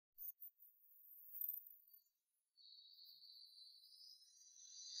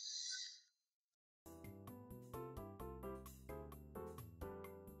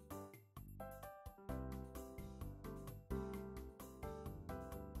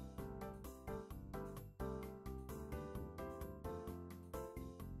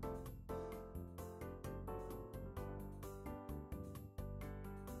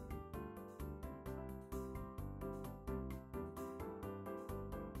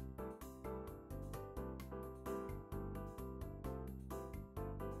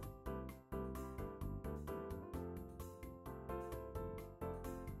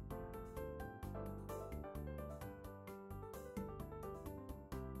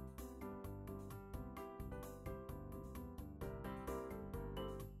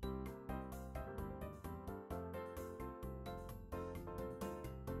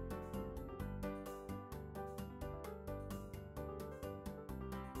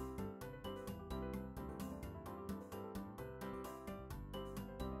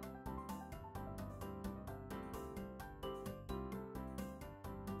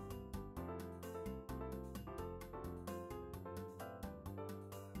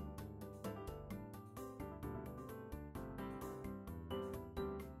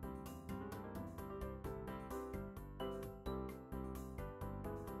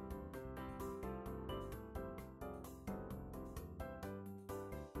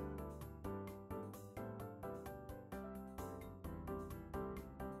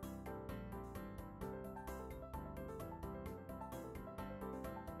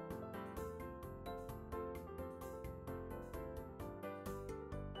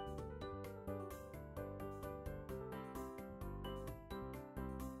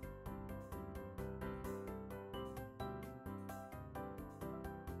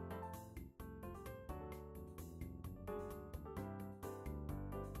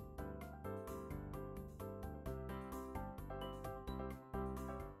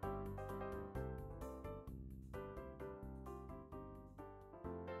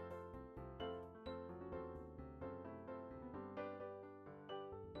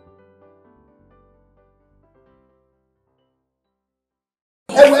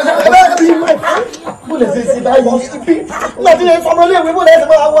lè ṣe sí báyìí nígbà tí ẹ fọmọ ilé ìwé bó lẹ́sẹ̀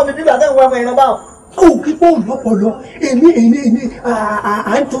máa wọ mi bí bàtẹ́ ìwọ ọmọ ìran báwọn. ó kí bóun lọ́pọ̀lọ́ èmi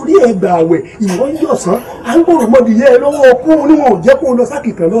à ń torí ẹgbà àwẹ̀ ìwọ ń yọ̀sán à ń gbòòrò mọ́bi yẹ ẹ lọ́wọ́ kún níwọ̀n ò jẹ́ kó lọ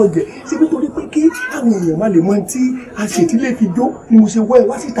sákìtàn náà jẹ síbi torí pé kí àwọn èèyàn má lè mọ tí a ṣètìlẹ́ fi jó ni mo ṣe wọ́ ẹ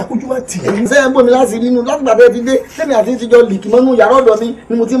wá sí ìtakójú wá tì í. ṣé ẹ ń bọ̀ mi láti rí inú láti gbàgbé ti dé sẹ́mi àti ti jọ lìkì mọ́nú yàrá ọ̀dọ̀ mi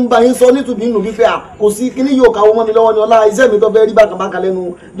ni mo ti ń bá yín sọ nítùbí nù wípé kò sí kíní yóò káwọ́ mọ́ mi lọ́wọ́ ni ọlá iṣẹ́ mi tó fẹ́ rí bákàbákà lẹ́nu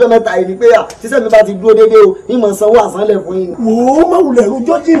ọjọ́ mẹ́ta yìí ni pé tíṣẹ́ mi bá ti dúró déédéé o ìmọ̀ sanwó àsánlẹ̀ fún yín. wò ó má wulẹ̀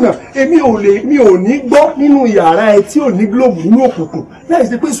rojọ́ jìnnà mi ò ní gbọ́ nínú yàrá ẹ tí ò ní gílóòbù nínú òkùnkùn láì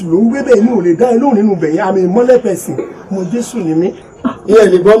ṣe pé sùn ló ń gbé bẹ́ẹ̀ mi ò lè dá ẹ lóhùn nínú bẹ̀yẹn àmì ìmọ́lẹ́pẹ̀sìn mo Jésù ni mí. ìyẹn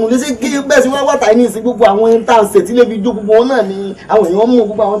lè gbọ́nu lé sí kí bẹ́ẹ̀ sí wá wàtà ní ìsìn gbogbo àwọn ẹni tá à ń ṣètì lébi jó gbogbo wọn náà ni àwọn èèyàn mọ̀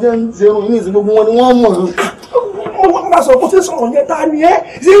gbogbo àwọn tí wọ́n ń ṣerun ní ìsìn gbogbo wọn ni wọ́n mọ̀. mo máa sọ bó ṣe sọ̀rọ̀ yẹn ta ni ẹ́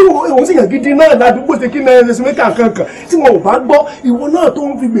ṣé ìwọ sì yàn gidi náà ládùúgbò ṣe kí náà ẹ lẹ́sìn mẹ́ta kankan tí wọn ò bá gbọ́ ìwọ náà tó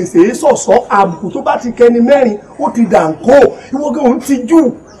ń fi gbèsè sọ̀sọ́ àbùkù tó bá ti kẹni mẹ́rin ó ti dànkó ìwọ gan òun ti jù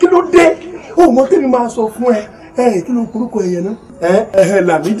kí ló dé ó mọ tẹ́mi máa sọ fún ẹ kí ló korúkọ ẹ̀yẹ náà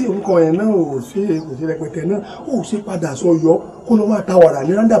Lámídì orúkọ yẹn náà ò ṣe rẹpẹtẹ náà ó ṣe padà sọ yọ kó ló máa ta wàrà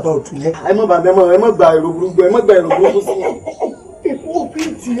ní roundabout yẹn. ẹ mọ bàbá ẹ mọ gba èrò burúkú ẹ mọ gba èrò burúkú sí wọn. èkó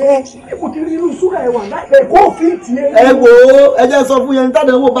òfin tiẹ̀ èkó ti rí irú súra ẹ̀ wà láì èkó òfin tiẹ̀. ẹ wo ẹ jẹ́ sọ fún yẹn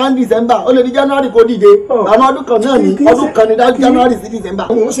tàdé owó bá ń December ó lè di January kó dìde àwọn ọdún kan náà ní ọdún kan ní January sí December.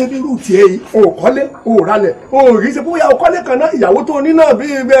 òun ṣe bí irú tiẹ̀ yìí o kọ́lé o ralẹ̀ o rí ṣe bóyá o kọ́lé kan náà ìyàwó tó ní náà bí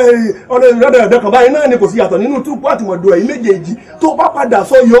ọ̀rẹ́ ìrẹ́dẹ̀ẹ̀dẹ̀ kan báyìí náà ni kò sí yàtọ̀ nínú túpọ̀ àtìmọ̀dọ̀ ẹ̀yìn méjèèjì tó bá padà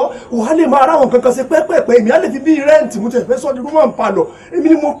sọ yọ wàá lè máa ráwọn kankan ṣe pẹ́pẹ́pẹ́ èmi á lè fi bí rẹ́ǹtì mo tẹ̀ fẹ́ sọ́ di rúmọ̀ ń palọ̀ èmi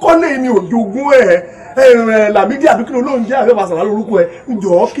ni mo kọ́lé èmi ò jogún Lámídì àbíkí ló ń jẹ́ àbẹ́ bàṣàlá lórúkọ ẹ̀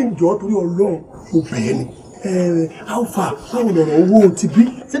ǹjọ́ kí ǹjọ́ torí Ọlọ́run mo bẹ̀ẹ́ ni alfa báwo lọ̀rọ̀ owó ti bí.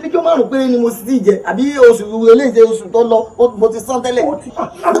 ṣebí kí ó márùn péré ni mo sì ti jẹ àbí oṣù eléyìí oṣù tó lọ mo ti san tẹ́lẹ̀.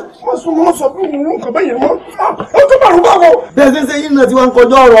 mo sọ fún mi nǹkan bẹ́yẹn mọ́ ó tó márùn báwo. bẹ́ẹ̀ ṣe ń ṣe yín náà tí wọ́n ń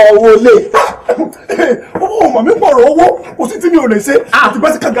kọjá ọ̀rọ̀ owó lé. owó mọ̀ mi pọ̀rọ̀ owó kò sí tí mi ò lè ṣe àti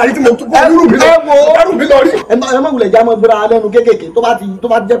bẹ́ẹ̀ sí kàgàrí tí mo tún bọ́ nínú mi lọ rí. ẹ má wulẹ̀ já mọ́ gbéra lẹ́nu kéékèèké tó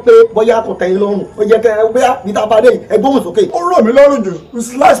bá jẹ́ pé bóyá kò tẹ̀yìn lọ́rùn ó jẹ́ kẹ́ ẹ bóyá níta bá dé ẹ gbóhùn sókè. ó rọ̀ mí lọ́rùn jù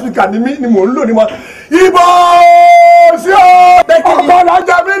láì speaker ni mò ń lò ní ma ìbò sí o ọkọ̀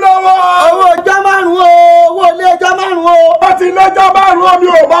lọ́jà mi lọ́wọ́. owó ọjọ́ márùn-ún o owó ilé ọjọ́ márùn-ún o. ó ti lọ́jọ́ márùn-ún mi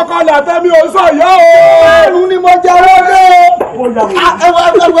ò bá kọ́ làtẹ́ mi ò sọ yọ́ o. márùn-ún ni mo jẹ lọ́dẹ.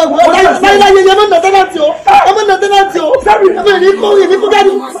 láyé ẹ mọ̀ nà tẹ́lẹ̀tì o ẹ mọ̀ nà tẹ́lẹ̀tì o ẹ mọ̀ ní kó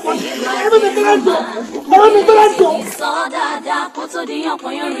jáde ẹ mọ̀ nà tẹ́lẹ̀tì o ẹ mọ̀ nà tẹ́lẹ̀tì o. sọ dáadáa kó tó di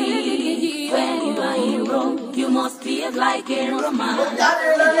ọkàn yóò rí when you are in Rome you must behave like a Roman.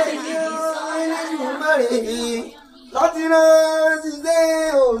 láti rán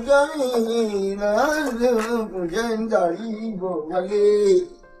ṣiṣẹ́ òjò mi lọ́sọ̀rọ̀ kò jẹ́ ń darí ìbò wọlé.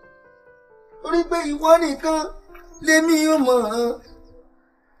 torí pé ìwọ nìkan lèmi ò mọ̀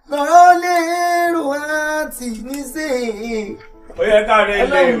lọ́rọ́ lérò àti níṣẹ́. ó yẹ káre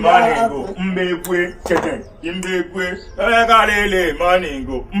lè má nìgò mbekwe kẹ̀kẹ́ mbekwe ó yẹ káre lè má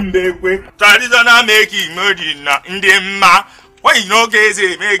nìgò mbekwe. traditional making modi na ndị mma wọ́n no kese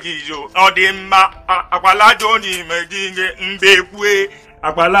méjì yo ọdẹ mma àpàlájọ ní mẹdínge mbekwe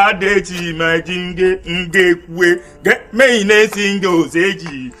àpàládé tí mẹdínge mbekwe mẹyìn náà sì ń jẹ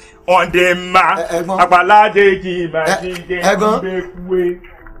òṣèjì ọdẹ mma àpàládé tí mẹdínge mbekwe.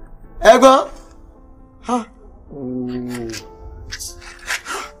 ẹ̀gbọ́n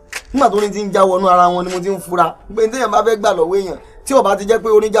nígbà tó ní ti ń já wọnú ara wọn ni mo ti ń fura pé ní téèyàn bá fẹ́ gbà lọ́wọ́ èèyàn tí ò bá ti jẹ́ pé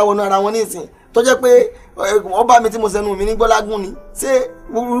orin já wọnú ara wọn nísìn tó jẹ́ pé ọba mi tí mo sẹnu mi ní gbọ́lágún ni ṣé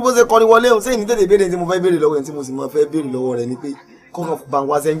bó ṣe kọrin wọlé òun ṣé ìní tètè béèrè tí mo fẹ́ béèrè lọ́wọ́ ẹ̀ tí mo sì mọ fẹ́ béèrè lọ́wọ́ rẹ̀ ni pé kọ́kọ́ bá ń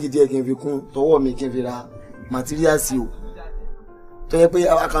wá sẹ́ńjì díẹ̀ kí n fi kún tọwọ́ mi kí n fi ra màtíríàsì o tó jẹ́ pé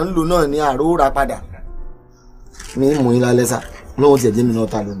àkànlò náà ní àrò rà padà mi mú yín lálẹ́ sà lọ́wọ́ tiẹ̀ jẹ́ mi náà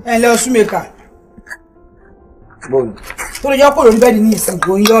ta lónìí. ẹ lẹ́ oṣù mẹ́ka bọ́ọ̀lù tó lè jẹ́ kó lórí bẹ́ẹ̀ ní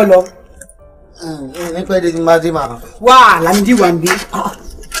ìsìnkú yín lọ́ lọ. nípa èdè tí máa dé màá. wá Lámídì wà ń bí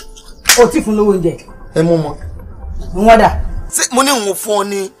o tí fún lówó oúnjẹ. ẹ mú mọ. wọ́n dà. ṣé mo ní òun fún ọ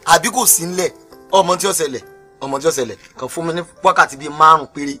ní àbí kò sí nílẹ̀ ọmọ tí ó ṣẹlẹ̀ kàn fún mi ní wákàtí bíi 5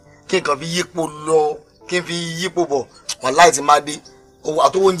 péré kí n kàn fi yípo lọ kí n fi yípo bọ̀ wàláì tí máa dé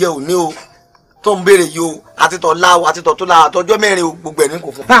àtọwọ́ oúnjẹ ò ní o tó ń béèrè yìí o àtitọ̀ láwo àtitọ̀ tó la àtọjọ́ mẹ́rin o gbogbo ẹ̀ ní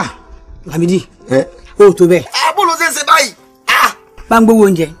kò fún. Lámídì o tó bẹ́ẹ̀. bó ló ṣe ń ṣe báyìí. bá ń gbówó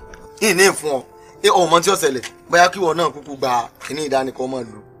oúnjẹ. ìní fún ọ ọmọ tí ó ṣẹlẹ̀ bóyá kí wọn náà kúkú gba kíní ìdánikọ́ mọ́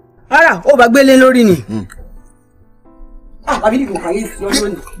lò. rárá ó bá gbélé lórí ni. Lámídì kò kàyé sí ọ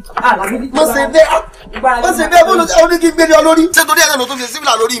lónìí. mo ṣe bẹ́ẹ̀ bó ló ṣe oní kí n gbélé ọ lórí. ṣé torí ẹ̀rọ ló tún fi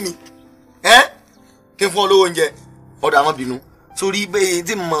síbìlà lórí mi kí n fún ọ lówó oúnjẹ ọ̀dọ̀ àwọn bínú sórí bẹ́ẹ̀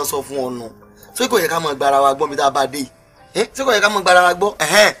tí mo máa sọ fún ọ nù ṣé kò yẹ ká mọ gbára wa gbọ́ mi tá a bá dé yìí ṣé kò yẹ ká mọ gbára wa gbọ́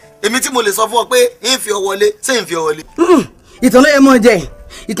èmi tí mo lè sọ fún ọ pé ń fi ọ wọlé ṣé ń fi ọ wọlé. ìtàn ló yẹ mọ jẹ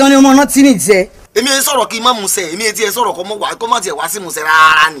ìtàn ni ọmọ náà ti ní jẹ. èmi ẹ sọ̀rọ̀ kí n má musẹ̀ èmi ẹ ti ẹ sọ̀rọ̀ kọ́ má tiẹ̀ wá sí musẹ̀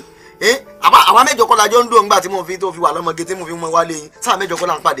rárá ni àwa mẹ́jọ kọ́ la jọ ń dùn nígbà tí mo fi tó fi wà lọ́mọge tí mo fi mọ wálé yín sáà mẹ́jọ kọ́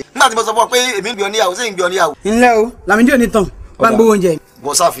la ń pàdé nígbà tí mo sọ fún ọ pé èmi ń gbé ọ níyàwó ṣé ń gbé ọ níyàwó. ńlẹ́ o Lámídì ò ní tàn wá ń gbówó oúnjẹ.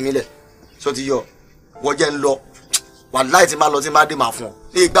 wọ́n sáà fi mí lẹ̀ sọ ti yọ wọ́n jẹ́ ń lọ wàláì tí n bá lọ tí n bá dé máa fún ọ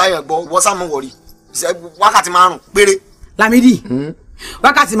ìgbà yẹn gbọ́ wọ́n sáà mú wọ̀rí wákàtí 5 péré. Lámídì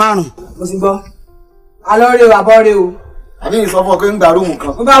wákàtí 5. mo ti gbọ́ alọ́ rẹ o àbọ̀ rẹ o. àbí ìsọ fún ọ pé ń gba rúùmù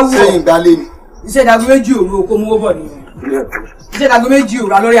kan ṣé sẹ́yìn gbá lé ni. iṣẹ́ ìdágún méjì òru kó mú owó bọ̀ nìyẹn. iṣẹ́ ìdágún méjì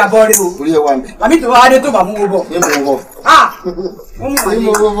òru alọ́ rẹ àbọ̀ rẹ o. orí ẹ wà mí. Lámídì tó wá dé tó bá mú owó bọ̀. ní mo wọ. ó mú wáyé ní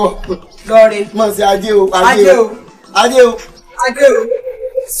mo wọ. lọ́ọ̀rẹ́. mọ̀ sí ajé o ajé o ajé o. ajé o.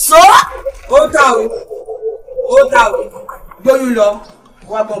 sọ ó ta o ó ta o gbóyún lọ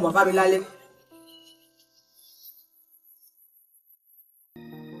wá bọ̀ bàbá mi lálẹ́.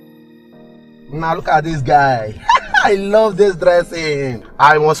 Now look at this guy. I love this dressing.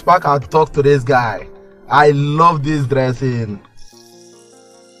 I must back and talk to this guy. I love this dressing.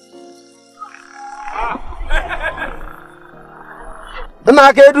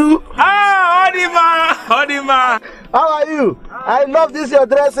 Nakedu. Odima. How are you? I love this your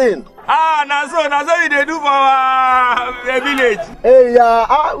dressing. Na so you dey do for our village. Hey,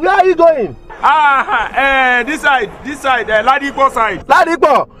 where are you going? This side, Ladipo side.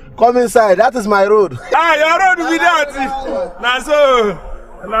 Ladipo, come inside. That is my road. Your road will be there. Na so.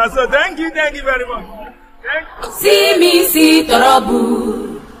 Thank you very much. See me, see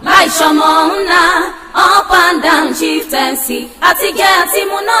Torobu. Like Shamona, up and down, shift and see. Atige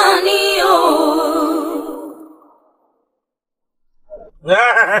Atimunani,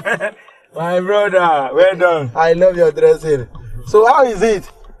 My brother, well done. I love your dressing. So how is it?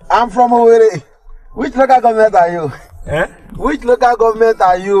 I'm from Owerri. Which local government are you? Which local government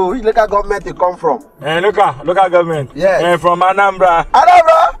are you? Which local government you come from? Local government. Yes. From Anambra.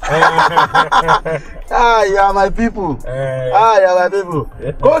 Anambra? You are my people. You are my people.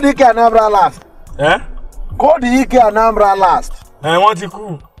 Go the Ike Anambra last. Go the Ike Anambra last. Want to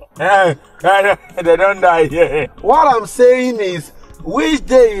cool? They don't die here. What I'm saying is, which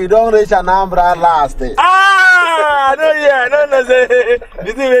day you don't reach Anambra last? No, say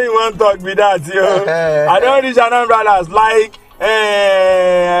the thing where you want to talk with that, yo. I don't reach Anambra last, like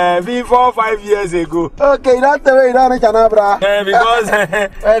 4 or 5 years ago. Okay, that's the way you don't reach Anambra.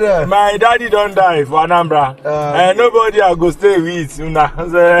 Because my daddy don't die for Anambra. And nobody I go stay with.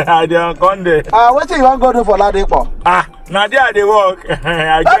 I don't come there. What do you want to go do for Ladipo? Now there they work.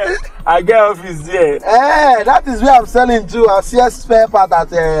 I get office there. That is where I'm selling to. I see a spare part at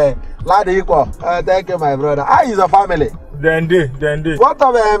Ladipo. Thank you, my brother. How is your family? Then they. What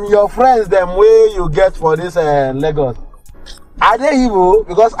of your friends, them way you get for this Lagos? Are they evil?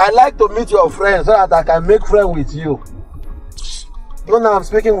 Because I like to meet your friends so that I can make friends with you. You know, I'm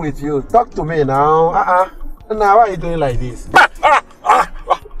speaking with you. Talk to me now. Now, why are you doing like this?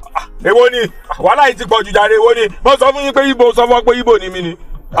 Èwo ni wàhálà yìí ti pọ̀ jù jàre èwo ni mo sọ fún yín pé Ìgbò sọ fún pé Ìgbò ni mí ni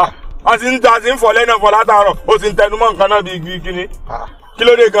a sì ń fọ̀ lẹ́nu fọ̀ látàárọ̀ ó sì ń tẹnumọ́ nǹkan náà bí kíní kí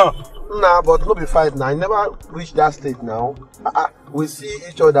ló dé gan. Nah, but no be fight now. I never reached that stage now. We see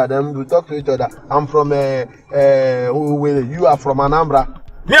each other, then we talk to each other. I'm from you are from Anambra.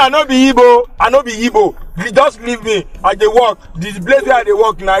 Me, I no be Igbo. Just leave me. I dey work. This place where I dey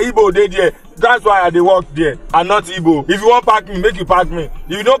work na Igbo dey there. That's why I dey work there. I'm not Igbo. If you want park me, make you park me.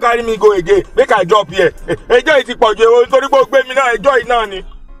 If you don't carry me go again, make I drop here. Enjoy it pọ̀ jù ewo nítorí pé o gbé mi náà enjoy it náà ni.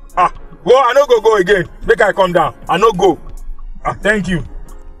 Go, I no go again. Make I come down. I no go. Thank you.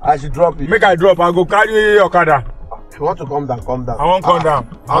 I should drop it. Make I drop. I go carry Okada. If you want to come down, come down. I won't come down.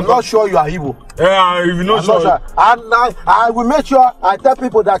 I'm not sure you are Igbo. If you not sure. And I will make sure I tell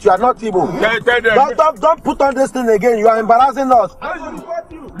people that you are not Igbo. Tell them. Don't put on this thing again. You are embarrassing us. I will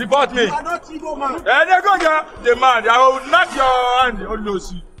deport you. Deport me. You are not Igbo, man. They go there. The man. I will knock your hand. Oh no,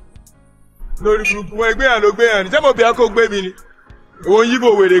 see. Lórí burúkú wọn ẹgbẹ́ yẹn ló gbé yẹn ní sẹ́mo bí ẹ kó gbé mi ni òun yíbò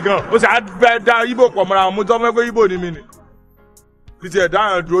wèrè gan ó sì á da yíbò pọ̀ mọ́ra àwọn mọ́tò fẹ́ pé yíbò ni mi ni títí ẹ̀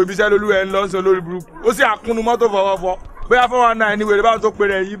dáhùn dúró ibi iṣẹ́ lolú ẹ̀ ń lọ sọ lórí burúkú ó sì àkúnnu mọ́tò fọwọ́fọ́ bóyá 419 ní wèrè báwo tó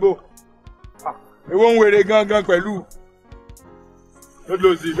pèrè ẹ̀ yíbò èwo ń wèrè gangan pẹ̀lú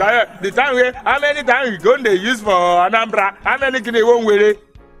lọ́sì the time wey how many times you go dey use for Anambra how many kini èwo ń wèrè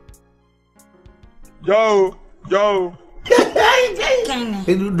jọ o.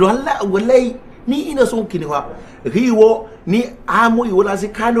 Wallahi ni ina son ki ne fa riwo ni amu iwola si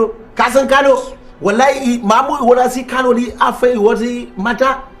Kano kasan Kano wallahi mamu iwola si Kano ni afa iwosi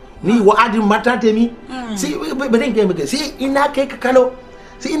mata ni wa adi mata temi si beden ke si ina ke Kano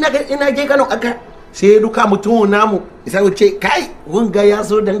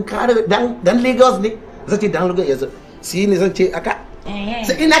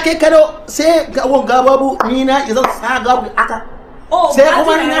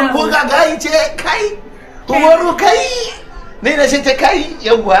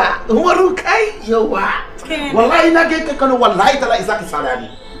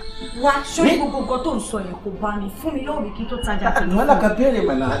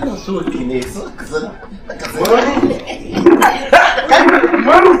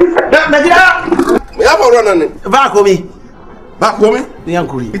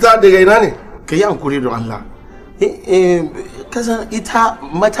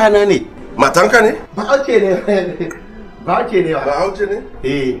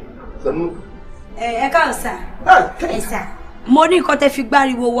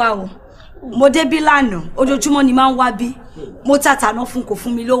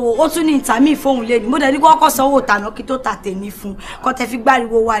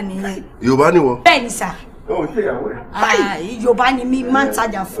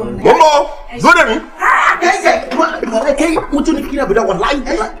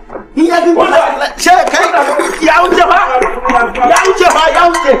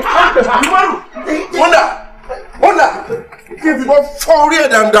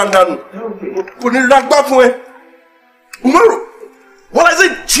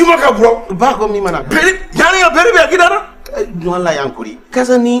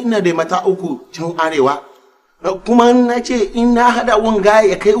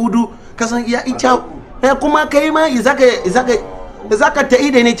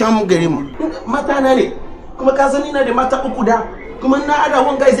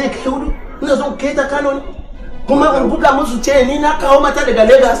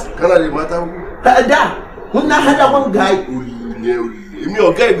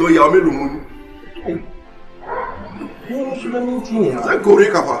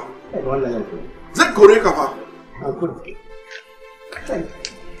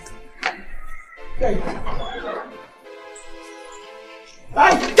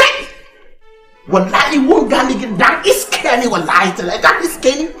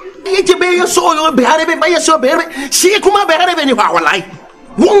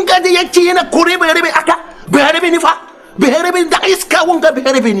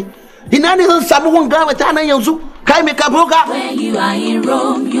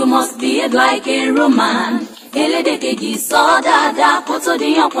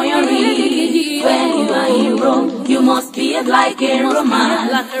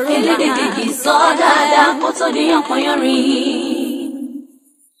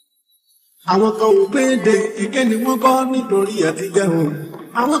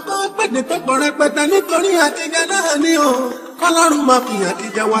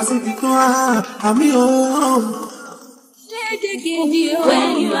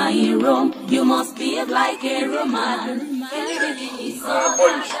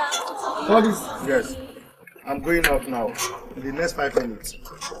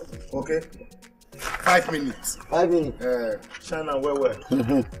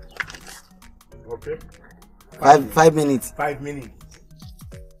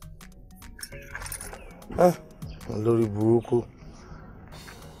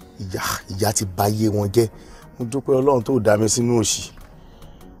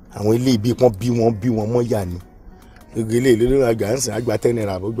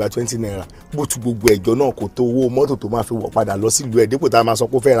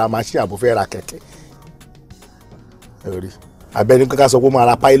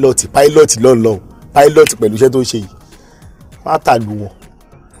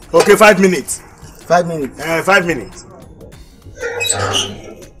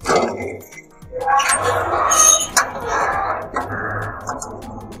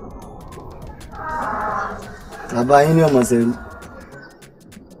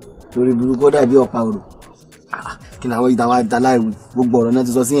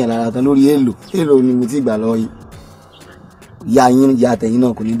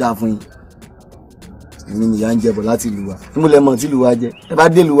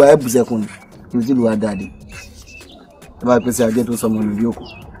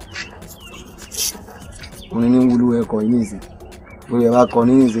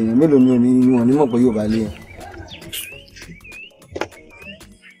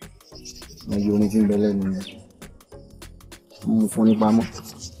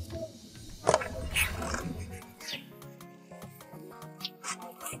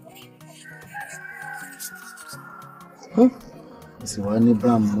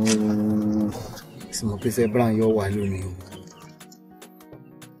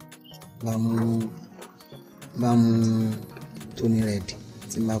Bam Tony Red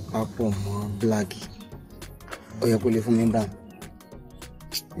tí máa papọ̀ mọ́ black. Ó yẹ kó lè fún mi brown.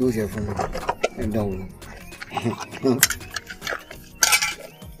 Yóò ṣe fún mi. Ẹ dánwò.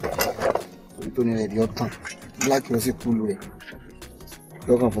 Tony Red yóò tán. Black yóò sì kúlù rẹ̀.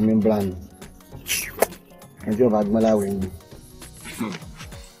 Yóò kàn fún mi brown. Ẹjọ́ bá gbọ́n láwẹ̀ yìí.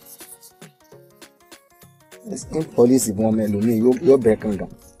 Skin police bí wọ́n mẹ́lò ní yóò bẹ̀rẹ̀ kankan.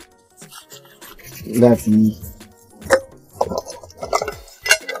 Láti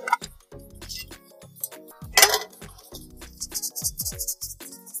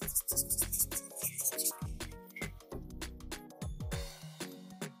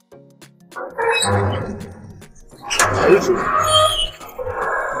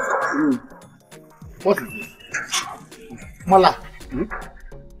What is this? Mala,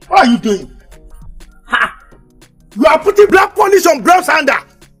 what are you doing? Ha! You are putting black polish on brown sander.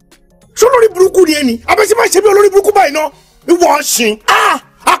 So lórí burúkú ni ẹni. Abẹ́sí máa ṣe bí olórí burúkú báyìí náà. Ìwọ ṣìn.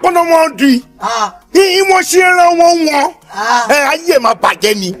 Àpọ̀nà wọn di. Ìwọ̀n ṣe ẹran wọn. Ayé máa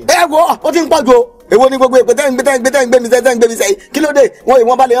bàjẹ́ ni. Ẹ wo, ó ti ń pọ̀ jù o. Èwo ni gbogbo èpè tẹ́ ń gbé mi sẹ́yìn. Kí ló dé?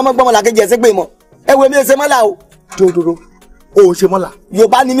 Wọ́n balẹ̀ ọmọ gbọ́mọ làkejì ẹ̀sẹ̀ gbé mọ́. Ẹ wo mi ẹsẹ̀ mọ́lá o. Dòdòdò. O ṣe mọ́lá.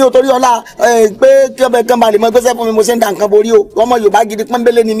 Yorùbá ni mi ò torí ọlá pé kí ọbẹ̀ kan balẹ̀ mọ́ gbèsè fún mi mo ṣe ń da nǹkan borí o. Ọmọ Yorùbá gidi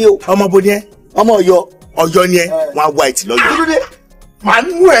pọ́nbélé ni mi o. Ọmọ bo ni ẹ? Ọmọ Ọ̀yọ́. Ọ̀yọ́ ni ẹ, wọ́n á wá ẹtì lọ́yọ̀. Kí ló dé? Màá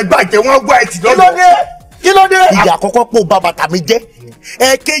mú ẹ gbàjẹ́ wọ́n á wá ẹtì lọ́yọ̀. Kí ló dé? Ìyá àkọ́kọ́ pò bá bàtà mi jẹ́.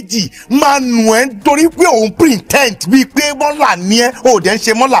 Ẹ̀kejì máa nù ẹ́ torí pé òun pretend bíi pé mọ́là ni ẹ́ ò dẹ̀ ń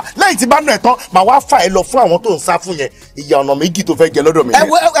ṣe mọ́là. Lẹ́yìn tí bá nù ẹ̀ tán, màá wá fà ẹ́ lọ fún àwọn tó ń sá fún yẹn. Ìyá ọ̀nà méjì tó fẹ́ jẹ lọ́dọ̀ mi. Ẹ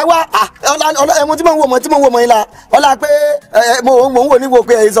wá ẹmu tí mo ń wò mọ́ yín la ọlá pé mo ń wò ní wo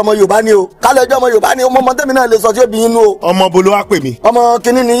pé ẹ̀yin sọmọ Yorùbá ni o kálẹ̀ ọjọ́ ọmọ Yorùbá ni ọmọ tẹ́mi náà lè sọ tí ó bí yín nú o. Ọmọ bo ló wá pè mí. Ọmọ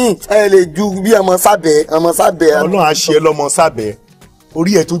kínní nìyí ẹ lè ju bí ọmọ sábẹ́. Ọlọ́run á ṣe é lọ́mọ sábẹ́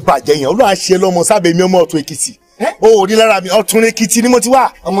orí ẹ̀ tó bàjẹ́ yẹn Ọlọ́run á ṣe é lọ́mọ sábẹ́ mi ọmọ ọ̀tún Èkìtì. O ò ní lára mi ọ̀tún Èkìtì ni mo ti wá.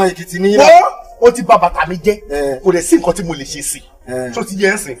 Ọmọ Èkìtì ni yín. Ó ti bà bàtà mi jẹ́ kò dẹ̀ sí nǹkan tí mo lè ṣe sí tó ti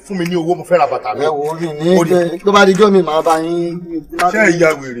yẹ ẹ̀sìn fún mi ní owó mo fẹ́ ra bàtà mi. Ẹ wo rí ní tó bá di jọ́ mi màá bá yín. Ṣé ìyá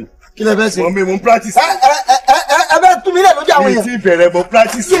wèrè? Kí lẹ fẹ́ ṣe? Mo ń practice. Ẹ bẹ tún mi lẹ̀ lójú àwọn èèyàn. Mi ti bẹ̀rẹ̀ mo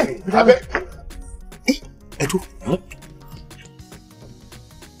practice. Ẹ̀dùn.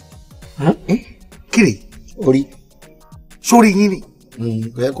 Kiri. Orí. Sórí yín ni.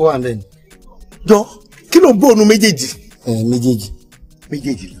 Kò yẹ kó wà bẹ́ẹ̀ ni. Jọ kí ló ń bó ònú méjèèjì?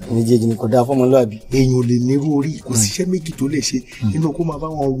 Méjèèjì ni kò dáa fọmọlúwàbí. Èèyàn ò lè nírú orí kò síṣẹ́ méjì tó lè ṣe nínú kó máa bá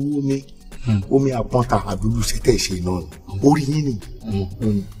wọn rú omi àpọ́ntà àdúgbò ṣe tẹ̀ ṣe náà orí yín ni.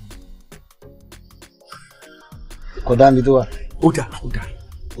 Kò dáa mi tó wà. Ó dà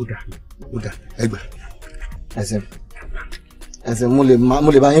ẹgbà. Ẹsẹ̀ mo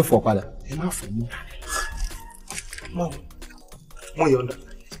lè bá yín fọ̀ padà. Ẹ má fọ̀ mọ́. Mo yọ̀ǹda.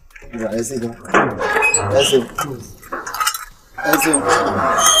 Ẹsẹ̀.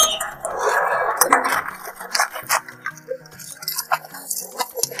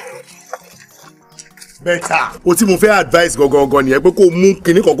 Bẹ́ẹ̀ta o tí mo fẹ́ advice gangan nìyẹn pé kó mú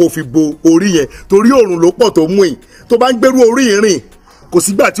kinní kan kó fi bo orí yẹn torí òòrùn ló pọ̀ tó mú yìí tó bá ń gbẹ́rú orí yìí rìn kò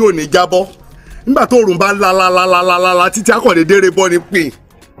sígbà tí ò ní jábọ́ nígbà tó òòrùn bá la títí akọ̀dédé rẹ bọ́ ni pé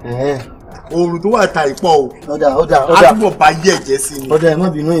òòrùn tó wà ta ìpọ̀ o. Ó dà. Àdúgbò bá yẹ ẹ̀jẹ̀ sí ni. Ó dà ẹ má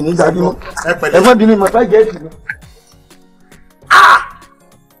bínú yìí nígbà bínú. Ẹ má bínú ìmọ̀ fẹ́ jẹ́ ìsìn.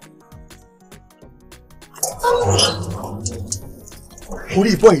 Orí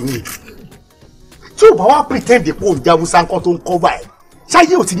ìbọn yìí ni tí o bá wá pretend pé o ń já Musa nǹkan tó ń kọ́ báyìí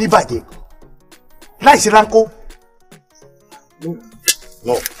ṣáyé ò ti ní bàjẹ́ láì ṣe ránkó.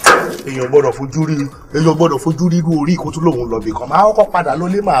 Èèyàn gbọ́dọ̀ fojú rí irú orí kó tún lòun lọ bì kan máa kọ́kọ́ padà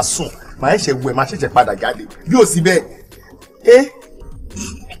lólé máa sùn máa ṣẹ̀ṣẹ̀ wẹ̀ máa ṣẹ̀ṣẹ̀ padà jáde bí ò sí bẹ́ẹ̀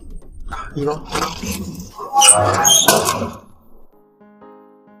irọ́.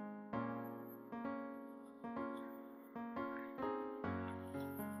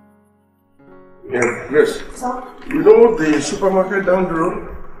 Yes. Sir? You know the supermarket down the road?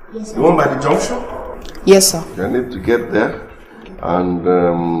 Yes, sir. The one by the junction? Yes, sir. I need to get there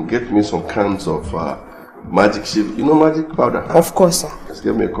and get me some cans of magic ship. You know magic powder? Of course, sir. Just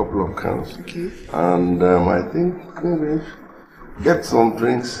get me a couple of cans. Okay. And I think maybe get some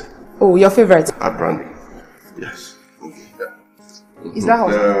drinks. Oh, your favorite? Brandy. Yes. Okay. Yeah. Is that how?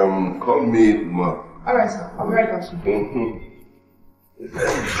 Call me Ma. Alright, sir. I'll be right back.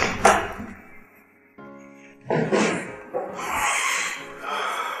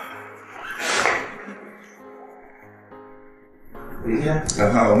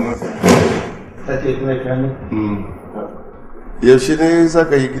 Yaushe ne za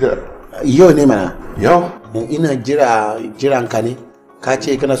ka yi gida? Yau ne mana. Yau? Ina jiran ka ne. ka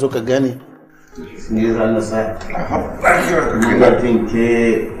ce kana so ka gane ne ran na sa Ina tinke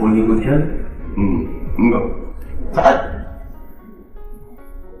wani gutan ta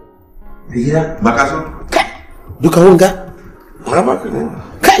Iya, baka so? Duka wanga? Baka ne.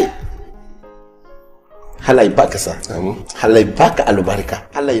 Kai! Allah ya baka sa. Allah ya baka albarka.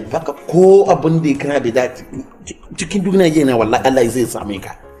 Allah ya baka ko abin da kana da dace cikin duniya yana wallahi Allah zai same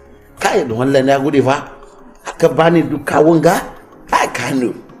ka. Kai da wallahi na gode fa. Aka bani duka wanga? Ai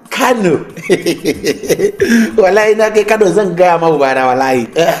Kano. Wallahi na kai Kano zan ga ma bara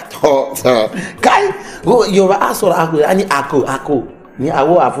wallahi. To. Kai, yo ba asor ani ako. Ni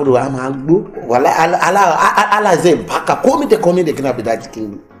awo afuru ama gbo wala ala zai baka komai da kana bida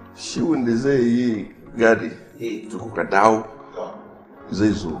cikin shi wanda zai yi gadi to kuka dawo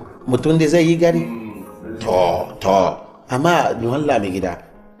zai zo mutum da zai yi gadi to amma ni wallahi mai gida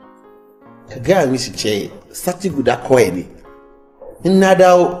ka ga mishi ce sati guda kawai ne in na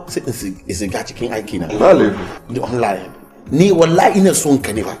dawo sai in shiga cikin aiki na wallahi ni wallahi ina son ka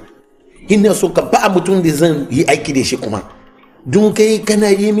ne ba ina son ka ba mutum da zan yi aiki da shi kuma dun kai kana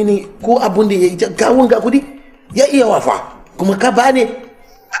yi mini ko abun da ya yi kawun ga kudi ya iya wafa kuma ka bane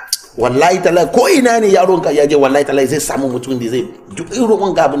wallahi talai ko ina ne yaron ka ya je wallahi talai zai samu mutum da zai duk irin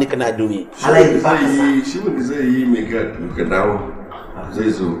wanga abun ne kana duniya shi wanda zai yi mai ka dawo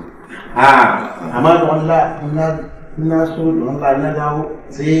zai zo amma da wallahi ina so da wallahi na dawo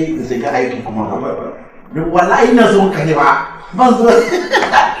sai in shiga aiki kuma don wallahi ina so ka ne ba ban so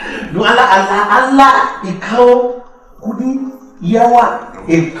don Allah ya kawo kudi yawa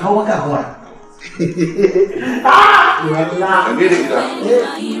in kawo ka kuma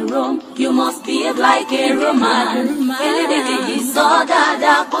You must behave like a Roman. Elede Keji sọ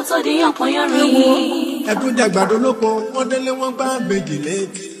dáadáa kó tó di yànpọ̀yánrin. Ẹ̀dùn jàgbàdo lóko, wọ́n délé wọ́n gbá méjì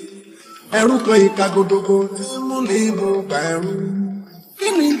létí. Ẹ̀rù kan ìka gbogbogbò tí mú ní ibò gbà ẹ̀rù. Kí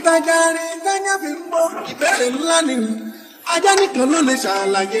ni ìtajà rẹ̀ táyà fi ń bọ́? Ìbéèrè ńlá ni ajá nìkan ló lè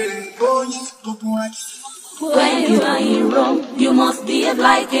ṣàlàyé rẹ̀ bóyá gbogbo ayé. When you are in Rome, you must behave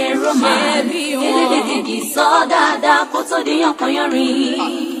like a Roman. Elede Keji sọ dáadáa kó tó di yànpọ̀yánrin.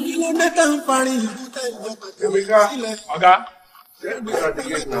 Kìlómítà ń parí ìlú tẹ̀yọ̀ pàtàkì sílẹ̀. Ọ̀gá.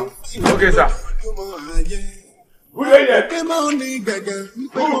 Okay, sir. Who are you? Ké máa ń ní gẹ̀gẹ̀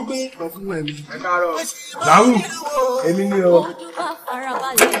wípé ó gbé ọ̀fun ẹ̀mí. Nàwù. Èmi ni o.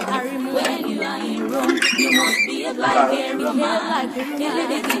 When you are in Rome, you must behave like a Roman.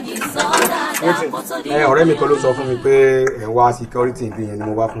 Elede Keji sọ dáadáa kó tó di yànpọ̀yánrin. Ọ̀rẹ́ mi kan ló sọ fún mi pé ẹ wá security ibi yẹn ni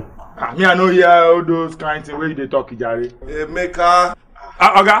mo wá fún. Me I no hear all those kind thing wey you dey talk jare. Emeka.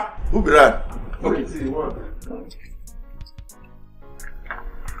 Oga. Who be that? Okay.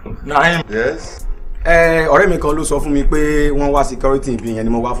 Na him. Yes. Ọ̀rẹ́ mi kan ló sọ fún mi pé wọ́n wá security ibi yẹn ni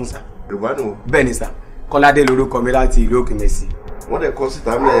mo wá fún sà. Yorùbá nù. Bẹ́ẹ̀ ni sà. Kọ́ládé lorúkọ mi láti ìlú Òkèmẹ̀sì. Wọ́n dẹ̀ kọ́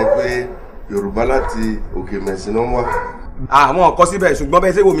síta mẹ́ẹ̀ pé Yorùbá láti Òkèmẹ̀sì náà wá. Àwọn kọ́ síbẹ̀ ṣùgbọ́n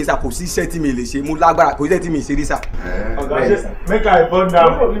bẹ́ẹ̀ ṣé wo mi sà kò sí iṣẹ́ tí mi lè ṣe mo lágbára kò sí iṣẹ́ tí mi ṣe rí sà. Make I burn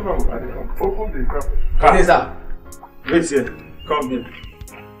down. Open the cup. Kàdé sà. Wait here. Come here.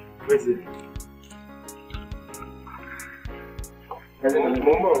 Wait here.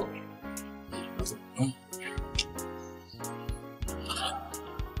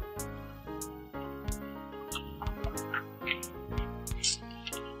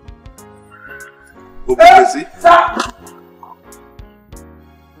 Òkèmẹ̀sì.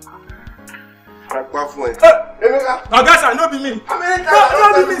 Oga sir, no be me. No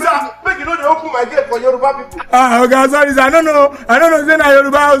be me, sir. Make you know they open my gate for Yoruba people. Oga, sorry sir. I don't know. Say na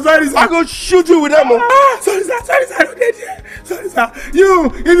Yoruba. Sorry sir. I go shoot you with them. Sorry sir. I don't get here. Sorry sir.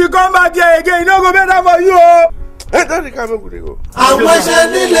 If you come back here again, no go better for you. Hey, don't you come with go. Àwọn iṣẹ́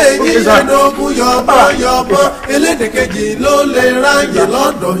nílé yìí ṣẹ́dógún yọ̀bọ̀yọ̀bọ̀ Elede Keji ló lè ráyè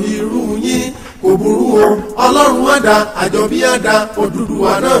lọ́dọ̀ irú yín. Kò burú o, Ọlọ́run á dá, àjọbí á dá,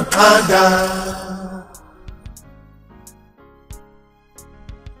 Odùduwà náà á dá.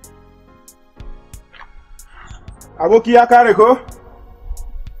 Aboki ya kare ko?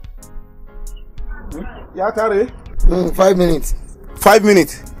 Ya kare? 5 minutes. 5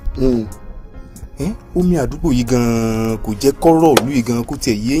 minutes. Omi àdúgbò yìí gan-an kò jẹ́ kọ́rọ̀ ìlú yìí gan-an kó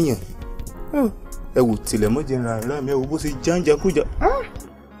tiẹ̀ yé èèyàn. Ẹ wò tilẹ̀ mọ́jẹ́ ra ẹ̀rọ mi ẹ wò bó ṣe jáǹjà kújà.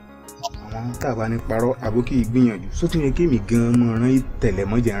 Àwọn tàbá ní parọ́ àbókí ìgbìyànjú sótún yẹ kí èmi gan-an mọ̀ rán ìtẹ̀lẹ̀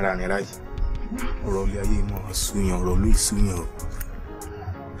mọ́jẹ́ ra nira yìí. Ọ̀rọ̀ ilé ayé mọ̀ ṣùyàn ọ̀rọ̀ ló ìṣúyàn o.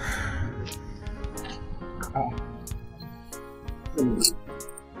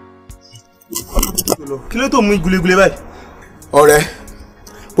 Kí ló tó mú gulegule báyìí? Ọ̀rẹ́,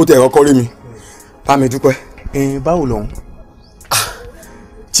 ó tẹ̀ ọkọ rí mi. Bá mi dúpẹ́. Báwo lọ́hùn?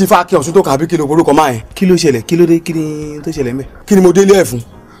 Chief Akin Ọ̀ṣun tó kàbí kí ló orúkọ máa yẹn. Kí ló ṣẹlẹ̀? Kí ló dé? Kí ni tó ṣẹlẹ̀ ńbẹ̀? Kí ni mo délé ẹ̀ fún?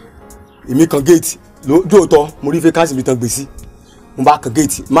 Èmi kan géètì lóòótọ́ mo rí vacancy mi tán gbé sí. Mo bá kan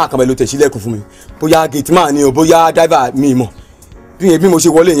géètì máa kan bẹ́ẹ̀ ló tẹ̀ sílẹ̀kùn fún mi. Bóyá géètì máa ní o bóyá driver mi mọ̀. Bí mo ṣe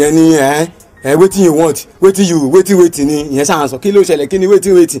wọlé yẹn ní wetin you want wetin ni ìyẹn ṣáà sọ kí ló ṣẹlẹ̀ kí ni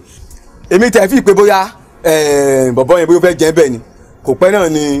wetin. Èmi tẹ̀ fi pé bóyá bọ̀bọ̀ yẹn bóyá fẹ́ jẹ́ bẹ́ẹ̀ ni kò pẹ́ náà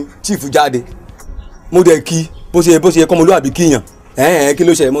ni chief jáde. Mo dẹ̀ kí bó ṣe kọ́mọlúwàbí kíyàn. Kí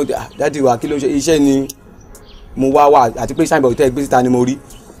ló ṣẹlẹ̀ mo dáàdi wa kí ló ṣe iṣẹ́ ni mo wá àti pé sáyẹn bọ̀ tẹ́ gbé síta ni mo rí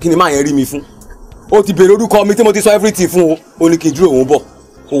kí ni máa yẹn rí mi fún. Ó ti béèrè orúkọ mi tí mo ti sọ everything fún o ní kí n dúró òun bọ̀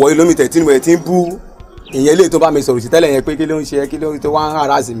o wọ̀ ilé mi tẹ̀ tí mo ti ń bú ìyẹn lè tó bá mi sọ̀rọ̀ sí tẹ́lẹ̀ yẹn pé kí ló ń ṣe kí ló ń tó wá ń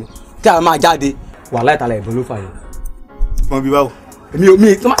hàrá sí mi tí a máa jáde wàhálà ìtàlẹ̀ ìbọn ló fà yẹn. Mọ bí báwo.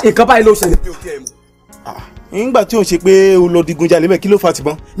 Nǹkan báyìí ló ṣẹlẹ̀ mi ò tiẹ̀ mọ̀. Nígbà tí o ṣe pé o lọ digunjalè bẹ́ẹ̀ kí ló fa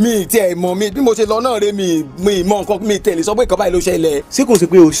tìbọn. Mi tiẹ̀ mọ̀ mi bí mo ṣe lọ náà rẹ mi mọ̀ nǹkan mi tẹ̀lé sọ pé nǹkan báyìí ló ṣẹlẹ̀. Ṣé kò sí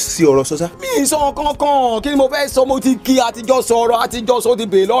pé o sì ọ̀rọ̀ sọ sá. Mi sọ kankan kí ni mo fẹ́ sọ mo ti kí àtijọ́ sọ̀rọ̀ àtijọ́ sọ ti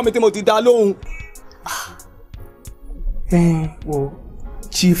bèè lọ́wọ́ mi tí mo ti dá lóhùn.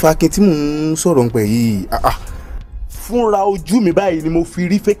 Chief Akin tí mò ń sọ̀rọ̀ nípa yìí fúnra ojú mi báyìí ni mo fi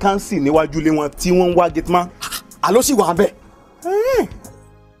rí vacancy níwájú ilé wọn tí wọ́n ń wá gate man. Àló sì wà bẹ́ẹ̀.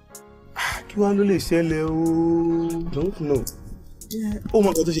 Kí wàá ló lè ṣẹlẹ̀ o. Don't know. Ó mọ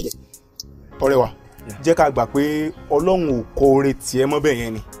nǹkan tó ṣe jẹ́. Ọ̀rẹ́ wa jẹ́ ká gbà pé Ọlọ́run ò kọ oore tiẹ̀ mọ́ bẹ́ẹ̀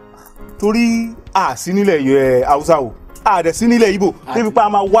yẹn ni torí a sí nílẹ̀ Haúsá o a dẹ̀ sí nílẹ̀ Ìgbò débi pa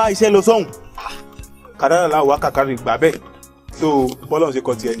máa wá iṣẹ́ lọ sọ́hùn kàdára làwọn wá kàkàrí gbà bẹ́ẹ̀ tó bọ́lọ́run ṣe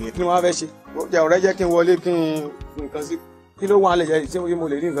kọ tiẹ̀ nìyẹn. Kí ni wọ́n fẹ́ ṣe? Jẹ́ ọ̀rẹ́ jẹ́ kí n wọlé kí n nǹkan sí kí ló wà á lè jẹ ṣé mo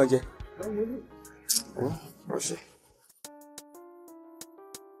lè rí nǹkan jẹ.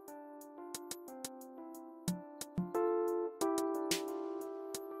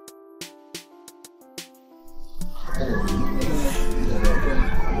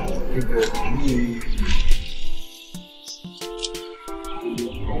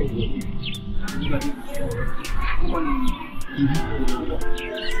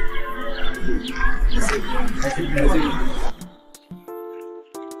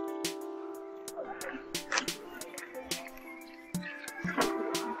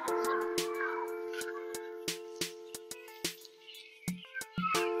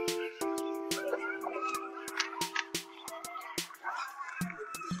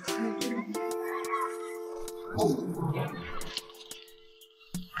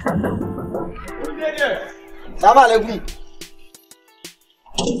 Sábà lẹ́gùn.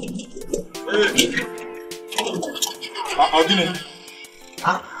 Ọ̀gìnì.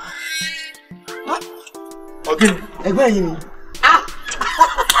 Ọ̀gìnì. Ẹgbẹ́ yìí ni.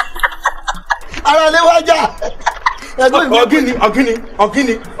 Ara lè wá jà.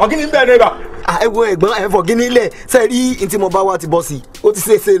 Ọ̀gìnì ń bẹ̀rẹ̀ bá. Ẹ wo ẹ̀gbọ́n ẹ fọ̀ gíní lẹ̀ ṣe rí ntí mo bá wá ti bọ́ sí ó ti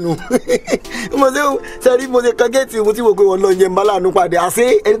ṣe nu ṣe rí mo ṣe kan géètì mo ti wò pé wọ́n lọ yẹn ń bá láàánú pàdé àṣé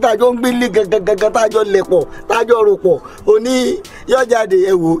ẹni tájọ́ ń gbélé gangan tájọ́ lẹ̀pọ̀ tájọ́ rò pọ̀ òní yọjáde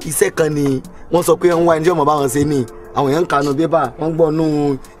ẹ wo iṣẹ́ kan ni wọ́n sọ pé wọ́n wá ẹni tí ọmọ bá wọn ṣe ní àwọn èèyàn ń kanu bébà wọ́n gbọ́ nínú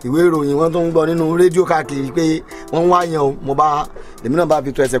ìwé ìròyìn wọ́n tún ń gbọ́ nínú rédíò káàkiri pé wọ́n wá yẹn o mo bá lèmi náà bá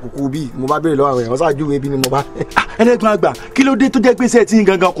fi tó ẹsẹ̀ kúkú bí mo bá béèrè lọ́wọ́ àwọn èèyàn ṣáàjúwe bí ni mo bá. Ẹlẹ́gbọ̀n àgbà kí ló dé tó jẹ́ pé iṣẹ́ tí ń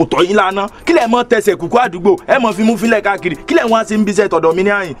gangan kò tọ́ yín lánàá kí lẹ̀ mọ́ tẹsẹ̀ kúkú àdúgbò ẹ mọ́ fi mú fílẹ̀ káàkiri kí lẹ̀ wọ́n á ṣe ń bíṣẹ́ tọ̀dọ̀ mi ní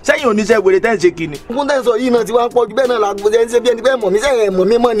àyìn sẹ́yìn oníṣẹ́ wèrè tẹ́ ń ṣe kí ni. ogun tẹ́ ń sọ yìí náà ti wá ń pọ̀ jù bẹ́ẹ̀ náà làgbo ṣe ń ṣe bí ẹni pé mọ̀ mí sẹ́yìn mọ̀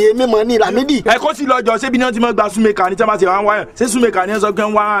mí mọ̀ ni èmi mọ̀ ni Lámídì. ẹ kó sí lọ́jọ́ ṣébi náà ti mọ̀ gba súnmẹ́kà ní tí wọ́n bá ti wá ń wáyàn ṣé súnmẹ́kà ni ẹ sọ pé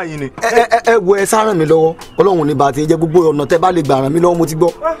ń wá àyìn ni. ẹ wo ẹ sá ràn mí lọ́wọ́ Ọlọ́run ní bá ti jẹ́ gbogbo ọ̀nà tẹ́ bá lè gbà ràn mí lọ́wọ́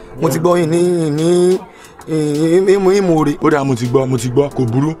mo ti gbọ́ yín ní ìmúre. Ó dáa mo ti gbọ́ kò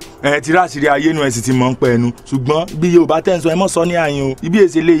burú ẹ ti ráṣìírí ayé nu ẹ sì ti mọ̀ ń pẹ́ ẹnu ṣùgbọ́n bí Yorùbá tẹ́ ń sọ ẹ mọ̀ sọ ní àyìn o ibi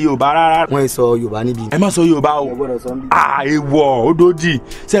èsì lè Yorùbá rárá. Wọ́n sọ Yorùbá níbí. ẹ má sọ Yorùbá o èèwọ̀ ó dòdì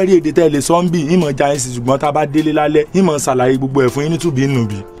sẹ́ẹ̀rí èdè tẹ́ lè sọ ń bì ìmọ̀ já ẹ sì ṣùgbọ́n tá a bá délé lálẹ́ ìmọ̀ ṣàlàyé gbogbo ẹ̀ fún yín nítùbí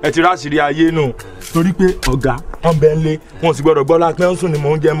nùbí ẹ ti ráṣìírí ayé nù torí pé ọ̀gá wọn bẹ ń lé wọn sì gbọ́dọ̀ gbọ́ lápẹ́ ń sùn ni mò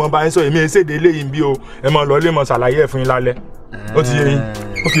ń jẹ mọ́ bá yín sọ èmi èsèdè eléyìí bí o ẹ mọ̀ lọ lé mọ̀ ṣàlàyé ẹ̀ fún yín lálẹ́ ó ti yé yín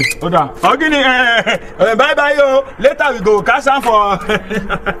ok ó dà Ọ̀gìnì bye bye o later we go cash am for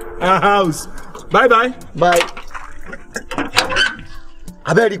house bye bye. bye.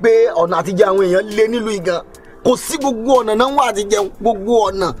 abẹ́ rí i pé ọ̀nà àtijọ́ àwọn èèyàn lé nílùú igan kò sí gbogbo ọ̀nà náà wà àtijọ́ gbogbo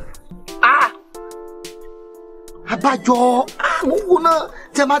ọ̀nà. abájọ gbogbo náà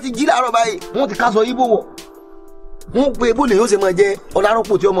tí a máa ti jí láàárọ̀ báyìí wọ́n ti ká sọ Ìgbò wọ̀ wọ́n pe ebó lè yóò ṣe máa jẹ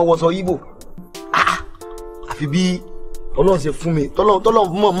ọ̀làrọ̀pọ̀ tí ọmọ wọ̀ sọ Ìgbò àfi bí Ọlọ́run ṣe fún mi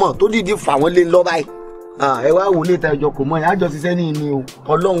tọ́lọ́run mọ̀ tó dìídì fà wọ́n lé lọ báyìí ẹ wá wò létà ẹjọ́ kò mọ ẹ àjọ ṣiṣẹ́ ní ìní o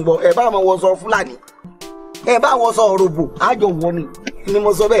Ọlọ́run gbọ́ ẹ bá wọn wọ sọ Fúlàní ẹ bá wọn sọ òròbò àjọ wọ ni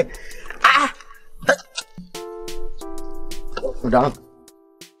mo sọ bẹ́ẹ̀.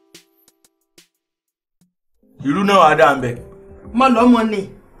 irú náà wà dà ń bẹ̀. Má lọ́mọ ni.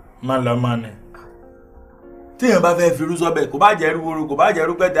 Má lọ́mọ ni. Téèyàn bá fẹ́ fi irú sọ́bẹ̀ kò bá jẹ́ irú woro kò bá jẹ́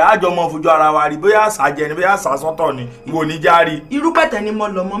irú pẹ̀tẹ̀ àjọ mọ́ fojú ara wa rí bóyá àṣàjẹ ni bóyá àṣàsọ́tọ̀ ni ìwò ní járí. Irú pẹ̀tẹ̀ ni mo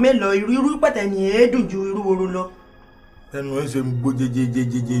lọ́mọ mélòó irú pẹ̀tẹ̀ ni èédùn ju irú woro lọ. Ẹnu ẹ̀ ń ṣe gbó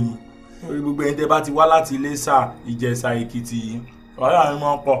jẹjẹjẹjẹjẹ ni. Orí gbogbo ẹni tẹ́ bá ti wá láti Iléṣà, Ìjẹ̀ṣà, Èkìtì yìí wàhálà ni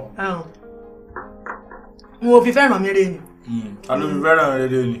wọ́n pọ̀. N ò fi fẹ́ràn mi re ni. Ta ló fi fẹ́ràn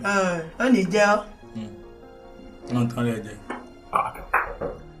rere ni? Ó ní jẹ́ ọ́. Wọ́n tán lẹ̀ jẹ́.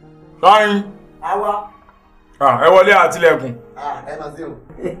 Lọ́yìn. Àwa. Ẹ wọlé àtìlẹ̀kùn. Ẹ máa sí o.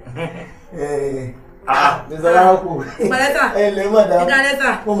 Nísàlá kù. Pẹ̀lẹ́tà. Ẹ lè mọ̀ dáa. Ìdálẹ́tà.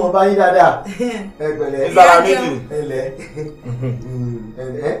 Mo mọ̀ bá yín dáadáa. Ẹ pẹ̀lẹ́. Nísàlá méjì. Ẹ lẹ̀.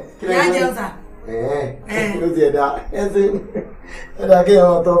 Ìyá jẹun sà. Ló ti ẹ̀dá. Ẹ ṣe ẹ̀dá kí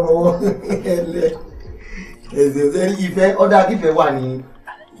ẹ̀wọ̀n tó fọwọ́. Ẹ lẹ̀. Ẹ̀sìn sẹ́rí ìfẹ́ ọ̀dà kífẹ́ wà ní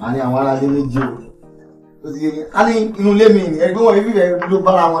àní àwọn aráalé méjì o. Ó ti yé a ní inú ilé mi ẹgbẹ́ wọn ìfẹ́ ló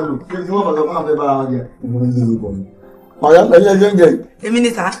bára wọn lò kí wọ́n fọ̀sọ̀ fún àwọn fẹ́ bára wọn jẹ. Inú ilé mi bọ̀ mí. Ọ̀yá ẹ̀yẹ́ ẹ̀yẹ́ ń jẹ. Èmi ni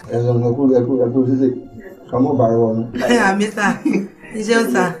sà. Ẹ̀sùn ẹ̀kú ṣíṣe kọ́mọ́ bàrẹ̀ wọn. Àmì sà. Iṣẹ́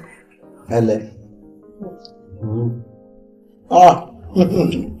ń sà. Ẹlẹ̀.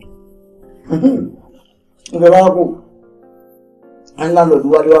 Ǹjẹ́ bá kú? A ń lálọ́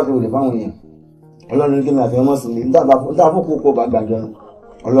ìdúwálé wá fi òde fáwọn èèyàn. Ọlọ́run ní kí ni àti ọmọ sí mi. Nígbà fún kókó bá gbàjọ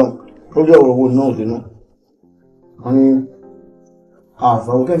Ọlọ́run tó jẹ́ òrò owó náà sínú. Wọ́n ní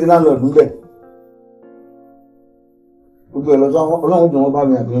àfọwọ́ kí n ti láńlọ́ọ̀dù ń bẹ̀. Gbogbo ẹ̀ lọ́sọ́ Ọlọ́run jù wọ́n bá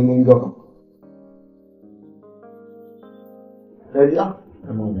mi àti ẹni ń jọkàn. Ẹ̀rí á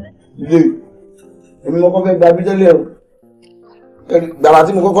ilé èmi mo kọ́ fẹ́ gba bí tẹ́lẹ̀ o. Gbàrà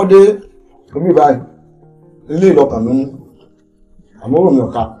tí mo kọ́kọ́ dé omi báyìí ilé ìlọ́kàn mi mú. Àmọ́ òrò mi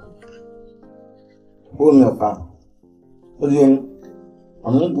ọ̀ka. Ó ní ọ̀pá ó di ẹni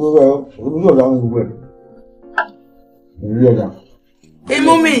àmú gbogbo ẹ̀ orí ọ̀dà ń gbogbo ẹ̀ orí ọ̀dà.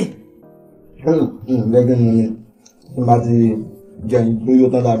 Imú mi. Lẹ́gbẹ́ mi ni tí n bá ti jẹ ìgbóyó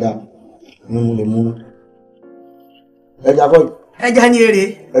tán dáadáa ni mo lè mú. Ẹja kọ́. Ẹja ni èrè.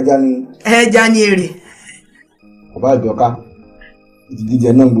 Ẹja ni èrè. Kò bá ìjọka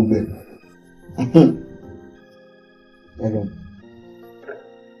jíjẹ náà gbogbo ẹ̀.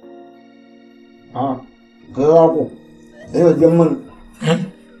 Ẹ̀rọ àpò ẹ̀yọ̀ jẹ́ mọ́ni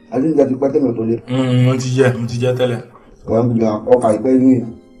àti ìjà ti pẹ́ tẹ́lẹ̀ tó lé. Mo ti jẹ tẹ́lẹ̀. Wọ́n ń gba ọkà ìpẹ́ inú yìí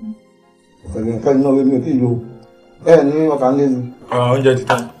ọ̀sẹ̀ kẹ́kẹ́ náà wé mi ò tí ì lo ẹ̀ ní ọkà ń lé sí. Oúnjẹ ti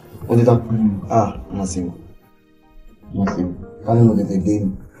tán. Ó ti tán. Mo sì wò ká ní mo tètè dé ni.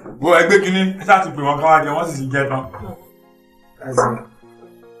 Bó ẹgbẹ́ kínní ẹ ṣáà ti pè wọ́n ká wá jẹ wọ́n sì ti jẹ tán.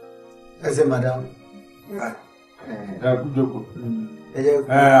 Ẹsẹ̀ madam. Ẹ kú jókòó.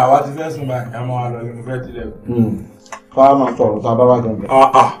 Àwa ti fẹ́ sùn báyìí, àmọ́ wa lọ ní mo fẹ́ tilẹ̀. Fáwọn máa sọ̀rọ̀ tá a bá wá jẹun.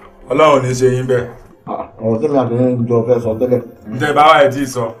 Ọlọ́run ní ṣe yín bẹ́ẹ̀. Ọ̀rọ̀ tí mi àti ní jọ fẹ́ sọ tẹ́lẹ̀. Ǹjẹ́ bá wà ẹ̀ tí ì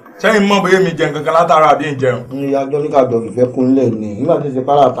sọ? Sẹ́yìn mọ̀ bóyá mi jẹun kankan látara àbí ń jẹun. Ní àjọ nígbàjọ fìfẹ́ kúnlẹ̀ ni nígbà tí ṣe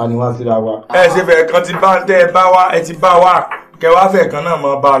párá ta ni wá síra wa. Ẹ ṣe fẹ́ kan ti bá ń tẹ́ ẹ bá wá ẹ ti bá wá kẹ wá fẹ́ kan náà mọ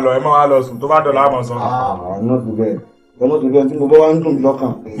bá a lọ ẹ mọ wá lọ sùn tó bá dọ̀la àmọ̀ sọ. Ọmọ tó bẹ́ẹ̀ tí mo bá wá ń dùn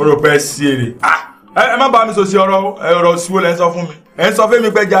lọ́kàn. Mo rò pé ẹ sí èrè. Ẹ má bá mi sọ sí ọ̀rọ̀ síwó lẹ́ ń sọ fún mi. Ẹ ń sọ fún mi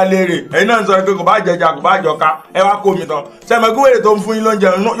pé ja léèrè ẹ̀yin náà ń sọ pé kò bá jẹjà kò bá jọka ẹ wá kó mi tán. Sẹ́mi kí wèrè tó ń fún yín lóúnjẹ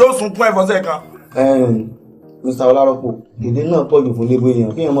yóò sunkún ẹ̀fọ́sẹ̀ kan. Mr. Ọlárọ́pò èdè náà pọ̀ jù fún lébọ̀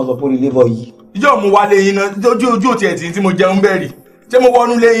èèyàn kí èèyàn mọ̀ sọ pé ó rí lébọ̀ yìí. Ìjọ́ mo wá léyìn náà ojú òtí ẹ̀ tí mo jẹun bẹ́ẹ̀ rí ṣé mo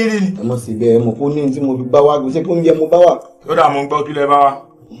wọnú léyìn rí ni. ẹ mọ̀ sí bẹ́ẹ̀ mọ̀ kó ní tí mo fi bá wá ṣé kó ń jẹ mo bá wà. Ó dà mo ń gbọ́ kí lẹ bá wá.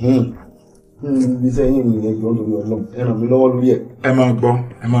 Ibi iṣẹ́ yín ni ẹ̀jọ̀ lórí Ọlọ́run ẹ ràn mí lọ́wọ́ lórí ẹ̀. Ẹ máa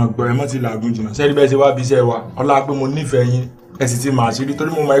gbọ́ ẹ má ti làágùn jìnnà sẹ́ni bẹ́ẹ̀ ṣe wá bí iṣẹ́ wa ọlá pé mo nífẹ̀ẹ́ yín ẹ sì ti mà á ṣírí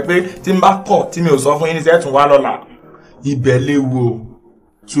torí mo mọ̀ pé tí n bá kọ̀ tí mi ò sọ fún yín ní sẹ́tùn wá lọ́la ibẹ̀ léwu o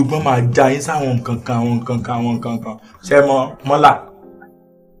ṣùgbọ́n máa já yín sáwọn nǹkan kan ṣe mọ́là.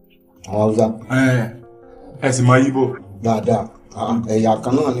 Àwọn Haúsá. Ẹ sì mọ Ìgbò. Dáadáa ẹ̀yà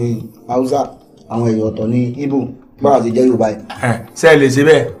kan náà ni Haúsá àwọn ẹ̀yà ọ̀tọ̀ ní Ìgbò báwa ti jẹ́ Yorùbá yìí. Ṣé ẹ lè ṣe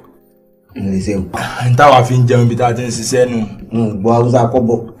bẹ́ẹ̀? Lè ṣe o. N táwa fi ń jẹun ibi tá a ti ń ṣiṣẹ́ nù. Gbọ́ Haúsá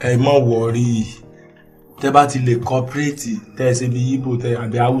kọ́bọ̀. Ẹ mọ̀ wọ̀ọ́rí tẹ́ bá ti lè kọ́pírẹ́tì tẹ́ ẹ ṣe bí Ìgbò tẹ́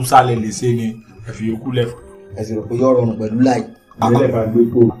àbí Haúsá lè ṣe ni ẹ fi yòókù lẹ̀. Ẹ sì rò pé yóò rọrùn pẹ̀lú láì.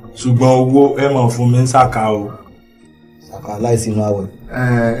 Ṣùgbọ́n owó ẹ mọ̀ fún mi ń ṣàkà o. Ṣàkà láìsí inú àwẹ̀.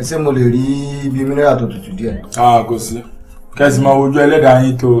 Ṣé mo lè rí ibi mínírà tó tutù díẹ̀? Kò sí. Kẹ́sì máa wojú ẹlẹ́dàá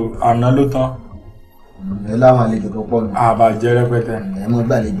yín tó àná ló tán. Ẹ láwọn àlejò tó pọ̀ nù. Àbàjẹ́ rẹpẹtẹ. Ẹ mọ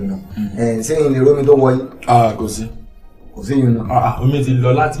gbàlejò náà. Sẹ́yìn lè rómi tó wọ yín. Kò sí. Kò sí yín náà. Omi ti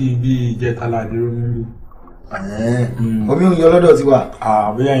lọ láti ibi ìjẹta láti rómi rí. Omi ń yọ lọ́dọ̀ tiwa.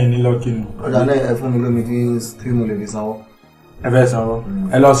 Bóyá yín ní lọ́kì nù. Ọ̀dà náà ẹ fún mi lómi tí mo lè fi sanwó. Ẹ fẹ́ sanwó.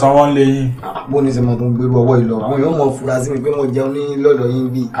 Ẹ lọ sanwó ń lé yín. Bó ní ṣe máa tún gbèrú ọwọ́ ìlọ. Àwọn èèyàn mọ̀ fura sí mi pé mo jẹun ní lọ́dọ̀ yín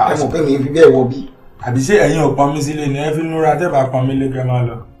bí. Ẹ mọ̀ pé mi fi bẹ́ẹ̀ wọ bí. Àbí ṣé ẹ̀yin ò pọn mi sílé ni ẹ fi núra tẹ́ bá pọn mi lé kẹ́ máa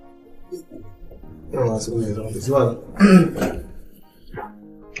lọ. Ẹ wá sí omi ìlọ. Kò sí wàhálà.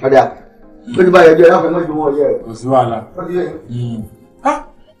 Ọ̀dà. Ó ti bá yẹjọ́ ẹ̀ láfẹ́ mọ́ ìdúró ọyẹ́ rẹ̀. Kò sí wàhálà.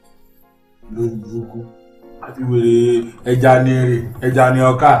 Lórí burúkú. Àti wèrè ẹja ní èrè, ẹja ní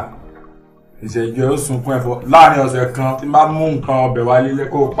ọkà. Ìṣẹ́jú ẹ̀ ó sunkún ẹ̀fọ́. Láàárín ọ̀sẹ̀ kan tí máa mú nǹkan ọbẹ̀ wálé lẹ́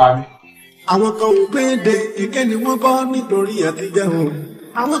kó pa mí. Àwọn kan ò gbéde èké ni wọ́n kọ́ nítorí àtijọ́.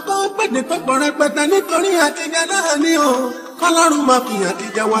 Àwọn kan ò gbéde tó pọ̀ rẹpẹtẹ nítorí àtijọ́ náà ni o. Kọ́lọ́run máa fi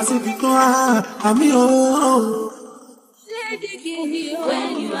àtijọ́ wá síbi tó àmì o.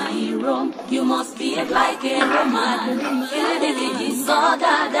 When you are in Rome, you must behave like a Roman. Elede Keji sọ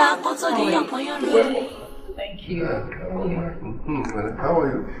dáadáa kó tó di yànpọ̀yánrin. Thank you. How are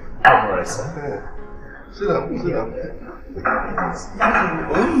you? I'm alright, sir. Sit down.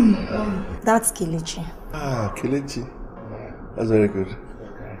 That's Kelechi. Ah, Kelechi. That's very good.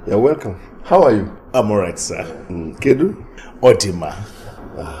 You're welcome. How are you? I'm alright, sir. Kedu? Odima.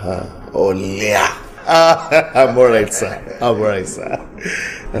 Olaniya. I'm alright, sir.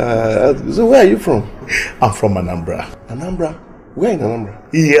 So where are you from? I'm from Anambra. Anambra? Where in Anambra?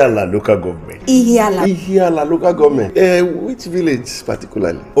 Ihiala local government. Ihiala local government. Which village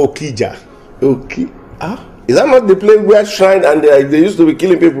particularly? Okija. Is that not the place where shrine and they used to be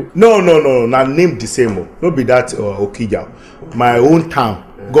killing people? No. Now name the same. No be that Okija. My own town.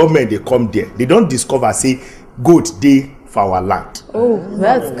 Government they come there. They don't discover say goat dey for our land. Oh,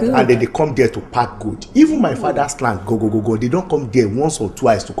 that's good. And then they come there to pack gold. Even my father's land, go. They don't come there once or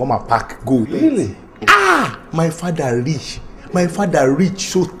twice to come and pack gold. Really? My father rich. My father rich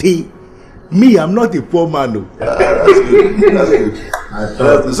so tey. Me, I'm not a poor man. No. That's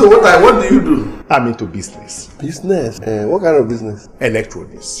good. So what do you do? I'm into business. Business? What kind of business?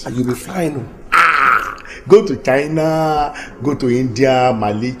 Electronics. And you'll be flying. Go to China, go to India,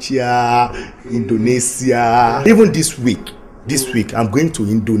 Malaysia, Indonesia. Even this week, I'm going to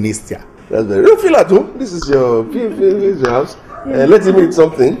Indonesia. That's very. You feel at home. This is your house. Let him eat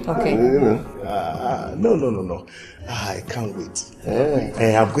something. Okay. No. I can't wait.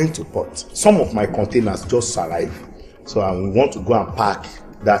 I'm going to port. Some of my containers just arrived, so I want to go and pack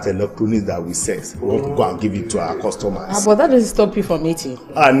that electronics that we sent. We want to go and give it to our customers. But that doesn't stop you from eating.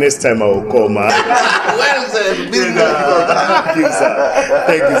 Next time I will come. Well,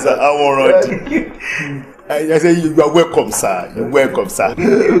 Thank you, sir. I won't. I say you are welcome, sir. You're welcome, sir. Okay.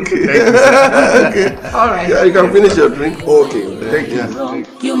 Thank you, sir. Okay. All right. Yeah, you can finish your drink. Okay. Thank you.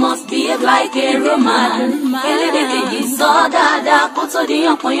 You must behave like a Roman. Elede Keji sọ dáadáa kó tó di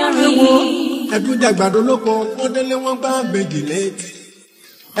yànpọ̀yánrin. Ẹ̀dùn jàgbàdo lóko, wọ́n délé wọ́n gbá bèjì létí.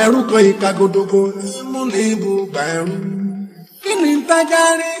 Ẹ̀rù kan ìka gòdògò ní mú ní ibùgbà ẹ̀rù. Kí ni ìtajà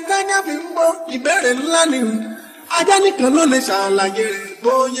rí tájà fi ń bọ́? Ìbéèrè ńlá ni. Ajá nìkan ló lè ṣàlàyé rẹ̀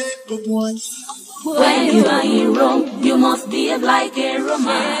bóyá gbogbo ayé. When you are in Rome, you must behave like a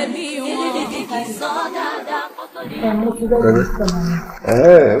Roman. Elede Keji sọ dáadáa kó tó di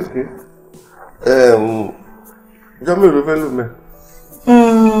Okay. Jamil, you feel me?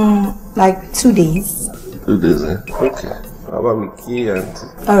 Like 2 days. 2 days, Okay. How about me key and...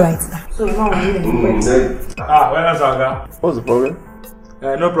 Alright, sir. So now we're in the Well, Saga. What's the problem?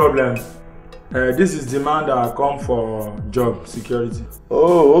 No problem. This is the man that come for job security.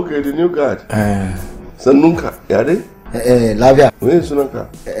 Oh, okay, the new guard. Sanunka, Yade? Lavia. Where is Sanunka?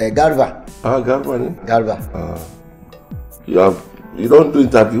 Garva. Garva, ne? Garva. You don't do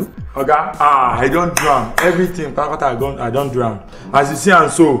interview? Okay. I don't drum. Everything I don't drum. As you see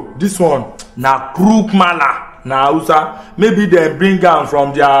and so, this one na crook mala. Na Hausa, maybe they bring am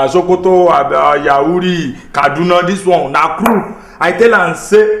from their Sokoto, Yauri, Kaduna. This one na crook. I tell am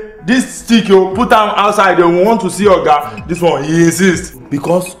say this stick you put am outside. They want to see Oga. This one he insists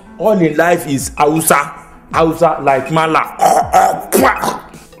because all in life is Hausa like mala.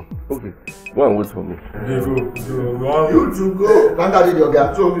 Okay, go and wait for me. Go. You two go. Nanga did your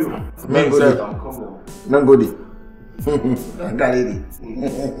guy. Two of you. Me sir. Nanga did. Nanga did.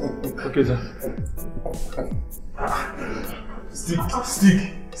 Okay, sir.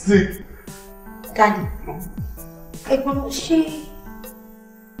 Stick. Daddy. She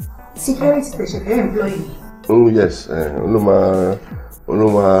security station employee. Oh yes, Oluma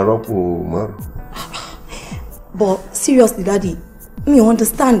Ropo Maru. But seriously, Daddy, me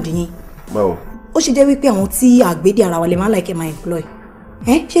understand me. Báwo. Ó ṣe jẹ́ wípé àwọn tí àgbédè ara wa lè máa like my employee.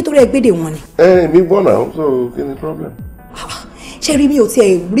 Ṣé torí ẹgbédè wọn ni? Mi gbọ́ náà, so kí ni problem? Sherry, me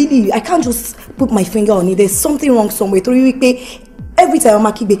really, I can't just put my finger on it. There's something wrong somewhere. Torí wípé every time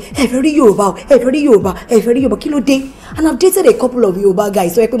I'm akigbe very Yoruba, very Yoruba, very Yoruba. Kí ló dé? And I've dated a couple of Yoruba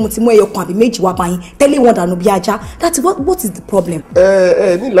guys. So I pé mo ti mú ẹyọ kan àbí méjì wá pa yín. Tẹ́lẹ̀ wọn dànù bí ajá. That's what is the problem?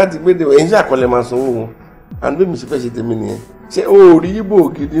 Ní láti gbé de ẹ̀yin ṣàkọlẹ̀ máa sanwó wọn. And bí mi ṣe fẹ́ ṣe tèmi nìyẹn. Ṣé o rí Igbo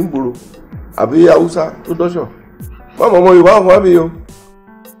gidi ń gbòòrò àbí Hausa tó dọ́ṣọ̀? Mama ọmọ Yorùbá ọkọ àbí yo.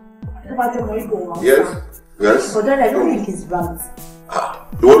 Yes. Yes. But then I don't think it's right.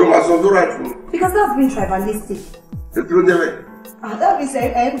 Ìwọ ló máa sọ tó right fún. Because that's been tribalistic. Kí ló dé bẹ́ẹ̀? That means I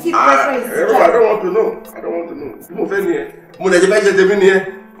keep reference. I don't want to know. I don't want to know. Bí mo fẹ́ nìyẹn. Mo lè jẹ́ fẹ́ ṣe tèmi nìyẹn.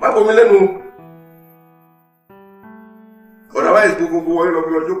 Má kò mí lẹ́nu. Otherwise gbogbo wọlé lọ fi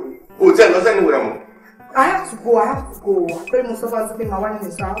lọ jókòó. O tí ẹ lọ sẹ́ni wẹ̀rẹ̀ mọ́. I have to go. Pé mo sọ fún ọ pé màá wá nínú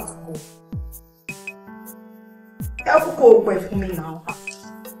so I have to go. Ẹ kú kó o pẹ̀ fún mi now.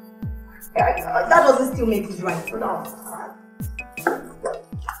 That doesn't still make it right. No.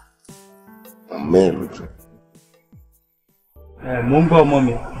 Amen, lójú. Mo ń bọ̀ ọmọ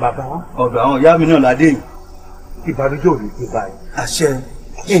mi, bàbá, ọ̀dọ̀ àwọn ìyá mi náà ládé yìí. Ìbànújẹ́ ò ní dé báyìí. Àṣẹ.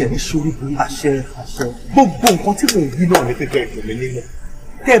 Ẹ̀mí sórí burú. Àṣẹ. Gbogbo nǹkan tí mò ń wí náà ní pé kẹ́ ẹ dùn mí nínú.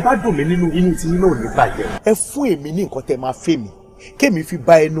 Tẹ́ ẹ bá dùn mí nínú inú tí yín náà ò ní bàjẹ́. Ẹ fún èmi ní nǹkan tẹ́ máa fẹ́ mi. Kémi fi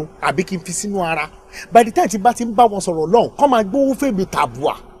bá ẹnu àbí kí n fi sínú ara. By the time tí bá ti ń bá wọn sọ̀rọ̀ lọ́hùn, kọ́ máa gbówó fèmí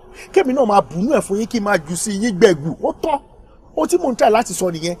tàbùà. Kémi náà máa bùnú ẹ̀ fún yín kí n máa jù sí yín gbẹ̀gbù. Ó tán. Ó tí mò ń tà láti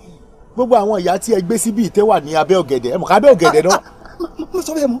sọ nìyẹn. Gbogbo àwọn ìyá tí ẹ gbé síbí ìtẹ́ wà ní abẹ́ ọ̀gẹ̀dẹ̀. Ẹ mọ̀ ká abẹ́ ọ̀gẹ̀dẹ̀ náà.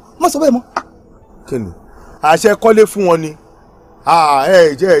 Má sọ bẹ́ẹ̀ mọ́. Kí ni? Àṣẹ kọ́lé fún wọn ni.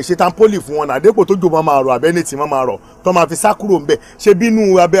 Ṣe tampoli fún wọn náà dépò tó jò máa rọ̀ abẹ́ni tí máa rọ̀ tó máa fi sá kúrò ńbẹ̀ ṣe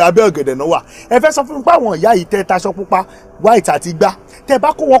bínú abẹ́ ọ̀gẹ̀dẹ̀ náà wà. Ẹ fẹ́ sọ fún mi pé àwọn ìyá yìí tẹ́ taṣọ pupa white àti gbá tẹ́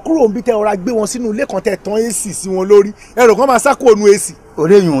bá kó wọn kúrò níbi tẹ́ ọ̀rá gbé wọn sínú ilé kan tẹ́ tán AC sí wọn lórí ẹ̀rọ kan máa sá kúrò nù AC.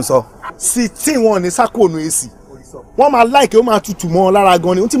 Oléyìn ò sọ. Sí tí wọn ní sá kúrò nù AC. Wọ́n máa láìkè ó máa tutù mọ́ wọn lára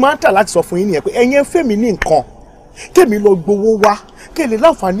gan ni. Ó ti máa ń tà láti sọ fún yín nìyẹn pé ẹ̀yin fẹ́ mi ní nǹkan kémi lọ gbowó wá kéle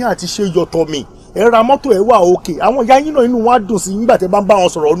láǹfààní àti ṣe yọ̀tọ̀ mi ẹ ra mọ́tò ẹ wà òkè àwọn ìyá yín náà inú wọn á dùn sí nígbà tẹ́ bá ń bá wọn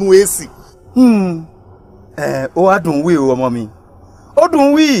sọ̀rọ̀ nú AC. Ó wá dùn wí o ọmọ mi ó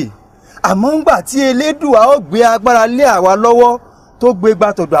dùn wí àmọ́ ńgbà tí Elédùà ó gbé agbára lé àwa lọ́wọ́ tó gbé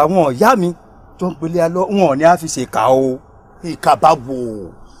gbàtọ̀dọ̀ àwọn ìyá mi tó ń gbélé alọ́ wọn ò ní á fi ṣèkà o. Ìkà bá wò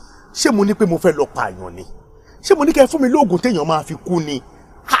ó ṣé mo ní pé mo fẹ́ lọ pààyàn ni ṣé mo ní kẹ́ fún mi lóògùn téèyàn máa fi kú ni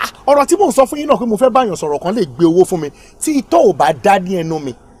ọ̀rọ̀ tí mò ń sọ fún yín náà pé mo fẹ́ báyàn sọ̀rọ̀ kan lè gbé owó fún mi tí itọ́ ò bá dá ní ẹnu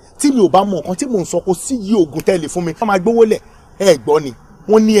mi tí mi ò bá mọ nǹkan tí mò ń sọ kó sí yí oògùn tẹ́lẹ̀ fún mi wọ́n máa gbówó lẹ̀ ẹ gbọ́ ni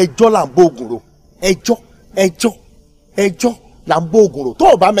wọ́n ní ẹjọ́ là ń bó oògùn rò ẹjọ́ là ń bó oògùn rò tó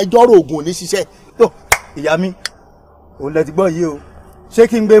ò bá mẹjọ́ rò oògùn ò ní ṣiṣẹ́. tó ìyá mi òun lẹ ti gbọ́ yìí o ṣé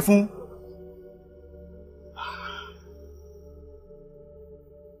kí n gbé fún.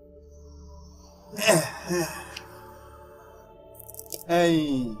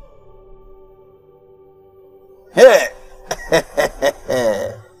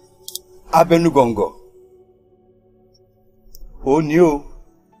 Abẹnugọ̀ngọ̀ ó ní o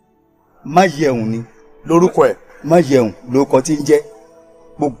má yẹun ni lórúkọ ẹ̀ má yẹun lórúkọ tí ń jẹ́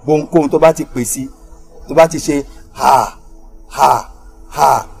gbogbo ohunkóhun tó bá ti pè sí tó bá ti ṣe ha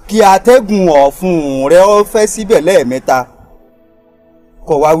kí atẹ́gùn ọ̀fun rẹ ó fẹ́ síbẹ̀ lẹ́ẹ̀mẹ́ta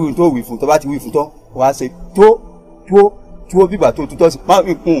kó wá wí tó wí fún tó bá ti wí fún tán wá ṣe tó bíbà tó tutọ́ sí má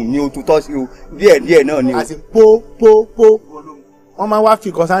fi kún ní o tutọ́ sí o díẹ̀ náà ni o. àti pó wọ́n máa wá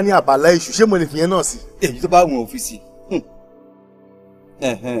fi kan sá ní àbálá èṣù ṣé mo lè fi yẹn náà sí. èyí tó bá wọn ọ́fíìsì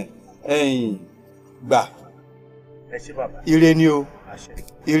gbà ire ni o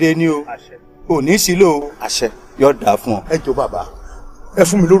ire ni o ò ní sílò yóò dáa fún ọ. ẹ jọ̀ọ́ bàbá ẹ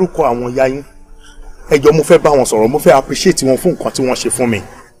fún mi lórúkọ àwọn ìyá yín ẹ jọ̀ọ́ mo fẹ́ bá wọn sọ̀rọ̀ mo fẹ́ appreciate wọn fún nǹkan tí wọ́n ṣe fún mi.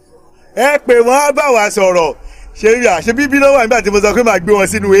 ẹ pè wọ́n bá wa sọ̀rọ̀ ṣe bíbí lọ́wọ́ nígbà tí mo sọ pé màá gbé wọn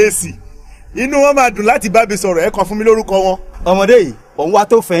sínú AC inú wọn máa dùn láti bá mi sọ̀rọ̀ ẹ kàn fún mi lórúkọ wọn. ọmọdé yìí òun wá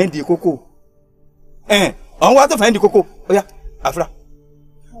tó fẹ́ ń di kókó òun wá tó fẹ́ ń di kókó ó yá àfúrà.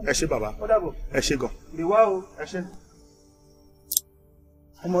 ẹ ṣé bàbá ẹ ṣé gan. lè wá o ẹ ṣé.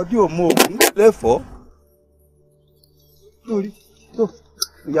 ọmọdé ò mọ òògùn lẹ́fọ̀ọ́ lórí tó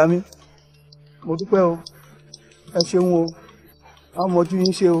ìyá mi mo dúpẹ́ o ẹ ṣeun o àwọn ọmọ ojú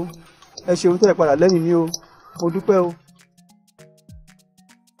yín ṣe o ẹ ṣeun tẹ́ ẹ padà lẹ́yìn mi o mo dúpẹ́ o.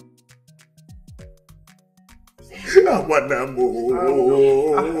 àwọn náà mo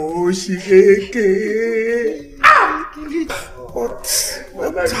ṣì kéèké.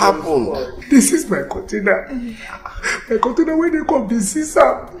 What happened? This is my container. My container when they come, this is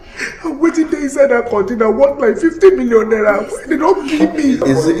I'm waiting there inside that container worth like 50 million naira. They don't give me.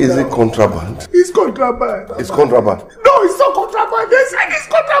 Is it contraband? It's contraband. It's contraband. No, it's not contraband. They said it's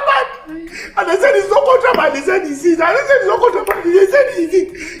contraband. And they said it's not contraband. They said it's it. And they said it's not contraband. They said it's it.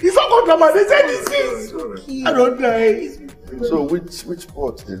 It's not contraband. They said it's it. I don't die. So which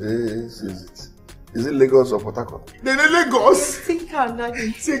port did they seize it? Is it Lagos or Port Harcourt? Lagos.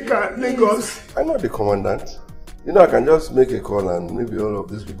 Lagos. I know the commandant. You know, I can just make a call and maybe all of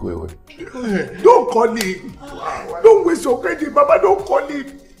this will go away. Don't call him. Don't waste your credit, Baba. Don't call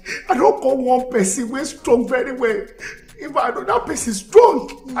him. I don't call one person who is strong very well. If I know that person is strong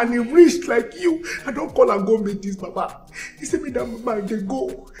and he rich like you, I don't call and go meet this Baba. He said me that Baba they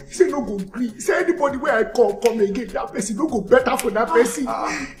go. He said no go agree. He said anybody where I call come again, that person no go better for that person.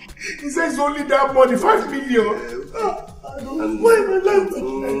 He says only that money, 5 million. I don't know why my life is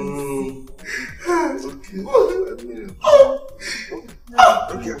like this.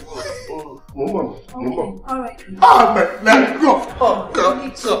 Okay. Mom. All right. Go.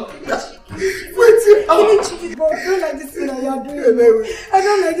 Wait. I don't like this thing that you're doing. I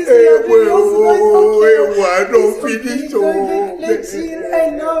don't like this thing you're doing. I don't finish. I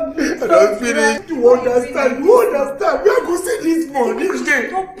love you. I don't finish. You understand? We are going to see this money.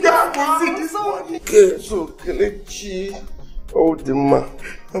 Okay, so Kelechi. Oh, the man.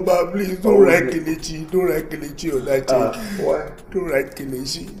 Baba, please don't write Kelechi. Don't write Kelechi on that check. Why? Don't write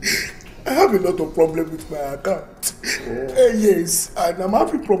Kelechi. I have a lot of problems with my account. Yes, and I'm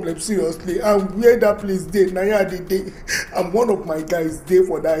having problems seriously. And where that place there, Naya the day, I'm one of my guys there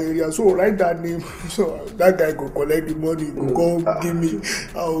for that area. So write that name. So that guy go collect the money, go give me.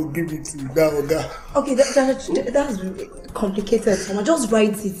 I'll give it to that guy. Okay, that's complicated. So I'll just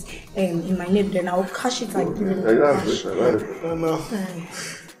write it in my name, then I'll cash it and give it. No.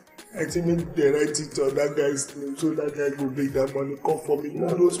 I think they write it on that guy's name so that guy go make that money come for me. No,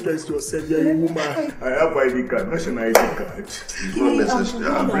 don't stress yourself, you're a woman. I have ID card, national ID card. It's not necessary.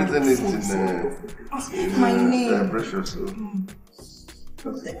 I'm written it in my name. Precious.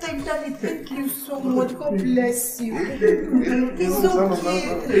 Thank you so much. God bless you. It's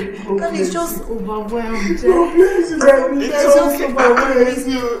okay. God is just overwhelmed. It's just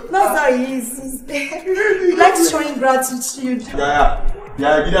overwhelmed. That's how he is. He likes showing gratitude.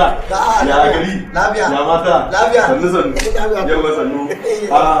 Ya gida, ya gari, ya mata, sannu.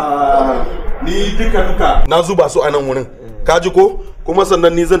 Ni duka na zuba su a nan wurin. Ka ji ko? Kuma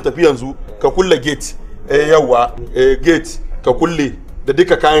sannan ni zan tafi yanzu ka kulle gate. Yawa, gate ka kulle da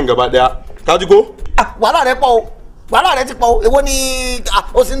duka kayan gaba daya. Ka ji ko? Wàhálà rẹ pọ̀ o. Wàhálà rẹ ti pọ̀ o. Èwo ni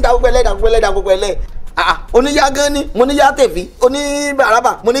o sì ń da gbogbo ẹlẹ́. Oníyá gan ni, mo níyá tèfí, oní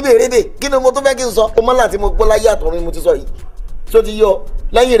bàràbà, mo ní bèrèbè. Kí ni mo tún fẹ́ kí n sọ? O mọ́ láti mo gbọ́ láyé àtọ̀run mo ti sọ yìí. So ti yọ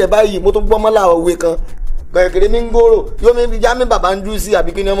lẹ́yìn rẹ̀ báyìí mo tún gbọ́ mọ́lá òwe kan kẹ̀kẹ́rẹ́ mi ń gbòòrò yóò mi já mi bàbá ń jú sí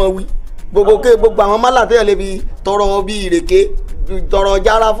àbí kí ni ọmọ wí gbogbo àwọn mọ́lá tẹ́yẹ̀ lè fi tọrọ bí ìrèké tọrọ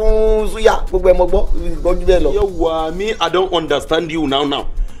jára fún súyà gbogbo ẹ̀ mọ́ gbọ́jú bẹ́ẹ̀ lọ. Yawwa, me I don't understand you now.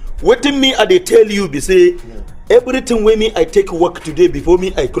 Wetin me I dey tell you be say everything wey me I take work today before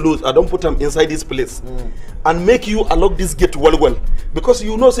me I close I don put am inside this place and make you unlock this gate well because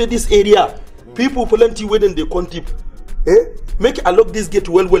you know say this area people plenty wey dem dey come tip. Make I lock this gate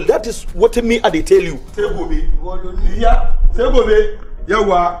well. That is what me I dey tell you. Say gobe.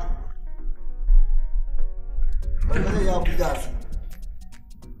 Yawa.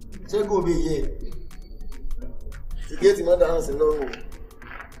 Say gobe ye. The gate man dance no.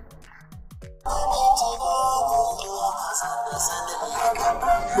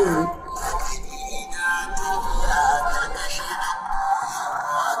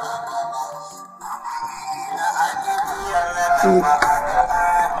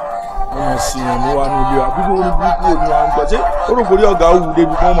 Wọ́n sì yàn mú wa nílé wa bí wọ́n bí kúrò ní àwọn gbọ́ ṣé ó rò borí ọ̀gá òwú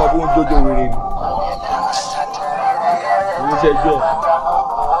débi kí wọ́n máa bóun jójó wèrè ni. Ìwé iṣẹ́ ẹjọ́.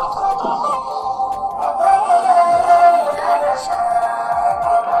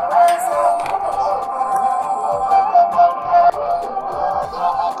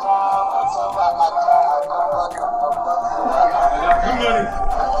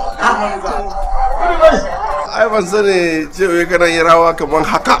 Ai ban sani cewa kana yi rawa kaman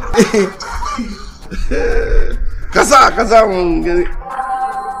haka. Kasa mun gani.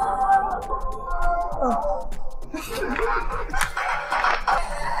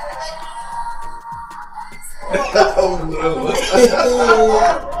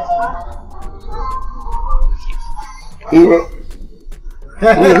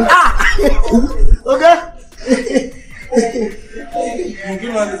 Okay.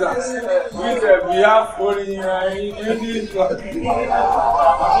 We have foreign English.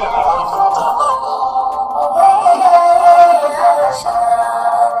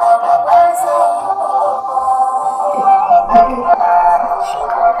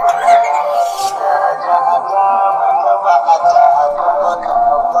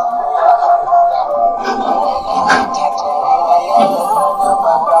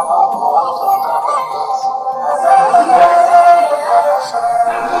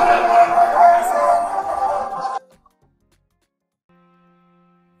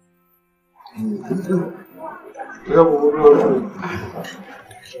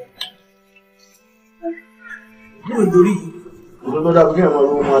 Yóò dorí. Òdodo dàbí kí ẹ̀ máa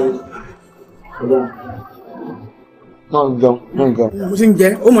rówó máa lé. Náà ń jẹun, náà ń jẹun. Mo sì ń jẹ,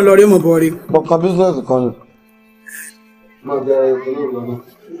 ó mọ̀ lọ rí, ó mọ̀ bọ̀ rí. Ọkàn bísíǹsì kan ni. Máa jẹ ìpínlẹ̀ ìlọ́nà.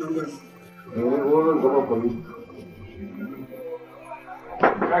 Èmi owó ló ń tọ́mọ̀ pẹ̀lú.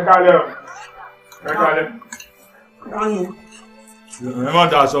 Ẹ kálẹ̀ o. Ẹ kálẹ̀. Ẹ má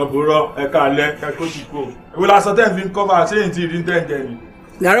dà sọ búrọ́, ẹ kálẹ̀, ẹ kó ti kú. Ìwé lásán tẹ́ fi ń kọ́fà ṣé èyí ti rí tẹ́ǹtẹ́ ni.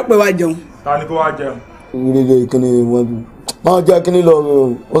 Ìyàrá pé wá jẹun. Ta ni kó wá jẹun? Ìrèlè kíní wọn bí. Máa jẹ́ kíní lọ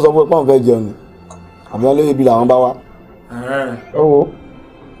ó sọ pé pọ́n fẹ́ jẹun ni. Àbí wọn lóye ibi làwọn bá wá. Ẹ wo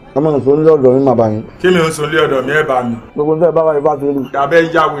ẹ máa ń sọ nílé ọ̀dọ̀ mi màbá yín. Kí mi ń sọ nílé ọ̀dọ̀ mi ẹ̀ bá mi? Gbogbo ní ẹ bá wà ní fásitì rí. Àbẹ́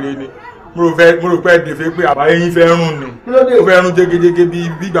yá wèrè ni. Mo rò pé ẹ̀dẹ̀fẹ́ pé àbáyé yín fẹ́ rún ni. Ó fẹ́ rún jégéjégé bí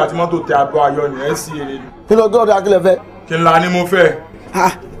ìgbà tí mọ́tò tẹ abọ́ ayọ̀ ni ẹ̀ sí èrè ni. Kí ló gbọ́dọ̀ akílẹ̀ fẹ́? Kí n la ni mo fẹ́.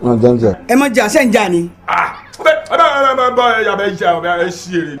 Wọ́n jẹ́ ń jẹ. Ẹ mọ̀ jà ṣẹ́ ń jà ni. Ọbẹ̀ ìjà ọbẹ̀ ẹ̀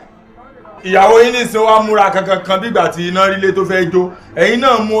sí èrè. Ìyàwó yín nìsín wá múra kankan bígbà tí iná rílé tó fẹ́ jó. Ẹ̀yin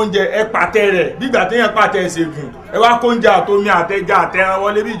náà mú oúnjẹ ẹ pàtẹ rẹ̀ bígbà téèyàn pàtẹ ṣègùn. Ẹ wá kó oúnjẹ àtomi àtẹja àtẹran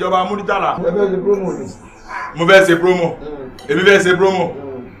wọlé bí ìjọba Múrítàlà. Mo fẹ́ ṣe promo. Èmi fẹ́ ṣe promo.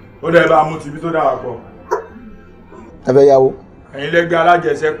 Ó dẹ̀ bá mú tìbí tó dára pọ̀. Ẹ fẹ́ yáwó. Ẹ̀yin lẹ́gbẹ́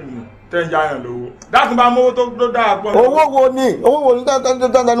alájẹsẹ́kù ni tẹ́ ń yáyàn lówó. Dákun bá mówó tó dára pọ̀. Owó wo ni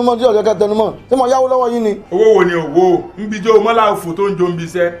tẹnumọ́ tí ọ̀jọ̀ kẹ tẹnumọ́ tí mo yáwó lọ́wọ́ yín ni. Owó wo ni owó nbí jó mọ́lá òfò tó ń jó nbí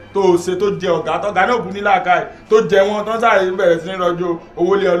iṣẹ́ tó ṣe tó jẹ ọ̀gá tọ́gá náà kú ní làákàyè tó jẹ wọn tán sáré bẹ̀rẹ̀ sí ní rọjò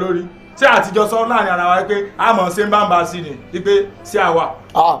owó lé ọ lórí. Ṣé àtijọ́ sọ láàrin ara wa pé àmọ́ ṣe ń bá ń bá sí ni wípé ṣé àwa.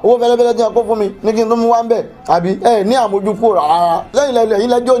 Owó fẹ́lẹ́fẹ́lẹ́ tí wọ́n kó fún mi ní kí n tó mú wá ń bẹ̀ àbí ẹ ní àmójúkú rárá lẹ́yìn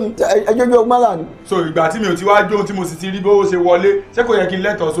lẹ́jọ́ ni ẹjọ́jú ọgbọ́n là ní. So ìgbà tí mi ò ti wá jó tí mo sì ti rí bówó ṣe wọlé ṣé kò yẹ kí n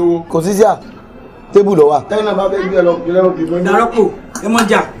lẹ́tọ̀ọ́ sówó. Kò sí sí à tébù lọ wa. Tẹ́yìn náà bá fẹ́ gbé ẹ lọ kí lẹ́rọ̀ kí lọ́jọ́. Dàrọ́pò ẹ mọ̀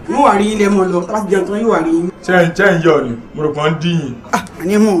jà wọ́n wà rí ilé mọ̀ lọ tá bá ti jẹun tán yóò wà rí. Ṣé ń yọ ni mo rò pọ́n ń díyìn.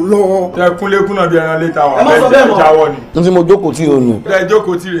 Àní mọ̀ lọ. Ṣé kúnlékún náà bí ẹran létà wà. Ẹ má sọ bẹ́ẹ̀ mọ́. Jáwọ́ ni. N tí mo jókòó tí o nù. Ẹ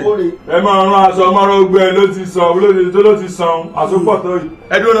jókòó tí rè. Ẹ máa rán aṣọ mọ́rọ́ gbẹ ló ti sọ ló ti san àsopọ̀ tó yìí.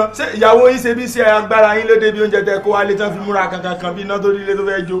 Ẹ dúró náà ṣé ìyàwó yín ṣe bí ṣe agbára yín lóde bí oúnjẹ tẹ kó wálé tán fi múra kankan bí iná tó rí ilé tó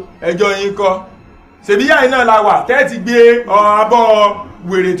fẹ́ jó ẹjọ́ yín kọ́. Ṣèbí yáà iná la wà tẹ́ ti gbé abọ́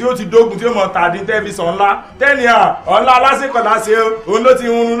wèrè tí ó ti dógun tí ó mọ̀ tàdí tẹ́ fi sàn ńlá tẹ́ni ọ̀la lásìkò láṣẹ òun ló ti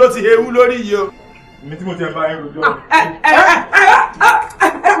run ló ti ewu lórí yìí o. Èmi tí mo ti ẹ̀ bá yín rojọ́.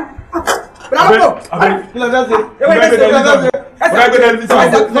 Bravo! Kí ló fẹ́ ṣe?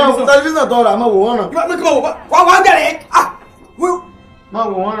 Tẹlifíṣàn tó rà máa wò wọ́n ràn. Wọ́n jẹ̀rẹ̀. Máa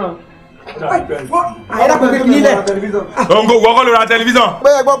wò wọ́n ràn. Àyẹ̀dá pẹ̀lú kí nílẹ̀. Òǹgò wọ́kọ́ ló ra tẹlifíṣàn. Pé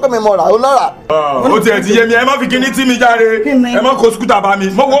ẹ gbọ́ pé mi mọ̀ rà ó lọ́ra. Ó tiẹ̀ ti yé mi ẹ má fi kíní tí mi jáde ẹ má kó skútà bá mi.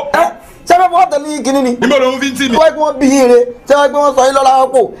 Ṣé ẹ fọwọ́ tẹ̀lé yín kíní ni? Níbo ló ń fi tì mí? Wọ́n wọ́n bí yín re ṣé wọ́n gbé wọn sọ yín lọ́la wọn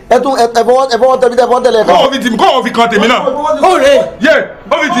pò ẹ̀tún ẹ̀fọwọ́ tẹ̀lé tẹ̀fọ́ tẹ̀lé ẹ̀fọ́. Kọ́ fi tì mí kọ́ fi kan tèmi náà. Ó rè. Yé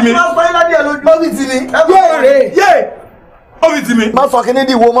ó fi tì mí. Wọ́n sọ yín ládìí ẹ̀ lójú. Ó fi tì mí. Yé rè. Yé ó fi tì mí. Má sọ kíní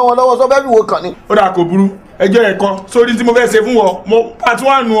di ìwo mọ́ wọn lọ́wọ́ sọ bẹ́ẹ̀ bí wo kàn ní. Ó dà kò burú ẹjọ́ ẹ̀ kan sórí tí mo fẹ́ ṣe fún wọn mo pàtó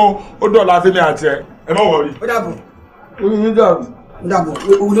wà nù ó dọ̀la fẹ́mi àti ẹ má wọrí. Ó dàbọ̀. Ó ní dàrú. Ó dàbọ̀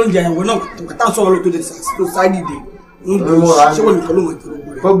owó ló ń jẹ ẹ̀wọ̀n náà kàtà sọ̀rọ̀ lójú tó sáìdì dé. Ṣé wọ́n nìkan ló mọ̀ ìtọ́jú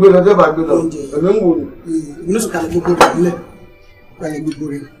rẹ̀? Ó gbé lọ sí ìbàgbé lọ. Ẹ̀mí ń wò ni. Inú sọ̀tà gbogbo rẹ̀ nílẹ̀. Kalẹ̀ gbogbo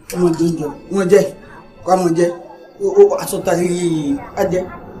rẹ̀ wọ́n jẹ́ oúnjẹ wọ́n jẹ́ wọ́n jẹ́ àsọ̀tà yìí á jẹ́.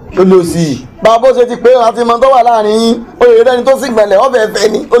 Ó lọ sí i. Bá a bó ṣe ti pé àti mọ̀ tó wà láàrin yín oyè rẹ́ni tó sì gbẹ̀lẹ̀ ọbẹ̀ ẹ̀fẹ̀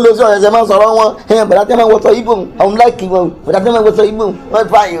ni ó lọ sí ọ̀rẹ́sẹ̀ máa sọ̀rọ̀ wọn ẹ̀yàn bẹ̀rẹ̀ tẹ́ máa wọṣọ ibò àwọn láìkì wọn bẹ̀rẹ̀ tẹ́ máa wọṣọ ibò wọ́n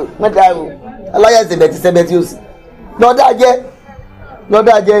fà yò wọ́n dà o aláyà ìṣẹ̀bẹ̀ tí ó sì. Lọ́dà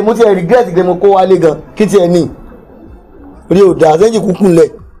jẹ́ mo ti ẹ̀ regret pé mo kó wálé gan kí tiẹ̀ ní orí ò dáa sẹ́yìn kúkú ńlẹ̀.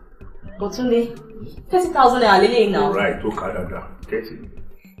 Bọ̀túndé 30,000 naira lélẹ́yìn náà. Right, tó ká dáadáa 30.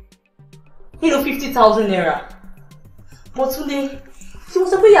 Nínú 50,000 naira. Bọ̀túndé ṣé mo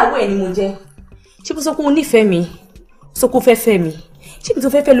sọ pé ìyàwó ẹ̀ ni mo jẹ́? Ṣé mo sọ pé o nífẹ̀ẹ́ mi? Sọ pé o fẹ́ fẹ́ mi? Ṣé ibi tó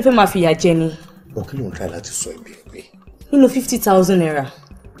fẹ́ fẹ́ ló fẹ́ máa fìyà jẹ ni? Bọ̀ kí ló ń try láti sọ ẹ̀mí pé? Nínú 50,000 naira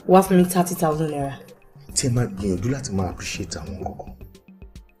wá fún mi 30,000 naira. Tí ẹ máa gbìyànjú láti máa appreciate àwọn kankan.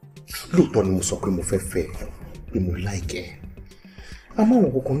 Lóòótọ́ ni mo sọ pé mo fẹ́ fẹ́ ẹ pé mo like ẹ. Àmọ́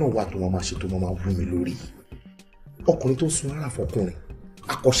àwọn kankan náà wà tó máa ṣe tó máa wú mi lórí. Ọkùnrin tó ń sun ara fọkùnrin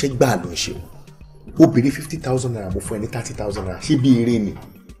akọ́ṣẹ́gbà ló ń ṣe o. Obìnrin 50,000 naira mo fún ẹ ní 30,000 naira ṣé bí eré ni?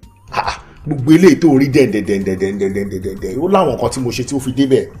 Gbogbo eléyìí tó rí dẹ̀ndẹ̀dẹ̀ndẹ̀dẹ̀dẹ̀dẹ̀ ó láwọn nǹkan tí mo ṣe tí ó fi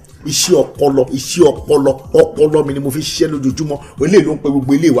débẹ̀. Iṣẹ́ ọpọlọ mi ni mo fi ṣiṣẹ́ lójoojúmọ́ eléyìí ló ń pe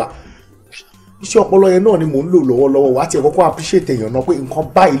gbogbo eléyìí wa. Iṣẹ́ ọpọlọ yẹn náà ni mò ń lò lọ́wọ́lọ́wọ́ wá tí ẹ kọ́kọ́ appreciate èèyàn náà pé nǹkan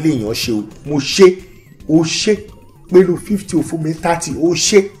báyìí léèyàn ṣe o mo ṣe o ṣe pẹ̀lú 50 o fún mi 30 o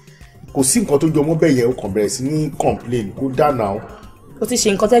ṣe kò sí nǹkan tó jọ mọ́ bẹ́ẹ̀ yẹn o kàn bẹ̀rẹ̀ sí ní complain kó dáná o ó ti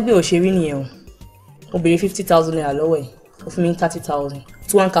ṣe nǹkan tẹ́gbẹ́ òṣèré nìyẹn o. Ó béèrè 50,000 naira lọ́wọ́ ẹ̀. Ó fún mi 30,000.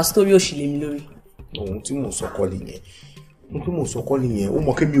 Tí wọ́n ń ka story òṣì lé mi lórí. Ohun tí mò ń sọ kọ́ nìyẹn. Ohun tí mò ń sọ kọ́ nìyẹn. Ó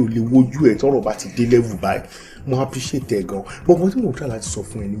mọ̀ kí mi ò lè wojú ẹ̀ tọ́rọ̀ bá ti dé level báyìí. Mo appreciate ẹ gan. Gbogbo tí mò ń try láti sọ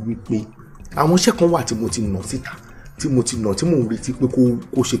fún ẹ ni wípé àwọn iṣẹ́ kan wà tí mo ti nà síta. Tí mo ń retí pé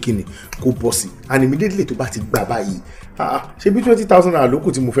kó ṣe kíni kó bọ́ sí. And immediately tó bá ti gbà báyìí. Ṣé bí 20,000 naira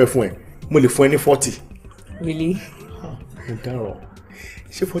lókù tí mo fẹ́ fún ẹ? Mo lè fún ẹ ní 40. Really? Mo dárò.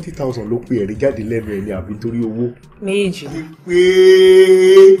 Ṣé 40,000 ló pe ẹ̀rí jáde lẹ́nu ẹ̀ ní àbí torí owó? Méjì. Pé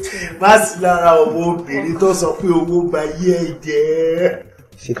má sí lára ọmọ obìnrin tó sọ pé owó gba yé ẹ jẹ́.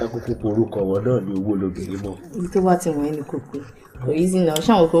 Ṣé ká kúkú porúkọ wọn náà ní owó lóbìnrin mọ́? Ibi tó bá ti wọ̀n ẹ́ ní kòkó. Kò yí sí náà,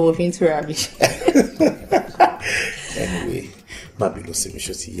 ṣáwọn kò wọ́n fi ń túra bí. Anyway, má bínú sí mi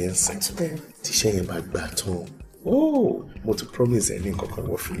ṣó ti yẹ ń sìn. Tíṣẹ́ yẹn bá gbà tán. Mo ti promise ẹ ní nǹkan kan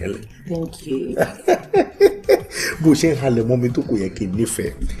wọ́n fi yẹn lẹ̀. Thank you. Bó ṣe ń halẹ̀ mọ́ mi tó kò yẹ kí n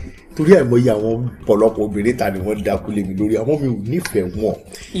nífẹ̀ẹ́ torí àìmọye àwọn pọ̀lọpọ̀ obìnrin ta ni wọ́n dákú lé mi lórí àmọ́ mi ò nífẹ̀ẹ́ wọn.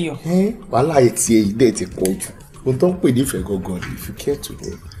 Wàhálà etí èyí dẹ̀ ti pọ̀ jù ohun tó ń pè nífẹ̀ẹ́ gangan ni if you care to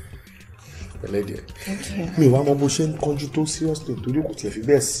know. Ẹlẹ́dẹ̀ mi wá mọ bó ṣe ń kánjú tó seriously torí kò tiẹ̀ fi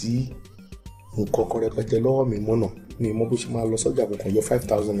bẹ́ẹ̀ sí nǹkan kan rẹpẹtẹ lọ́wọ́ mi mọ́nà mi mọ bó ṣe máa lọ sọ́jà kò kàn yọ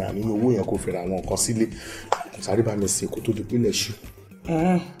 5,000 naira nínú owó yẹn kó fẹ́ ra àwọn nǹkan sílé kò sáré bá mi ṣe kó tó di pínlẹ̀ ṣù.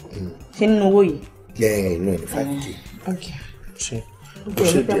 Ṣé nínú owó yìí? Inú ẹ̀ ní 5k. Ṣé o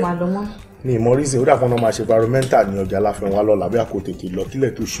ṣe fẹ́ máa lọ mọ́? Ní ìmọ̀ reason ó dàpọ̀ náà máa ṣe environmental ní ọjà Aláfẹ́nwá lọ́la bí àkó tètè lọ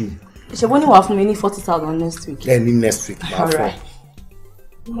kílẹ̀ tó ṣù. Ṣé wọ́n ní wàá fún mi ní 40,000 next week? Ní next week máa fún.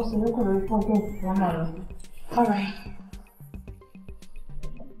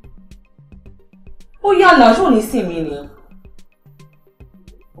 Ó yà náà ṣó ní sìn mí ni.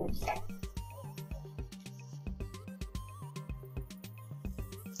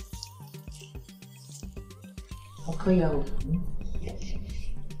 Ọkọ ìyàwó.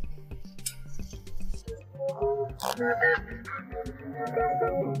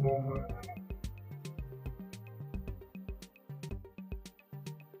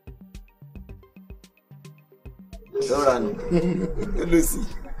 Lọ́ra ni lọ́sí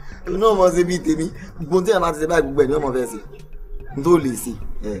inú ọmọ ṣe bíi tèmi gbogbo tí ẹ̀ máa ti ṣe báyìí gbogbo ẹ̀ ní ọmọ fẹ́ ṣe n tó lè ṣe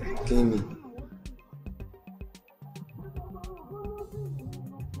kí ni.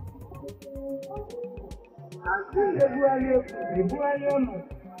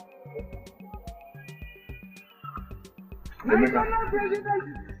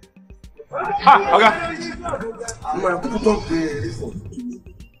 Ọ̀gá.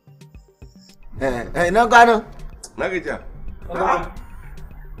 Iná gánà. Nageja.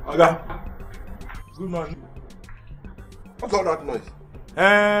 Ọ̀gá. Good morning. What's all that noise?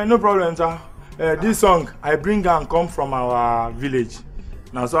 No problem, sir. This song I bring and come from our village.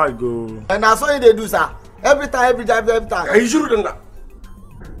 Now so I go. Na so they do, sir. Every time. You should do that.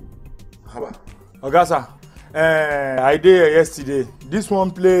 Haba. Oga, sir. I did yesterday. This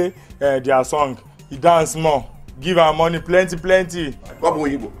one play their song. He dance more. Give her money plenty.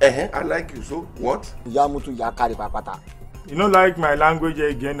 I like you, so what? Yamutu yakari papata. You don't like my language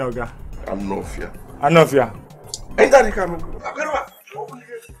again, Oga? I'm not fear. I'm not fear. Ain't that coming?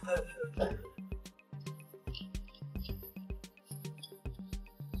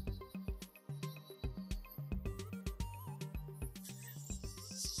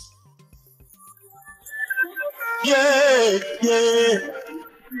 Yeah.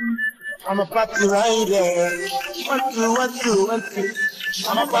 I'm a party rider. One, two.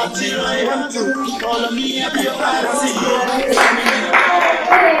 I'm a party rider. 1, 2. Follow me up your party.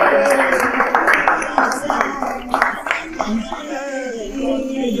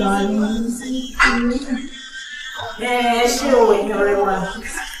 Ṣé o èèyàn rẹ wà?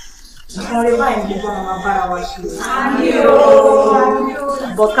 Ìkan rẹ báyìí gbogbo àwọn abára wa ṣe.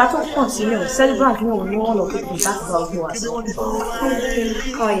 Bọ̀ká tó continue, celebrant náà ní wọ́n lọ pípín láti bá ogun wa sọ.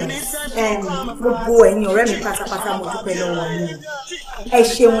 Gbogbo ẹ̀yin ọ̀rẹ́ mi pátápátá mo dúpẹ́ lọ́wọ́ yín. Ẹ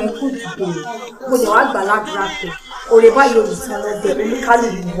ṣeun ẹkú ìdìbò mi. Mo lè wá gbà ládùúrà pé òrè báyìí olùsàn lọ́dẹ̀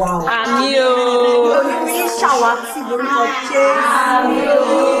oníkálùkù wà o. Àmín o. Olùrí ṣàwátì lórúkọ Jésù.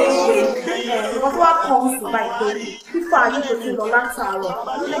 Ìwọ́n tó wá kọ́ ń sùn báyìí pé fífà àdúgbò ti lọ látàárọ̀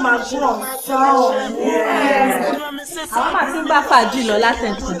ó máa gún ọ̀hún sáwọn. Àwọn máa ti ń bá fàájì lọ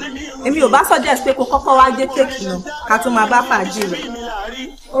látẹ̀kùn. Èmi ò bá suggest pé kó kọ́kọ́ wá gé kéèkì náà ká tún máa bá fàájì lọ.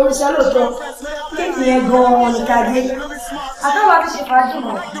 Oríṣẹ́ lóòótọ́, kéèkì yẹn gan-an ní ká gé. Àtàwọn àti ṣe fàájì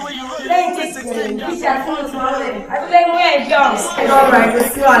mọ̀. Lẹ́yìn kéèkì yẹn, bí ṣe àti oṣù ọ̀rẹ́ àti lẹ́yìn wẹ́ẹ̀ jọ́s. Ọ̀rọ̀ àìlè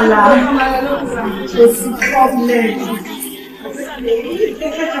sí wàhálà. Kò sí problem.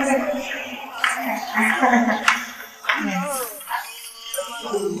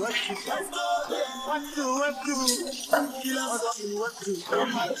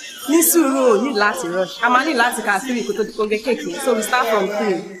 Ní sùúrù ní láti rush. A máa ní láti ka 3 kó tó di kó gé kéèkì. So we start from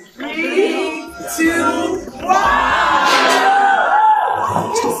 3. 3, 2, 1.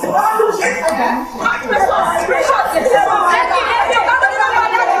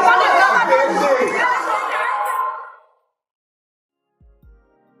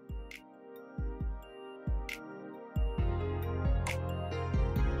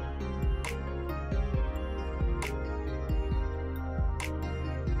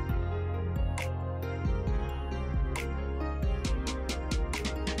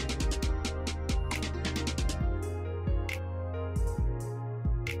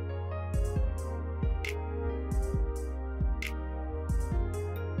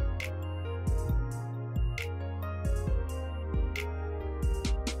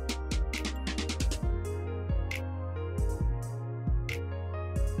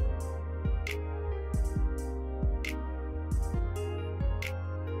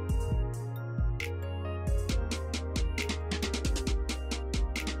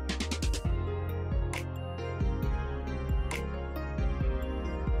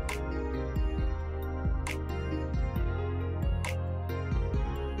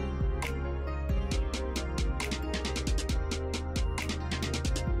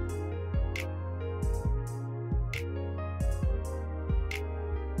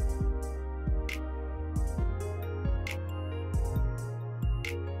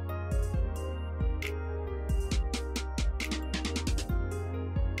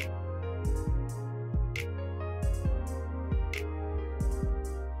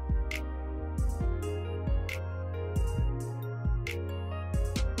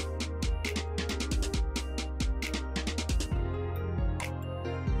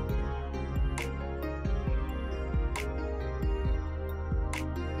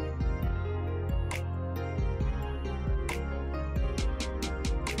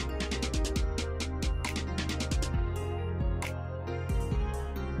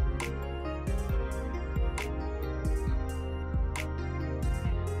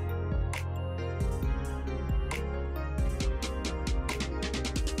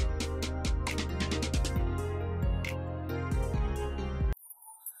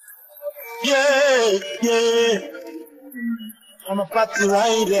 Yeah, yeah. I'm a party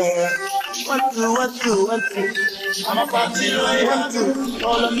rider. 1, 2, 1, 2, 1, 2. I'm a party rider. 1, 2.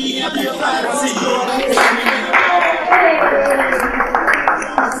 Olaniya be a fantasy.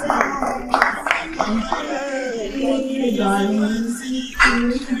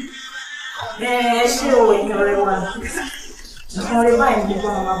 Ṣé o ìyọ̀rẹ́ wa? Ìyọ̀rẹ́ báyìí gbogbo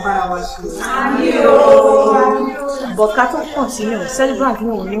àwọn abára wa ṣe. But ká tó continue, celebrant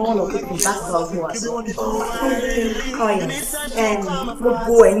náà ò ní wọ́n lọ pípín láti bá ọgbọ́n wa sọ.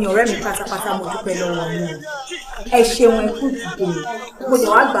 Gbogbo ẹ̀yin ọ̀rẹ́ mi pátápátá mo dúpẹ́ lọ́wọ́ yín. Ẹ ṣeun ẹ kú ìdìbò. Mo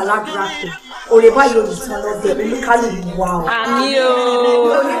jẹ̀ wá gbà ládùúrà pé òrè báyìí olùtàn lọ́dẹ̀ oníkálùkù wa o. Àmín o.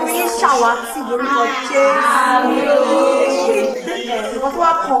 Olùrí ṣàwátì lórúkọ Jésù. Àmín o. Ìwọ́n tó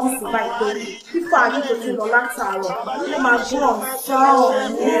wá kọ́ ọ́n sí báyìí pé fífà àdúgbò ti lọ látàárọ̀ ó máa gbọ́ ọ̀sán.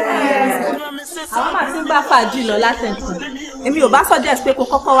 Àwọn máa ti ń bá fàájì lọ látẹ̀kùn. Èmi ò bá suggest pé kó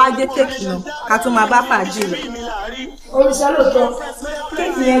kọ́kọ́ wá gé kéèkì náà ká tún máa bá fàájì lọ. Oríṣẹ́ lóòótọ́,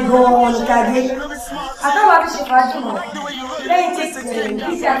 kéèkì yẹn gan-an ní ká gé. Àtàwọn àti ṣe fàájì mọ̀. Lẹ́yìn kéèkì yẹn,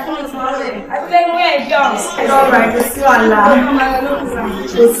 bí ti àkúrò fún ọ̀rẹ́ mi. Àti lẹ́yìn wẹ́ẹ̀ jọ́s. Lọ́ọ̀rọ̀ àìkú sí wàhálà.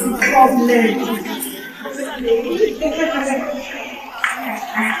 Kò sí problem.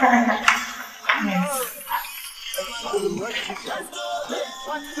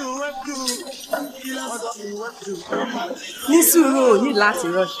 Ní sùúrù ní láti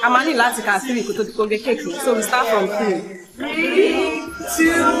rush. A máa ní láti ka 3 kó tó di kó gé kéèkì. So we start from 3. 3,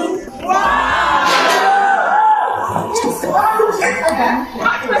 2, 1.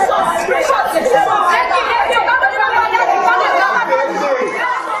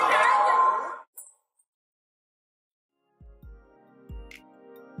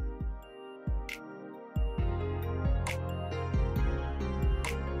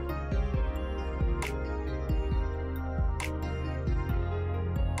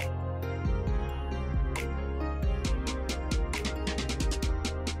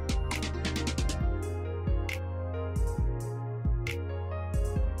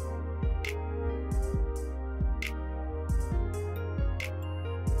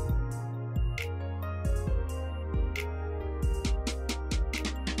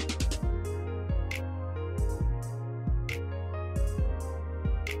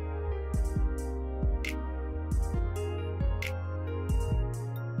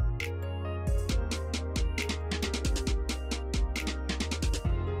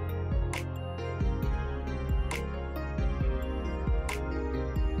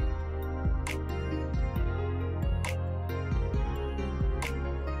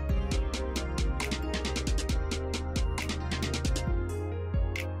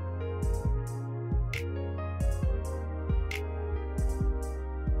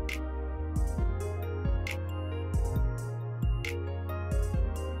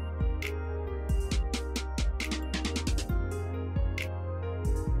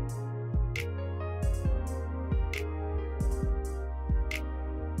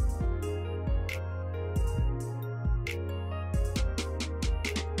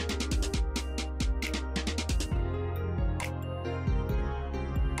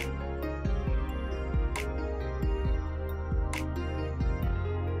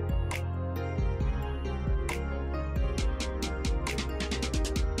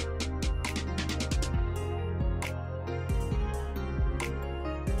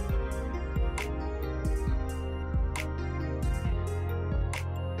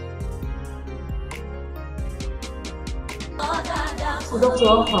 Doctor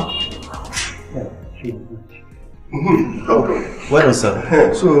Alpha. Well,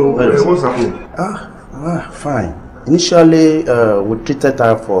 sir. So, what's happening? Fine. Initially, we treated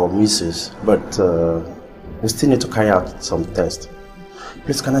her for measles, but we still need to carry out some tests.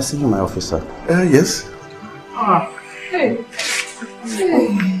 Please, can I see you, my officer? Yes. Hey.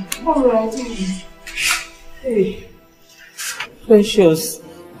 All right. Hey. Precious.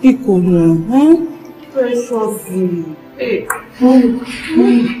 Be cool, huh? Precious. Hey.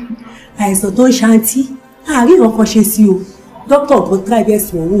 Àìsàn tó ń ṣàǹtí àárín ọkàn ṣe sí o dókítà tó tráìbẹ̀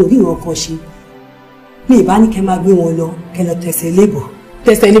sí owó orí ọkàn ṣe ní ìbá ní kẹ́ máa gbé wọn lọ kẹ́ lọ tẹ̀sẹ̀ lébọ̀.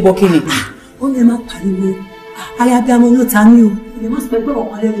 Tẹ̀sẹ̀ lébọ̀ kí ni? ó lè má pariwo ara abiyamọ ló ta mí o lè má sọ pé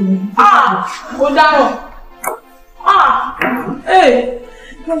ọkàn lẹ́nu mi. Ó dáràn.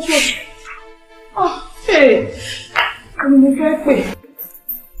 Precious. Ọmọ mi fẹ́ pè.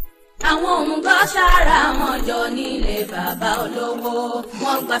 Àwọn òmùgọ̀ ṣára wọn jọ nílé bàbá olówó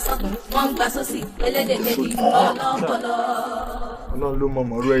wọ́n gbà sọ́tún wọ́n gbà sósì Elede Keji ọlọ́pọlọ. Ọlọ́run ló mọ̀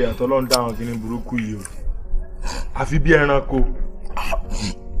mọ̀rú ẹ̀yà tọ́lọ́run dáhùn kí ní burúkú yìí o àfi bí ẹranko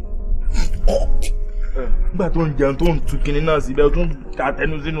nígbà tó ń jẹun tó ń tu kinní náà síbẹ̀ tó ń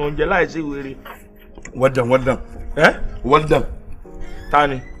tàtẹnu sínú oúnjẹ láì ṣe wèrè. Well done. Well done.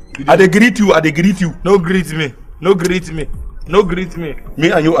 Tani, I dey greet you. No greet me.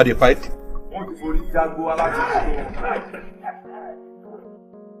 Me and you are the fight.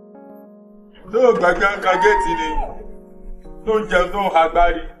 No gbàgbé nǹkan géètì ni tó ń jẹun tó ń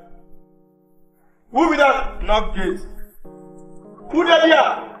agbárí. Who be that knock gate? Who dey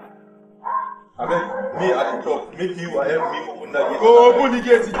there? Abeg, me at the top, make you help me open that gate. Go open the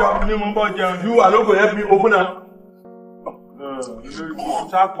gate jọ ni mo ń bọ̀ jẹun. You alone go help me open am.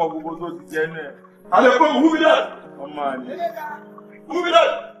 Ṣá pọ̀ gbogbo tó ti jẹ́ náà. Aleko, who be that? Ọmọ àlè. Who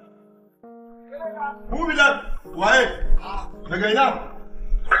be that? Waye? Daga ina?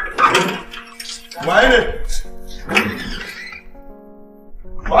 Waye ne?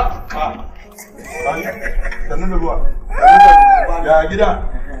 What? Sannu da ruwa. Ya gida.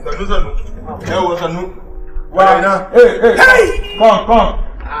 Sannu. Yawa sannu. Waye ina? Hey!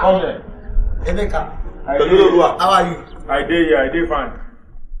 Come there. Emeka. Sannu da ruwa. How are you? I dey fine.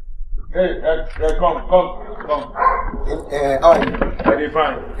 Hey, come. How are you? I dey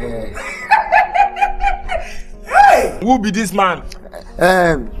fine. Hey! Who be this man?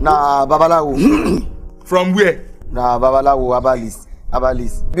 Na Babalawo. From where? Na Babalawo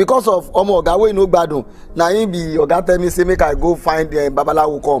Abalis. Because of Omo Oga wey no gbadun, na him be Oga tell me say make I go find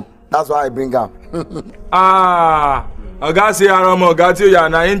Babalawo come. That's why I bring am. Oga say Omo Oga tí ó yà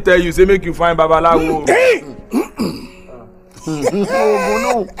na him tell you say make you find Babalawo. Oògùn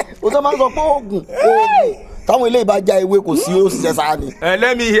náà o tó máa ń sọ pé oògùn táwọn ilé ìbá já ewé kò sí ó ṣiṣẹ́ sáà ni.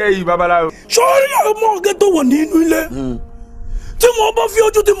 Let me hear you Babalawo. Sọ́ọ́rí ọmọ ọ̀gẹ́ tó wọ̀ nínú ilé tí mo bá fi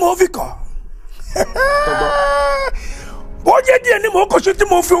ojú tí mo fi kà ó jẹ́ díẹ̀ ni mo kọ́ sí tí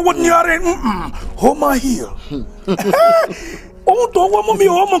mo fi owó ní ara ẹ̀ ó máa hìl ohun tó wọ́n mú mi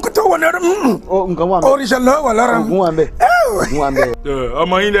ò mọ̀ kó tó wọ̀ ní ara oríṣi lọ́wọ́ lára mi.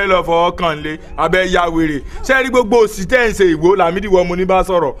 Ọmọ yín lẹ́ lọ fọwọ́ kàn lé abẹ́ ya wèrè ṣé rí gbogbo òsì tẹ́ ń ṣe ìwò Lámídì wọ́n mu ní bá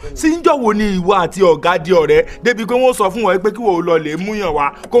sọ̀rọ̀ sí ń jọ̀wọ́ ní ìwọ àti ọ̀gá di ọ̀rẹ́ débi pé wọ́n sọ fún wọn pé kí wọ́n lọ lè mú yàn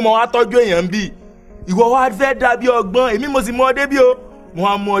wá kó mọ wá tọ́jú èèyàn bí ìwọ wá fẹ́ dàbí ọgbọ́n èmi mo sì mú ọ débi o mo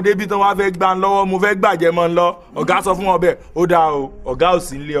wá mú ọ débi tán wá fẹ́ gbà ń lọ́wọ́ mo fẹ́ gbàjẹ́ mọ́ ń lọ ọ̀gá sọ fún wọn bẹ́ẹ̀ ó dáa o ọ̀gá ò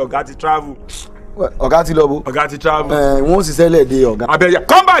sí nílé ọ̀gá ti travel. Ọ̀gá ti lọ bo. Ọ̀gá ti travel. Wọ́n sì sẹ́lẹ̀ dé ọ̀gá. Abẹ́yà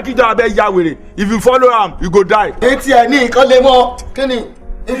come back ìjọ abẹ́yà wèrè if you follow am you go die. Etí ẹ̀ ní nǹkan lè mọ́ kí ni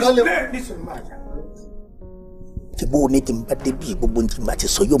nǹkan lè mọ́. tí bó o ní tí n bá débi gbogbo tí n bá ti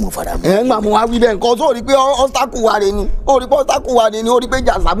sọ yóò mọ fara mọ́. Ẹ ń gbà mú wa wí bẹ́ẹ̀ nǹkan tó rí pé ọ́stákù wa rè ni ó rí pé ọ́stákù wa rè ni ó rí pé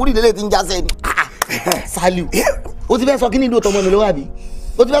Sàbúrì délé ti ń jásẹ̀ ni. Saliu o ti fẹ́ sọ kí ni ìdó tọmọ mi lọ́wọ́ àbí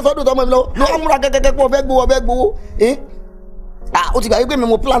o ti fẹ́ sọ ìdó tọmọ mi lọ́wọ́ ló wá múra kẹ́kẹ́kẹ́ pé ọ̀fẹ́ gbowó o ti gbà pé mi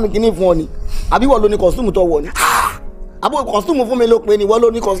mo plan kìíní fún ọ ni àbí wọ́n ló ní kọ́sítúmù tó wọ̀ ni àbò kọ́sítúmù fún mi ló pe ni wọ́n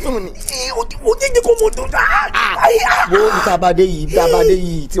ló ní kọ́sítúmù ni. o jẹ́jẹ́ kó mo tó dáa. wo ìtàbàdé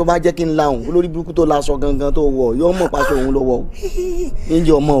yìí tí o bá jẹ́ kí n lahùn olórí burúkú tó laṣọ gangan tó wọ̀ yóò mọ̀ pàṣẹ òun lọ́wọ́ o ní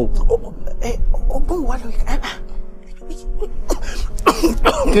jẹ́ ọmọ o. ọgbọ́n wà lórí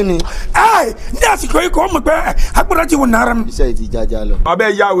kí ni. ní àsìkò yìí kò mọ̀ pé agbára ti wọ náírà mi. iṣẹ́ ti jájá lọ.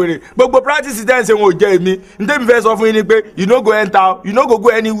 abẹ́ ya wèrè gbogbo practice tẹ́ ń ṣe wọn ò jẹ́ èmi ntẹ́mi fẹ́ sọ fún yín ni pé you no go enter you no go go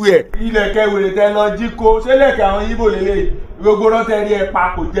anywhere. ilẹ̀kẹ̀ wèrè tẹ lọ jí kó ṣé lẹ̀kẹ̀ àwọn yíbò lélẹ̀ gbogbo rántẹ rí ẹ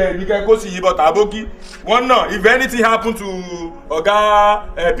pa kò jẹ èmi kẹ kó sì yí bọ̀tà àbókí one now if anything happen to oga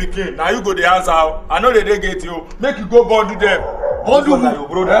pikin na you go dey answer I no dey gate o make you go bundle them. Bundle me na your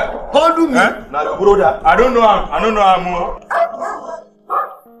brother. Bundle me na your brother. I don't know am o.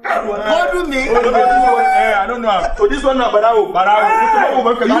 Bundle me. I don't know am. So this one na barawo.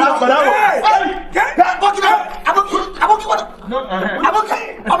 Aboki what?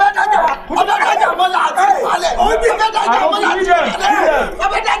 Aboki.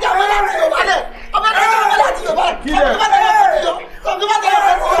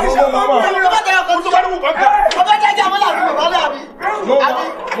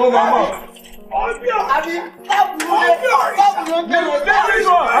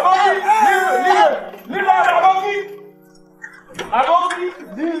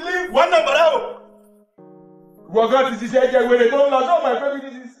 Wọ́gán ti ṣiṣẹ́ jẹ́ wèrè tó ń lọ sọ́ọ̀mù ẹ̀fẹ́ bí ti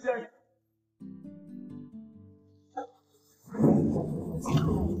ṣiṣẹ́.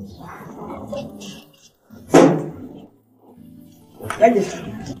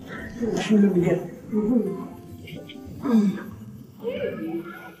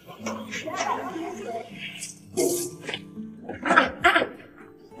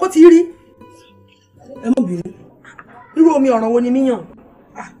 Ó ti rí ẹ mọ́ bínú irú omi ọ̀ràn wo ni míyàn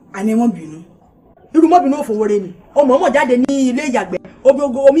àní ẹ mọ́ bínú irú mọ́ bínú òfòwòrè ni ọmọ jáde ní ilé ìyàgbẹ́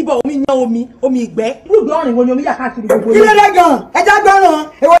omi bọ̀ omi yan omi ìgbẹ́ irú ìgbẹ́ ọ̀rìn wo ni omi yà káàkiri gbogbo ilé. ilé lẹ́gàn ẹja gbọ́ràn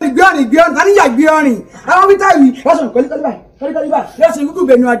èwo ni gbé ọ̀rìn tani yà gbé ọ̀rìn àwọn wíta yìí lọ́sùn kọ́líkọ́líbà lọ́sùn kúkú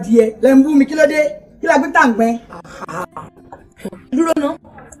bẹ̀nu adìẹ lẹ́ ń bú mi kí ló dé kí la gbé tàǹgbẹ́. dúró ná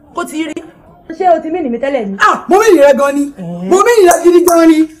kó ti rí ṣé o ti mí nìmi tẹ́lẹ̀ ni. mo mí ìrẹ́ gan ni mo mí ìrẹ́ gidi gan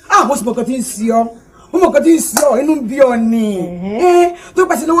ni mo sì mọ̀ kàn tí ń sí ọ mo mọ̀ kàn tí ń sí ọ inú bí ọ ni tó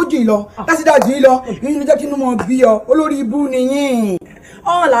pàṣẹ lówó jù lọ láti dá jù lọ inú ní jẹ́ kí inú mọ̀ bí ọ olórí ibú nìyí.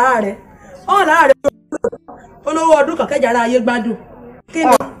 ọ̀hún lára rẹ̀ olówó ọdún kan kẹjà ara ayé gbádùn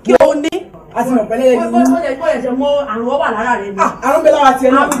kí o ní. a ti mọ̀ pẹ́lẹ́ yẹn ní. ó yẹ ṣe mọ àrùn ọwà lára rẹ̀ ni. àrùn bẹ lára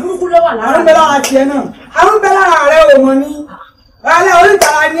tiẹ̀ náà àrùn burúkú ló wà lára rẹ̀. àrùn bẹ lára tiẹ̀ náà àrùn bẹ lára rẹ̀ ò mọ̀ ní. alẹ́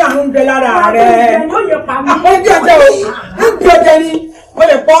oríta ní àrùn bẹ lára rẹ̀. ó bí ọjọ́ ni ó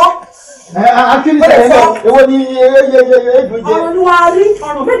lè pọ́. akíní sẹ́yìn náà èwo ni ọ̀rọ̀ ni wàá rí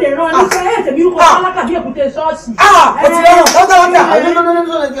ọ̀rọ̀ méje rán ní sẹ́yìn tèmi kọ́ alákàbí èkúté ṣọ́ọ̀ṣì. ó ti rọrùn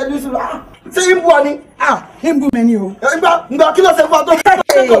ṣé ń bú ọ ni? ń bú mi ni o. Ngbà kí ló ṣe fún ọ tó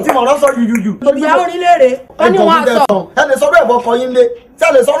ṣe kò tí mo rán sọ jùjù. ìyá onílé-èrè wọ́n ní wọ́n á sọ. ẹ lè sọ̀rọ̀ ẹ̀bọ̀ ọkọ yín lé ṣé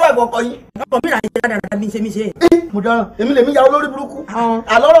ẹ lè sọ̀rọ̀ ẹ̀bọ̀ ọkọ yín. ọkọ mi ràyè dáadáa bí ṣe mi ṣe. mo dáràn èmi lèmi ya olórí burúkú.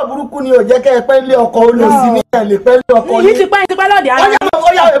 àlọ́rọ̀ burúkú ni ò jẹ́ kẹ́ ẹ pẹ́ lé ọkọ olóòsì ní ẹ̀ lè pẹ́ lé ọkọ yín. yìí ti pẹ́ lọ́ọ̀dì ara.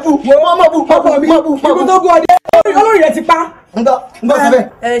 ọyá ẹ̀bù ibi tó gún ọdẹ olórí rẹ ti pa. ngbọ́ síbẹ̀.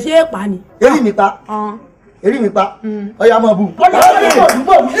 ṣé é pa ni. èrí mi pa ọyá máa bù.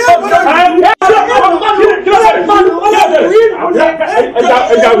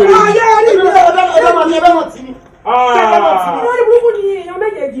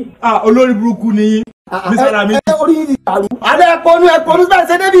 olórí burúkú ni mísàlá mi. orí yìí ti dàrú. àlẹ́ ẹ̀kọ́nú bẹ́ẹ̀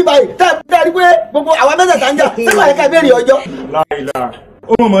ṣe débi báyìí tẹ́ ẹ pé gbogbo àwọn mẹ́tẹ̀ẹ̀ta ń jà sígbà yẹn ká ìbéèrè ọjọ́. láìláà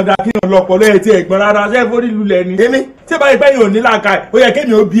ó mọ̀ mọ́ da kí n lọ́pọ̀ lẹ́yìn tí ẹ̀gbọ́n rárá ṣé forí lulẹ̀ ni. èmi tí báyìí pé yìí ò ní làákà ó yẹ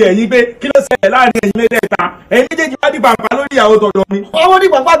kémi ó bi ẹ̀yin pé kí ló ṣẹlẹ̀ láàrin ẹ̀yin mẹ́tẹ̀ẹ̀ta ẹ̀yin méjèèjì wá di pàpà lórí ìyàwó tọ̀dọ̀ mi. ọwọ́ ní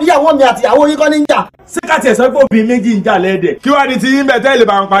pàpà bí ìyàwó mi àti ìyàwó yín kọ́ ní ń jà. ṣé ká tiẹ̀ sọ pé obìnrin méjì ń jà lẹ́ẹ̀dẹ̀ kí wàá di ti yín bẹ̀ tẹ́lẹ̀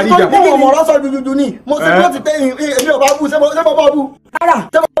bá ń parí ìjà. nítorí mo ọ̀rọ̀ sọ jùjù ni mo ṣe bí ó ti pé èmi ò bá bú ṣé mo bá bú. rárá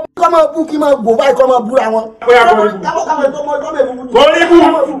ṣé mo kọ́ máa bú kí máa gbò báyìí kọ́ máa búra wọn.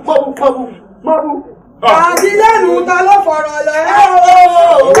 Káàdì lẹ́nu ta ló fọ̀rọ̀ lẹ́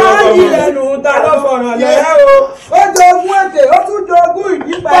o. Káàdì lẹ́nu ta ló fọ̀rọ̀ lẹ́ o. Ó jogún ètè, ó tún jogún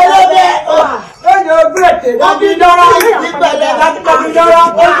ìdí pẹlẹbẹ. Ó jogún ètè, lábí dọ́rọ́ ìdí pẹlẹbẹ. Lábí dọ́rọ́,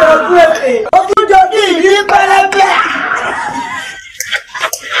 ó jogún ètè, ó tún jogún ìdí pẹlẹbẹ.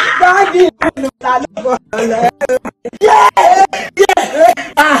 Káàdì lẹ́nu ta ló fọ̀rọ̀ lẹ́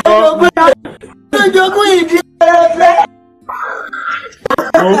o. Ó jogún ìdí pẹlẹbẹ.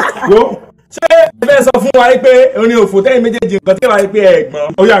 Ṣé ẹ fẹ́ sọ fún wa pé orin òfò tẹ́yìn méjèèjì nǹkan tí wàá pé ẹ̀gbọ́n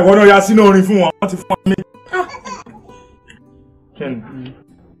ó yá ìwọ náà ya sínú orin fún wọn wọ́n ti fún mi.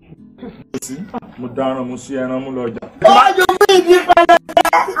 mo dáràn mo sí ẹran mú lọ ọjà. ọjọ́ fún ìdí pẹlẹbẹ.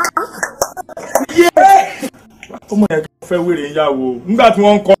 ọmọ yẹn kí wọ́n fẹ́ wèrè ń yàwó nígbà tí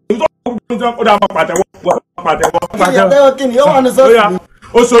wọ́n ń kọ́ ó dà máa pàtẹ́wọ́. kí ni ó wà ní sọ́ọ̀sì.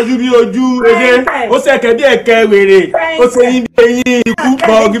 ó sojú bí ojú ege ó sẹ̀kẹ̀ bí ẹ̀kẹ́ wèrè ó ṣe yín bí eyín ikú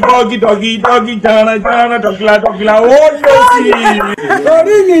bọ́ọ̀gì dọ́gì jàrán dọ̀gìlà ó lọ sí i.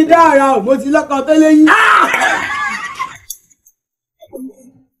 orí mi dára ò mo ti lọ́kọ tó léyìn.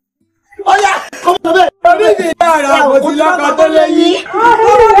 ọ̀yá kọ́mọ tó bẹ́ẹ̀. orí mi dára ò mo ti lọ́kọ tó léyìn.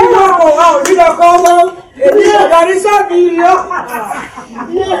 orí mi lọ́kọ a ò ní lọ́kọ ọmọ Èmi ọ̀gá ní sọ́ọ̀bì yọ.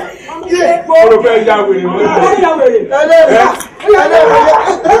 Mo fẹ́ ya wèrè mọ́.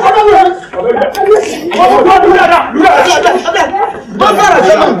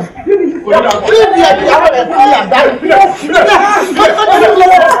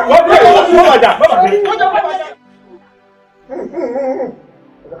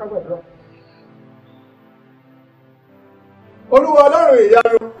 Olúwa Ọlọ́run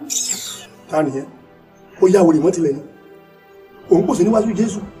ìyanu. Ta nìyẹn? Ó yá wèrè mọ́ tilẹ̀ ni. Òun kò sí níwájú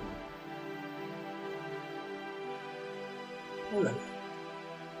Jésù.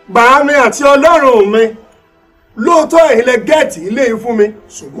 Bàámi àti Ọlọ́run mi, lóòótọ́ ẹ̀yin lẹ gẹ́ẹ̀tì ilé yìí fún mi,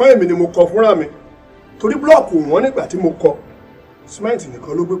 ṣùgbọ́n èmi ni mo kọ́ fúnra mi. Torí búlọ́ọ̀kù wọn nígbà tí mo kọ́, símẹ́ǹtì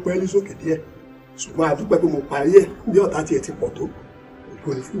nìkan ló gbé pẹ́ẹ́lí sókè díẹ̀. Ṣùgbọ́n a dúpẹ́ pé mo parí ẹ̀ bí ọ̀tá tiẹ̀ ti pọ̀ tó. Ògo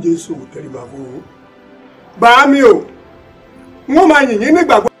ni fún Jésù, mo tẹríba fún un. Bàámi o, wọ́n máa yìn yín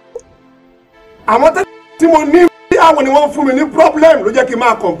nígbàgbọ́. Àwọn tí mo ní bí àwọn ni wọ́n fún mi ní problem ló jẹ́ kí n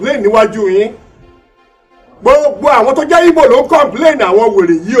máa complain níwájú yín. Gbogbo àwọn tó jẹ́ Ìgbò ló ń complain àwọn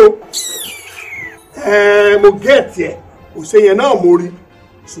wèrè yìí o. Mo gẹ̀ẹ́tì ẹ̀ òṣè yẹn náà mo rí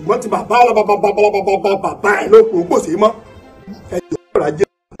ṣùgbọ́n ti bàbá ẹ̀ ló kún pòṣè mọ́. Ẹ̀jẹ̀ ọ̀rọ̀ ajé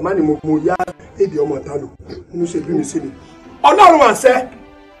màmá ni mo yá èdè ọmọ ìta lò nínú ṣe bí mi sí ni. Ọlọ́run àṣẹ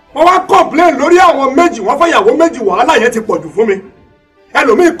wọ́n wá complain lórí àwọn méjì wọ́n fẹ́ yàwó méjì wàhálà yẹn ti pọ̀jù fún mi.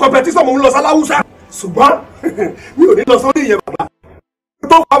 Ẹlòmíì competition mo ń lọ sáláwúsá ṣùgbọ́n mi ò ní lọ sórí ìyẹn bàbá.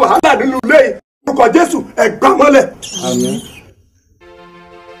 Tó fa wàhálà nínú ilé yìí orúkọ Jésù ẹgbà mọ́lẹ̀. Àmín.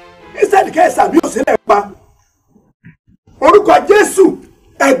 Ìsẹ́ẹ̀dì kẹ́sà bí òsínlẹ̀ pa orúkọ Jésù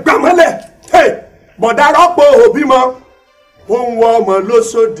ẹgbà mọ́lẹ̀. Bọ̀dá rọ́pò òbí mọ́ ó ń wọ ọmọ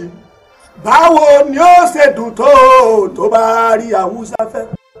lóṣòdì báwo ni ó ṣe dùn tó bá rí Haúsá fẹ́.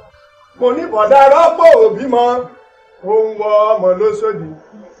 Mo ní bọ̀dá rọ́pò òbí mọ́ ó ń wọ ọmọ lóṣòdì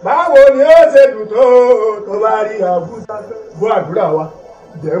báwo ni ó ṣe dùn tó bá rí Haúsá fẹ́. Bó àdúrà wa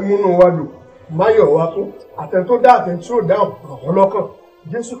jẹ́ múnú wa dùn máyọ̀ wa tó àtẹ̀ tó dá àtẹ̀ tí ó dáhùn àwọn lọ́kàn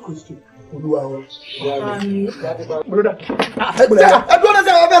Jésù Kristi Olúwa wa. Ẹgbẹ́ ọ̀dọ́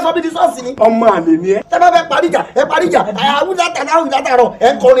sẹ́wọ̀n fẹ́ sọ bí di sọ́ọ̀sì ni. Ọmọ àlè ni ẹ. Tẹ́ bá fẹ́ parí ìjà ẹ parí ìjà àwùjá tààrọ̀ ẹ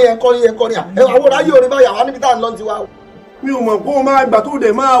ń kọrin àwọn ayé orin báyà wà níbi tá à ń lọ ti wá o. Mi ò mọ̀ pé o máa gbà tó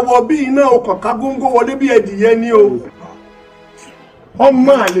dẹ̀ máa wọ bí iná ọkàn ká góńgó wọlé bí ẹdìyẹ ni o.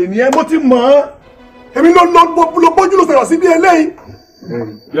 Ọmọ àlè ni ẹ mo ti mọ̀ ọ́. Èmi ló bójú ló sọ̀rọ̀ sí bí eléyìí.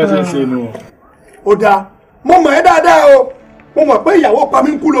 Bí ẹ ṣe ń ṣe inú wọn. Ó dáa mo mọ̀ ẹ́ dáadáa o mo mọ̀ pé ìyàwó pa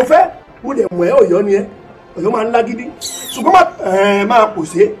mí ń kú ló fẹ́ mo dẹ̀ mọ̀ ẹ́ Ọ̀yọ́ ni ẹ́ Ọ̀yọ́ máa ń lágídí ṣùgbọ́n máa pò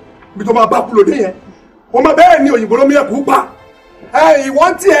sí ibi tó máa bá kú lóde yẹn o máa bẹ́ẹ̀ ni òyìnbó ló mìíràn kú pa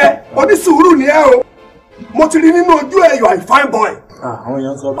ìwọ́n tí ẹ onísùúrù ni ẹ o mo ti rí nínú ojú ẹ you are a fine boy. Àwọn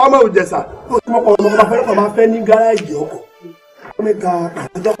èèyàn sọ. Ọmọ Òjẹ̀ṣà tó ti mọ́kọ ọmọ máa fẹ́ ní gáràjì ọkọ̀ ó ní ga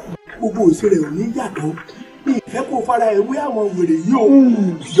àtàjọ gbogbo òṣèré ò ní yàtọ̀ bí ìfẹ́ kó fara ewé àwọn wèrè yìí o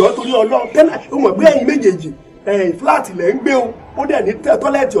ìjọ torí Ọlọ́run tẹ́lẹ̀ ó mọ̀ pé ẹ̀yin méjèèjì fúláàtì lẹ̀ ń gbé o ó dẹ̀ ní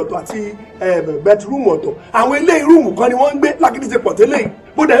tọ́lẹ̀tì ọ̀tọ̀ àti bẹtirúùmù ọ̀tọ̀ àwọn ilé rúùmù kan ni wọ́n ń gbé lágídí ṣe pọ̀ tẹ́lẹ̀ yìí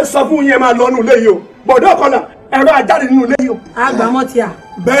bó dẹ̀ ń sọ fún yẹn máa lọ nínú ilé yìí o bọ̀dọ̀ ọ̀kan náà ẹ̀rọ àjáde nínú ilé yìí o. àgbàmọ́ tí a.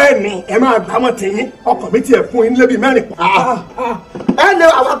 bẹ́ẹ̀ ni ẹ máa gbàmọ́ tẹ̀yìn ọkọ̀ mi tiẹ̀ fún yín lébi mẹ́rin. ẹ lé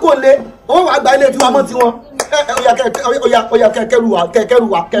àwa kò lé owó wa gba ilé tí wàá mọ́ tiwọn oya kẹkẹrù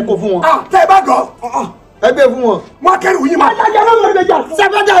wa kẹkọ fún wọn. tẹ ẹ bá gọ. ẹgbẹ́ fún wọn. wọn kẹrù yín ma. adájọ́ ló mọ̀ ìgbẹ́jà.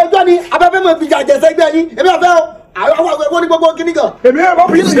 sẹ́fẹ́jà ẹjọ́ ni abẹ́fẹ́ mọ̀ ìgbìjà jẹ̀sẹ̀ gbẹ́ yín èmi àfẹ́ o àwọn àgbẹ̀ ní gbogbo kíní kan. èmi ẹ̀ bọ́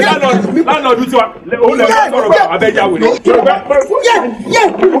bí ṣe lánàá tiwa òun lè fọ́ sọ̀rọ̀ abẹ́jà wèrè.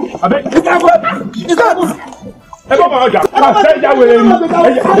 ẹ bọ́ máa ọjà abẹ́jà wèrè ni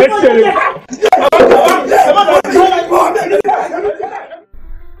ẹ ṣeré.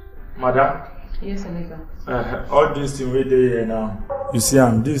 Madam. Yes, Emeka. All this thing wey dey here now, you see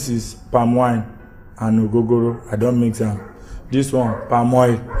am, this is palm wine and ogogoro. I don mix am. This one palm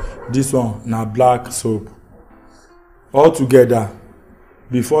oil, this one na black soap. All together,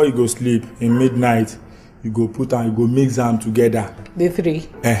 before you go sleep in midnight, you go put am, you go mix am together. The three.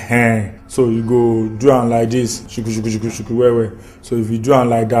 So you go do am like this, shuku well. So if you do am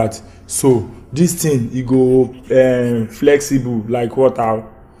like that, so this thing e go flexible like water.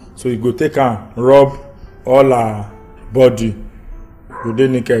 So you go take am rub all her body, go dey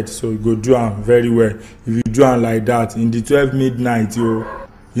naked, so you go do am very well. If you do am like that in the 12 midnight, you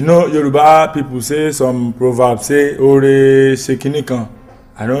know Yoruba people say some proverbs say ore sekini kan.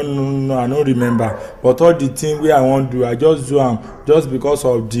 I don't know, I don't remember, but all the thing wey I wan do, I just do am just because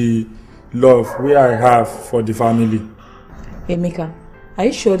of the love wey I have for the family. Emeka, are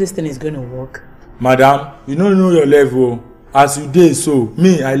you sure this thing is going to work? Madam, you no know your level. As you dey so,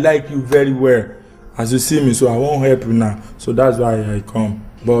 me I like you very well. As you see me, so I wan help you now, so that's why I come.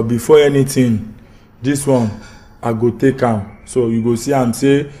 But before anything, This one I go take am, so you go see am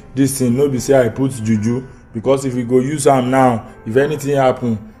say this thing no be say I put juju, because if you go use am now, if anything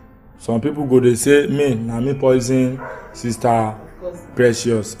happen, some people go dey say me na me poison sister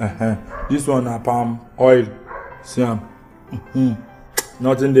Precious. This one na palm oil, see am.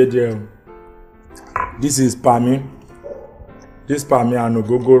 Nothing dey there. This is palmy. This palmy and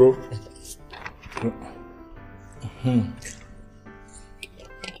ogogoro.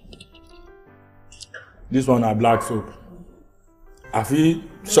 This one na black soap. I fit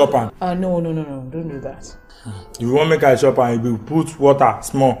chop am. No, don't do that. If you wan make I chop am, you put water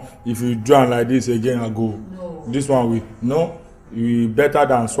small. If you do am like this again, I go. No. This one will you better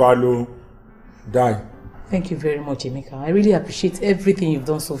than swallow die. Thank you very much, Emeka. I really appreciate everything you've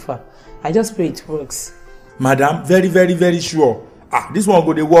done so far. I just pray it works. Madam, very, very, very sure. This one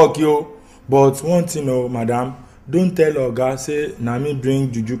go dey work, yo. But one thing, madam, don't tell Oga say na me bring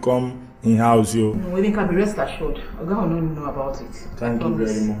juju come in house, yo. No, Emeka, be rest assured. Oga will not know about it. Thank you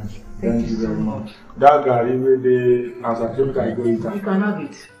very much. Thank you very much. That garri wey dey outside, so I go eat am. You can have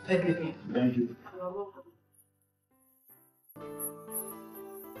it. Everything. Thank you.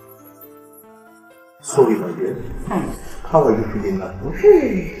 Sorry, my dear. How are you feeling now?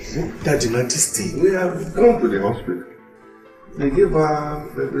 Daddy, not this thing. We have gone to the hospital. They gave her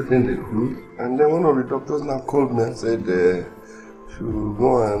everything they could, and then one of the doctors now called me and said she will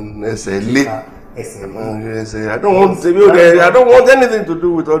go and SLA. I don't want anything to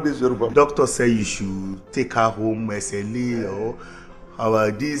do with all this Yoruba. Doctor say you should take her home SLA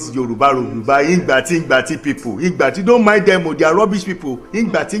or these Yoruba Ingbati people. Ingbati, don't mind them, they are rubbish people.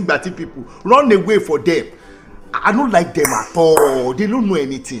 Ingbati people. Run away for them. I don't like them at all. They don't know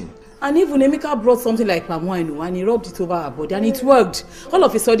anything. And even Emeka brought something like palm wine and he rubbed it over her body and it worked. All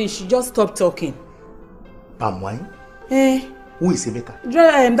of a sudden, she just stopped talking. Palm wine? Who is Emeka?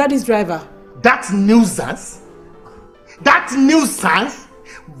 Daddy's driver. That nuisance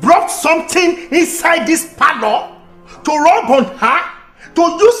brought something inside this parlor to rub on her, to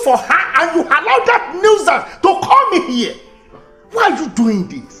use for her, and you allow that nuisance to come in here. Why are you doing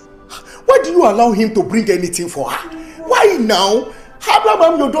this? Why do you allow him to bring anything for her? Why now?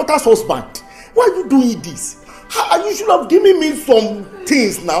 I'm your daughter's husband. Why are you doing this? You should have given me some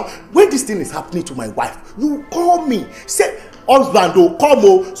things now. When this thing is happening to my wife, you call me. Say, husband,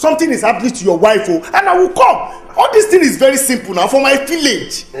 come, something is happening to your wife, and I will come. All this thing is very simple now. For my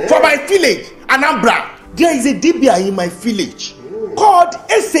village, Anambra, there is a DBI in my village called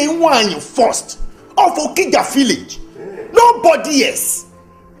SA1 first of Okija village. Nobody else.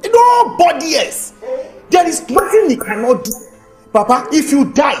 There is nothing he cannot do. Papa, if you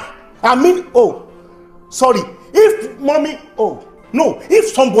die, if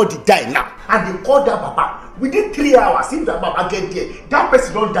somebody die now and they call that Papa, within 3 hours, if that Papa get there, that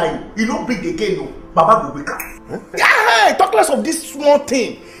person don't die, he don't bring again, no. Papa will wake up. Yeah, talk less of this small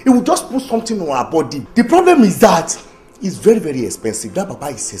thing. He will just put something on our body. The problem is that it's very, very expensive. That Papa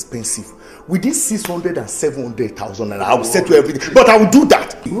is expensive. Within 600 and 700,000, and I will settle everything. But I will do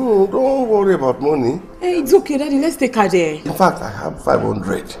that. No, don't worry about money. Hey, it's okay, Daddy. Let's take her there. In fact, I have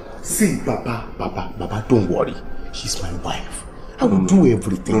 500. See, Baba, don't worry. She's my wife. I will do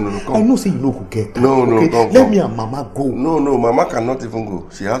everything. No, I know say you no go get her. No, let me and Mama go. No, Mama cannot even go.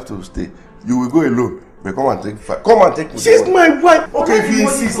 She has to stay. You will go alone. But come and take 5. Come and take. She's my wife. Okay, if he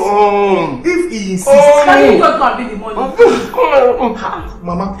insists. If he insists. Can you just go and bring the money?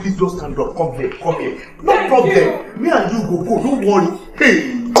 Mama, please don't stand up. Come here. No problem. Me and you go. Don't worry. Hey.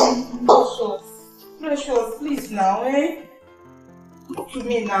 Precious, please now, Talk to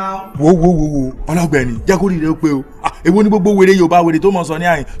me now. Wo. Ọlọ́gbẹ́ni, jẹ́ kó rí rẹ̀ pé o. Èwo ni gbogbo wèrè Yorùbá wèrè tó mọ̀ sọ ní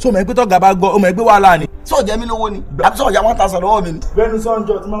àyìn. So mọ̀ pé tọ́gà bá gbọ́, ó mọ̀ pé wàhálà ni. Sọ jẹ́ mi lówó ni. Àbí sọ ya 1,000 lọ́wọ́ mi ni. Bẹ́ẹ̀ni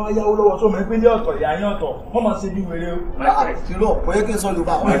sọ́njọ́ tí máa yáwó lọ́wọ́ so mọ̀ pé ilé ọ̀tọ̀ ìyá yín ọ̀tọ̀. Wọ́n máa ṣe bí wèrè o. Kìlọ̀, kò yẹ kí n sọ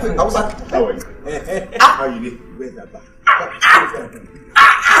Yorùbá. Wọ́n pè Hausa.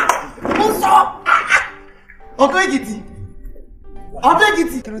 Mo sọ. Ọ̀dọ́ Èkìtì.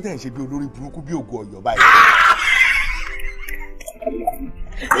 Kí ló dé ń ṣe bí olórí burúkú bí ògo Ọ̀yọ́ báyìí?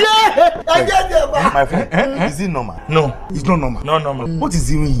 My friend, is it normal? No, it's not normal. No normal. What is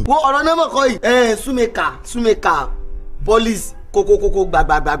he doing? Wo ọ̀rọ̀ náà mọ̀ kọ́ yìí. Súnmẹ́ka, police, kókó,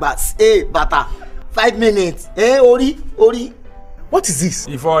 gbàgbàgbàgbà, bàtà, 5 minutes, orí. What is this?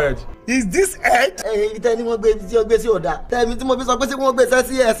 The forehead. Is this head? Tẹ́ ni wọ́n gbé sí ọ̀dà. Tẹ́mi tí mo fi sọ pé wọ́n gbé sẹ́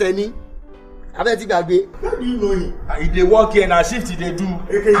sí ẹsẹ̀ ni. Abẹ́ ti gbàgbé. How do you know him? He dey work here na shift he dey do.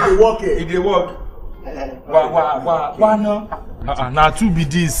 Okay, he dey work here. He dey work. Why no? Na two be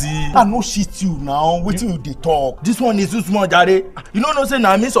this. I no shit you now. Wetin you dey talk? This one is too small, jare. You no know say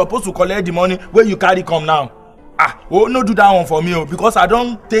na me supposed to collect the money wey you carry come now. Oh, no do that one for me, because I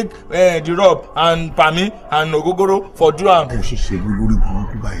don't take the rub and pami and ogogoro for do am.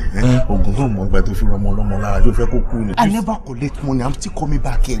 I never collect money. I'm still coming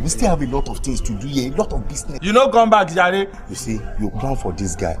back here. We still have a lot of things to do here, a lot of business. You know, come back, Jare. You see, you plan for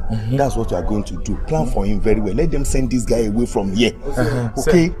this guy. That's what you are going to do. Plan for him very well. Let them send this guy away from here.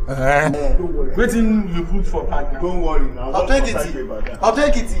 Okay? Waiting you put for back. Don't worry now. I'll take it. I'll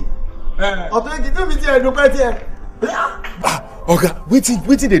take it. I'll take it. Let me tell you, look right here. Oga,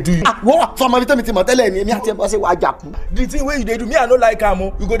 wetin dey do you? What? So I'm tell me tell me ati e say wa jaku. The thing wey you dey do, me I no like am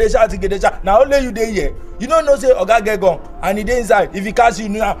o. You go dey shout, na only you dey here. You no know say oga get gun and he dey inside. If he catch you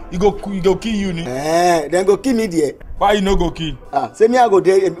now, he go kill you ni. Then go kill me there. Why you no go kill? Say me I go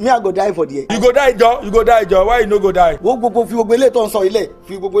die for there. You go die Joe. Why you no go die? Wo gbogbo fi gbogbo ile ton sọ ile.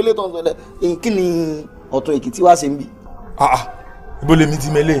 Fi gbogbo ile ton sọ ile. Kini Ọ̀tún Èkìtì wá ṣe nbi. Ibo le mi ti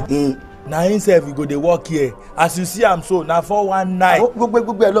mele. Na himself we go dey work here. As you see am so, na 419.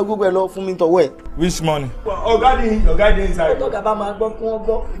 Gbogbo ẹ lọ fún mi tọwọ́ ẹ. Which money? Oga dey inside. Oga ba ma gbọ́ fún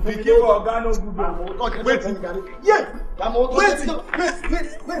ọgbọ́. Pikin for oga no good. Wait. Yeah. Wait.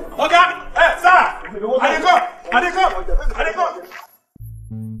 Oga, sir. I dey come.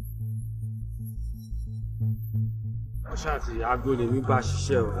 Ọ̀ṣàtì aago lèmi bá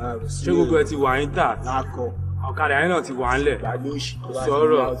ṣiṣẹ́ o. Ṣé gbogbo ẹ ti wà ní tà? Ọ̀kadà yẹn náà ti wà ńlẹ̀.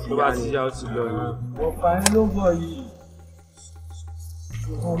 Sọ̀rọ̀ tó bá ti yá ó ti lọ ni. Ọ̀pá yín ló bọ̀ yìí.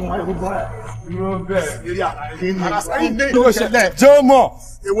 Jẹ́ mọ̀.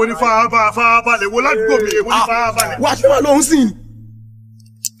 Èwo ni farabalẹ̀, èwo ládùúgbò mi, èwo ni farabalẹ̀. Wá ṣe wà lóhùn sí ni.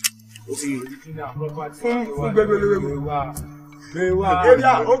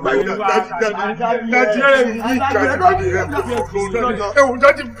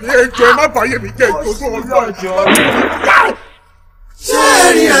 Ṣé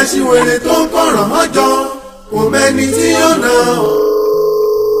ẹ̀rí àṣìwèrè tó ń kọ̀ràn mọ́jọ kò mẹ́ni tí yóò nà ó?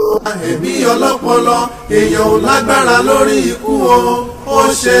 Ẹ̀mí ọlọ́pọlọ èèyàn ò lágbára lórí ikú o, ó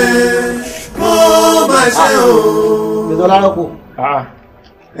ṣe ó máa ṣe o. Gbèsè Ọlárọ́pọ̀.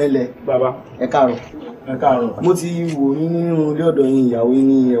 Ẹlẹ̀. Bàbá. Ẹ káàárọ̀. Mo ti wò yín nínú ilé ọ̀dọ̀ yín ìyàwó yín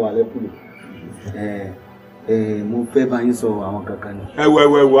ní ẹwà lẹ́kùlẹ̀. Mo fẹ́ bá yín sọ àwọn kankan ni.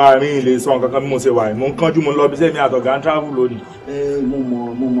 Ẹwọ àárín ilé sọ kankan bí mo ṣe wà yìí. Mo ń kánjú mo lọ bí sẹ́mi àtọ̀gá ń travel lónìí. Mo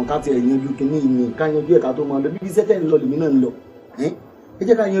mọ̀ ká tiẹ̀ yanjú kínní ìní ká yanjú ẹ̀ ká tó máa lọ bíbí sẹ́tẹ̀ ń lọ lèmi náà ń lọ. Ẹ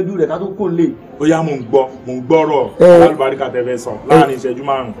jẹ́ ká yanjú rẹ̀ ká tó kó lè. Ó yá mo ń gbọ́rọ̀ alálùbáríkà tẹ́fẹ́ sọ láàrin ìṣẹ́jú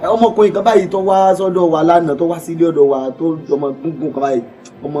márùn-ún. Ọmọkùnrin kan báyìí tó wá sọ́dọ̀ wa lánàá tó wá sí ilé ọ̀dọ̀ wa tó ọmọ gúngún kan báyìí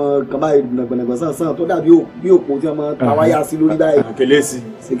gbọ̀nàgbọ̀nàgbọ̀n sàn tó dàbí bí òpó tí wọ́n ta wáyà sí lórí báyìí. Àkèlésì.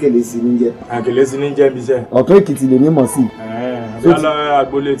 Ṣé Kèlésì ní jẹ́? Àkèlésì ní jẹ́ ibi iṣẹ́. Ọ̀tún Èkìtì lèmi mọ̀ sí. Lọ́lọ́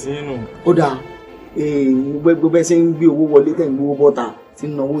agboolé tí yín nù. Ó dáa gbogbo ẹ ṣe ń gbé owó wọlé tẹ̀ ń gbówó bọ́ta tí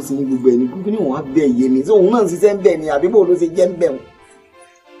ń náwó sí gbogbo ẹ̀ ní kúkú ní òun á bẹ̀ yé mi tí òun náà ń ṣiṣẹ́ ń bẹ̀ ni àbí bò ló ṣe jẹ́ ń bẹ̀ wọn.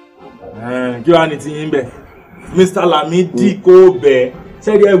 Kí wàá ní ti yín bẹ̀? Mr. Lamidi kò bẹ̀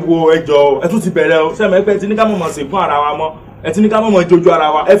sẹ́ẹ̀dí ẹ wo ẹjọ́ ẹ tún ti bẹ̀rẹ̀ o sẹ́mi ẹ pẹ́ tí ní ká mọ̀mọ́ sí fún ara wa mọ́ ẹ ti ní ká mọ̀mọ́ jojú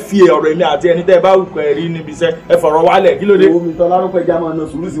ara wa ẹ fi ọ̀rọ̀ èmi àti ẹni tẹ́ ẹ bá wù kẹ́ rí níbi iṣẹ́ ẹ fọ̀rọ̀ wálẹ̀ kí ló dé. Omi tọ́lá ló pẹja máa na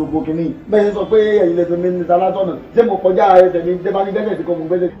sùúrù sí gbogbo kìíní bẹ́ẹ̀ sọ pé ẹ̀yin lẹ́sẹ̀ mi ní talátọ̀nà ṣé mo kọjá ẹsẹ̀ mi tẹ́ bá ní gbẹ́sẹ̀ tí kò mú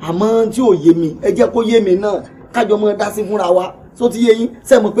gbẹ́sẹ̀. Àmọ́ tí ò yé mi ẹ jẹ́ kó yé mi náà kájọ mọ́ dá sí fúnra wa só ti yé yín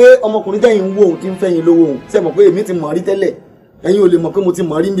ṣé mọ̀ pé ọmọkùnrin tẹ́yìn ń wò ó ti ń fẹ́yìn lówó òun ṣé mọ̀ pé èmi ti mọ̀ rí tẹ́lẹ̀ ẹ̀yin ò lè mọ̀ pé mo ti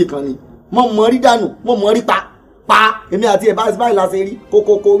mọ̀ rí nìkan ni mo mọ̀ rí dànù mo mọ̀ rí pa èmi àti ẹ̀ báyìí la ṣe rí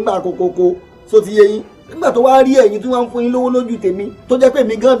kókókó ńgbà kókókó só ti yé yín nígbà tó wá rí ẹ̀yin tí wọ́n ń fún yín lówó lójú tèmi tó jẹ́ pé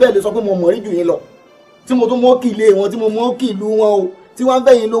èmi gan bẹ́ẹ̀ lè sọ pé mo mọ̀ rí jù yín lọ tí mo tún mọ́ kí ilé wọn tí mo mọ́ kí ìlú wọn o tí wọ́n ń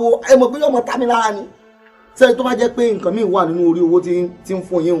fẹ́ yín lówó ẹ mọ̀ pé yóò mọ̀ tá mi lára ni sẹ́yìn tó bá jẹ́ pé nǹkan mi wà nínú orí owó tí ń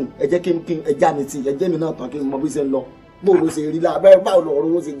fún yín o ẹ jẹ́ kí n ẹja mi ti ẹjẹ́ mi náà tán kí n mọ bí ṣe ń lọ bó ló ṣe rí la bẹ́ẹ̀ báwo lọ ọ̀rọ̀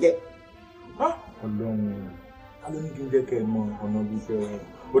owó ṣe jẹ́. Ọlọ́run alẹ́ ní kí n jẹ́ kẹ́ ẹ mọ ọ̀nà bí ṣe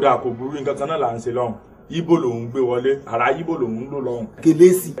ó dà kò burú nǹkan kan náà là ń ṣe lọ́hùn Ibo lòun gbé wọlé ara Ibo lòun lò lọ́hùn.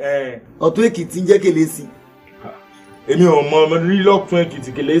 Kèlésì Ọ̀tún Èkìtì ń jẹ́ Kèlésì. Èmi ò mọ ọmọ rí lọ́tún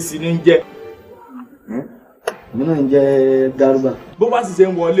Èkìtì Kèlésì ní jẹ́. Èmi náà ń jẹ́ Gárúbà. Bó bá sì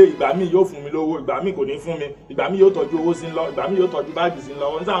ṣe ń wọlé ìgbà míì yóò fún mi lówó ìgbà míì kò ní fún mi ìgbà míì yóò tọ́jú owó sí ń lọ ìgbà míì yóò tọ́jú báàgì sí ń lọ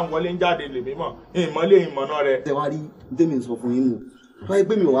wọn sáà ń wọlé ń jáde lèmi mọ̀ ìmọ̀lé ìmọ̀nà rẹ̀. Ṣé wàá rí tèmi sọ fún yín nù tó wáyé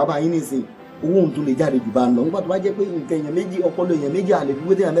pé mi ò wá bá yín nísìnyí owó òun tún lè jáde jù bá ń lọ nígbà tó bá jẹ́ pé nǹkan èèyàn méjì ọpọlọ èèyàn méjì àlè fi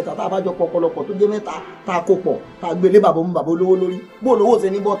wéde èèyàn mẹ́ta tá a bá jọ pọ̀ ọ̀pọ̀lọpọ̀ tó jẹ́ mẹ́ta tá a kó pọ̀ tá a gbé lé bàbá mú bàbá olówó lórí bó olówó ṣe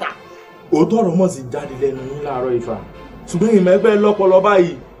ní bọ́ta. Òótọ́ ọ̀rọ̀ mọ̀ sí jáde lẹ́nu yín láàárọ̀ Ifá ṣùgbọ́n ìmọ̀ ẹgbẹ́ lọ́pọlọ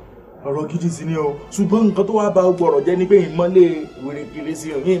báyìí ọ̀rọ̀ gidi sí ni o ṣùgbọ́n nǹkan tó wá ba gbogbo ọ̀rọ̀ jẹ́ ni pé ìmọ̀lé wèrè Kèlésì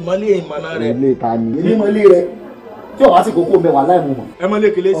ìmọ̀lé ìmọ̀nà rẹ̀. ilé ta ni ìmọ̀lé rẹ̀ tí ọ̀wá sì kókó mẹ́wàá láì mú mọ̀. ẹ mọ̀lé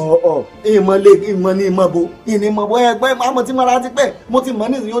Kèlésì. ìmọ̀lé ìmọ̀ ní ìmọ̀ bo ìní mọ̀ bọ́ ẹgbẹ́ àmọ́ tí mara ti pẹ́ mo ti mọ̀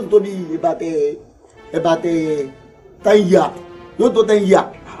nísìnyí ó ti tóbi ìbàtẹ́ ẹ̀bà tẹ 10 years yóò tó 10 years.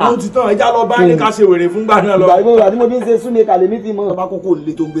 Àwọn ti tán ẹja lọ bá ní ká ṣe wèrè fún gbà náà lọ. ìgbà tí mo fi ń ṣe súnmi kalẹ̀ mi ti mọ ọba kókó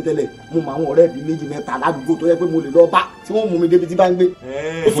lè tó ń gbé tẹ́lẹ̀ mo mọ àwọn ọ̀rẹ́ bíi 2 mẹ́ta ládùúgbò tó yẹ pé mo lè lọ bá tí wọ́n mú mi débi tí bá ń gbé.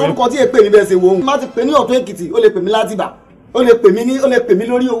 òṣòrùkọ tí èpè mi bẹ́ẹ̀ ṣe wo ohun má ti pè ní Ọ̀tún Èkìtì ó lè pè mí Látìbà ó lè pè mí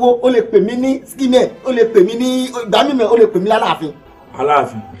lórí owó ó lè pè mí ní skimẹ̀ ó lè pè mí ní ìgbàmímẹ̀ ó lè pè mí lálàáfin.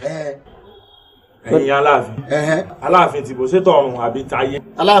 Aláàfin ẹ̀yin Aláàfin tìbò ṣètò ọ̀run àbí tayé.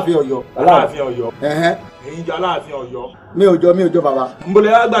 Aláàfin Ọ̀yọ́. Aláàfin Ọ̀yọ́ ẹ̀yin jọ Aláàfin Ọ̀yọ́. mi ò jọ bàbá. n bolo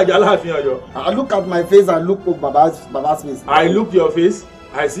ya gbàjà Aláàfin Ọ̀yọ́. I look at my face and look at baba's face. I look your face,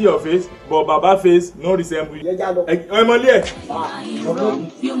 I see your face, but baba face no resemble you. ẹ mọ ilé ẹ.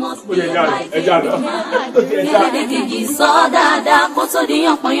 ẹja lọ. Elede Keji sọ dáadáa kó tó di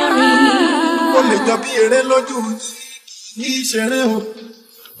yánpọnyánrin. Ó lè jọ bí eré lójú kì í ṣeré o.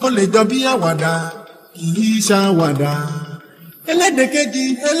 Ó lè jọ bí àwàdà kì í ṣàwàdà. Elede Keji,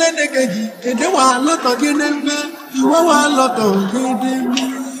 èdè wa lọ́tọ̀ gédéńgbé, ìwọ wa lọ́tọ̀ gédéńgbé.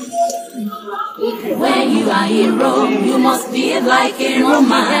 When you are a hero, you must behave like a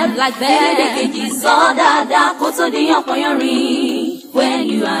Roman. Elede Keji sọ dáadáa kó tó di yánpọnyánrin. When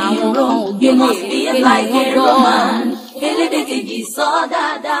you are a hero, you must behave like a Roman. Elede Keji sọ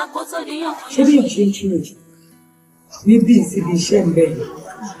dáadáa kó tó di yánpọnyánrin. Ṣé bí yàn ṣe ń kí òjò? Níbi ìsibí iṣẹ́ ń bẹ̀.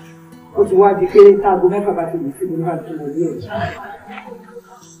 Ó ti wá di pé táago 6 bá ti lè sí ìlú àti ìmọ̀ ní ẹ̀.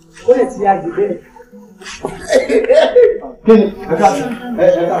 Ó lè ti yá jù bẹ́ẹ̀. Kí ni? Ẹ káàsì.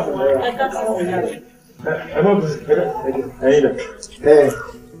 Ẹ mọ̀ ẹ̀yin dẹ̀.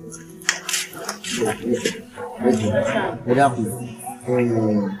 Ẹ dákun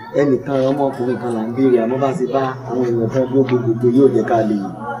ẹnìkan ọmọkùnrin kan là ń béèrè àmọ́ bá ṣe bá àwọn èèyàn kan gbogbo yóò jẹ́ ká lè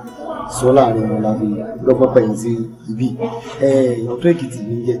sọ láàrin wọn lábẹ́ lọ́gbọ́n pẹ̀yìn sí ibi Ọ̀tún Èkìtì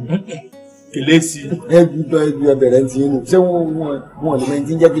ní jẹ́. Kèlésì. Ẹ bẹ̀rẹ̀ ti inú ṣé wọ́n lè mẹ́rin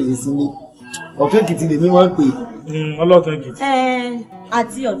tí ń jẹ́ Kèlésì ní Ọ̀tún Èkìtì lèmi wọ́n ń pè. Ọlọ́tún Èkìtì.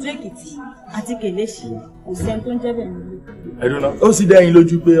 Àti Ọ̀tún Èkìtì àti Kèlésì kò sẹ́ni tó ń jẹ́ bẹ́ẹ̀ nílé. Ẹ̀dùn náà ó sì dẹ́yìn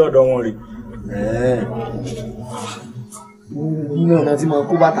lójú pé ọ̀dọ̀ wọn rè. Nínú ọ̀nà tí mo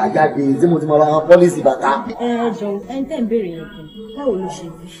kó bàtà jáde tí mo ti mọ àwọn pọ́lísì bàtà. Jọ ẹni tẹ́ ń béèrè yẹn kan báwo ló ṣe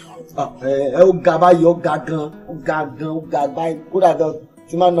rí? Ó ga báyìí ó ga báyìí kódà gan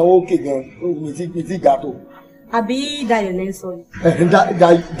tí máa náwó òkè gan mi ti ga tó. Àbí Dayọ̀ lẹ́ ń sọ ni.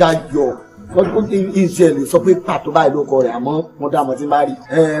 Dayọ̀ ìṣẹ̀lẹ̀ sọ pé pàtó báyìí ló kọ rẹ̀ àmọ́ mo dá àmọ́ tí má rí.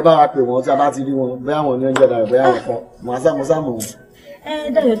 Bá wa pè wọ́n tí a bá ti rí wọn bẹ́ẹ̀ àwọn ní oúnjẹ Dayọ̀ bẹ́ẹ̀ àwọn kan mo sá mọ̀ wọn.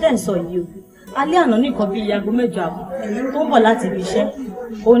 Dayọ̀ tẹ́ ń sọ yìí o alẹ́ àná nìkan bíi aago 7 àbọ̀ tó ń bọ̀ láti ibi iṣẹ́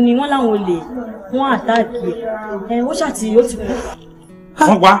ó ní wọ́n láwọn olè wọ́n àtáàkì ẹ̀ ó ṣàtì ó ti kú.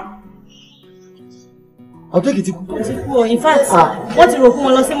 Wọ́n pa. Ọ̀tún Èkìtì kú. Ó ti kú o in fact wọ́n ti rò fún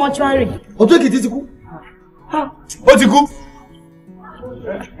wọn lọ sí mọ́ṣúárì. Ọ̀tún Èkìtì ti kú. Ó ti kú.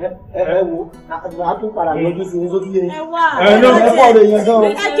 Ẹ wo a tún padà lójú sí ojú yẹn. Ẹ wá ẹ pọ̀ rẹ̀ yẹn gan.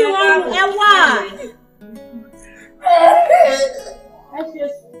 ẹ kí wọ́n ẹ wá. Ẹ ṣe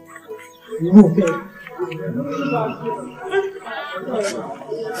inú bẹ́ẹ̀.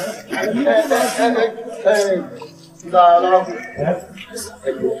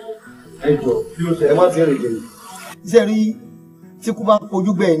 Ẹ má ti rìn jẹ̀yìn. Iṣẹ́ rí tí kú bá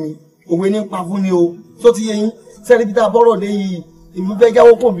kojú gbẹ̀ ni òwe ní pa fún ni o tó ti yẹ yín sẹ́ni bí tá a bọ́rọ̀ dé yìí ìlú fẹ́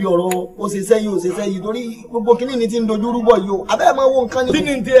jáwọ́ kò bí ọ̀rọ̀ ó ṣe sẹ́yìn torí gbogbo kínní ni ti ń dojú rúbọ yìí o abẹ́rẹ́ máa wo nǹkan ni. kí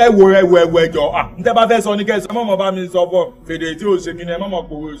ni ti ẹwọ ẹjọ n tẹ bá fẹ́ sọ ni kẹ sọ mọmọ bá mi sọ bọ fèdè tí o ṣe kí ni ẹ mọmọ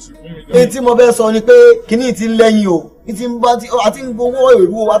pòwe oṣù fún mi. èyí tí mo fẹ́ sọ ni pé kínní ti ń lẹ́yìn o ti ń bá àti ń gbowó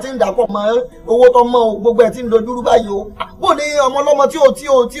èrú o àti ń dàpọ̀ mọ́ owó tó mọ́ o gbogbo ẹ̀ ti ń dojú rú báyìí o bó ni ọmọ ọlọ́mọ tí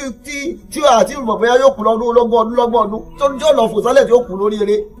àti ìrùbọ̀ bóyá yóò kú lọ́dún lọ́gbọ̀n ọdún tó lọ fò sálẹ̀ tí ó kú lórí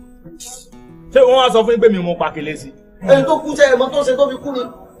eré. ṣé wọ́n wá sọ fún pé mi mú pa Kèlésì. ẹni tó kú sẹ́ ẹ̀mọ́ tó ṣe tó fi kú ni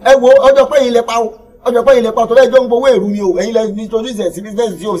ẹ wo ọjọ́ pé yìí lẹ pa o ọjọ́ pé yìí lẹ pa torí ẹjọ́ ń gbowó èrú ni o ẹ̀yin lẹ ní torí ìṣẹ̀ sí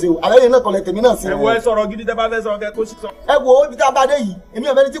bísíǹsì tí o ṣe o àlẹ́ yìí náà kọ̀lẹ̀ tèmi náà sí. ẹ wo ẹ sọ̀rọ̀ gidi tẹ́ bá fẹ́ sọ̀rọ̀ kẹ́ kó sì sọ. ẹ wo ibi tá a bá dé yìí èmi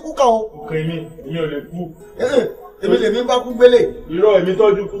ò fẹ́ ní tí kú kàn o. òkè èmi ò lè kú. èmi lèmi bá kú gbélé. irọ́ èmi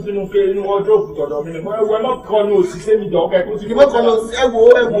tọ́jú kú sínú ọjọ́ òkú tọ̀dọ̀ mi ni ẹ wo ẹ má kọ́ ní òṣìṣẹ́ mi jọ kẹ́ kó sì. ìmọ̀ kan lọ ẹ wo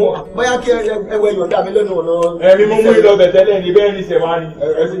bóyá kí ẹ wọ ẹ̀yọ̀dá mi lẹ́nu ọ̀nà. ẹni mo mú ìlọ bẹ̀tẹ́lẹ̀ ní bẹ́ẹ̀ ní sẹ̀wá ni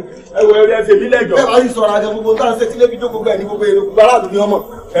ẹ wo ẹ ṣe mí lẹ́jọ́. ẹ bá yìí sọ̀rọ̀ àjẹ gbogbo nǹkan ṣe sílé fídíò gbogbo ẹ̀ ní gbogbo èrò gbogbo aráàlú ni ọmọ.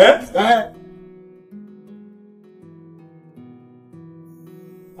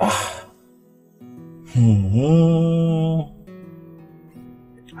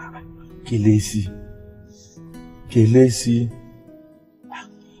 Kèlésì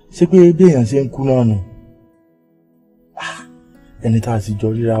ṣé pé béèyàn ṣe ń kú náà nù ẹni tá a sì jọ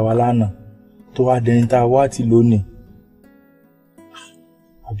ríra wa lánàá tó wá dẹni tá a wá tì lónìí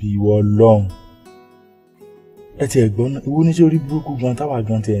àbí ìwọ Ọlọ́run ẹ ti ẹ̀gbọ́n náà ìwọ ní sí orí burúkú gan táwa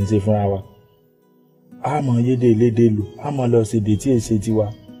gan ti ẹ̀ ń ṣe fúnra wa a mọ̀ yédè lédè lò a mọ̀ lọ ṣèdè tí èsè tiwa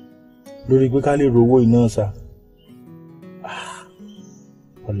lórí pé ká lè rówó iná sà.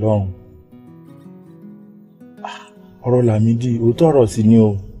 Ọlọ́run ọ̀rọ̀ Lámídì òótọ́ ọ̀rọ̀ sí ni o.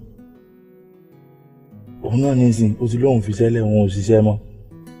 Òun náà nísìn ó ti lóun fi sẹ́lẹ̀ òun ò ṣiṣẹ́ mọ́.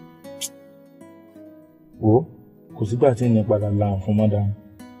 Wo kò sígbà tí ní padà la fún madam.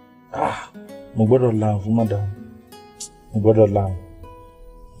 Mo gbọ́dọ̀ la fún madam. Mo gbọ́dọ̀ la.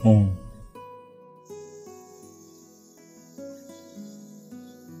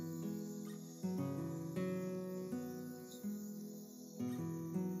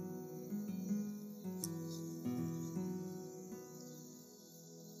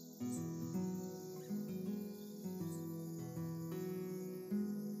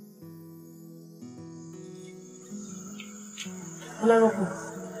 Ọlọ́rọ̀kọ̀.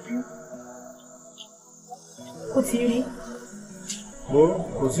 Ó ti rí.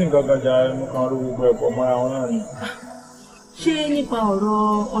 Kò sí nǹkan kan jà ẹnu kan rú gbogbo ẹ̀pọ̀ mọ́ra wọn náà ni. Ṣé nípa ọ̀rọ̀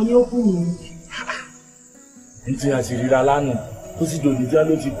ọyún ó kù ni? Ní ti àti ríra lánàá, ó sì dòdì tí a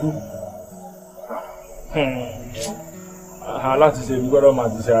ló ti kú. Láti ṣe gbọ́dọ̀ máa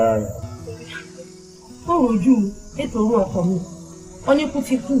ti ṣe ara rẹ̀. Ó rojú ètò orú ọkọ̀ mi. Ọyún kú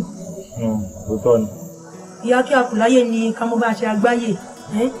ti kú. Òótọ́ ni. Ìyá kí a kù láyé ni ká mọ́ bá ṣe agbáyé.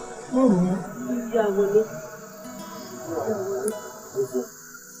 Mọ̀ rò wọ́n. Ìyá wọlé.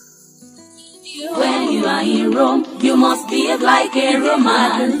 When you are in Rome, you must behave like a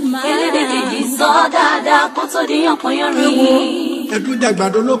Roman. Elede Keji sọ dáadáa kó tó di yànpọ̀yánrin. Ẹ̀dùn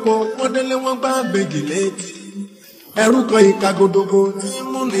dàgbàdo lóko, wọ́n délé wọ́n gbá bèjì létí. Ẹrú kan ìka godogo tí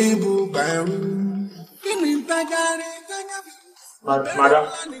mú ní ibùgbà ẹrú. Kí ni tágárí tágárí? Madam.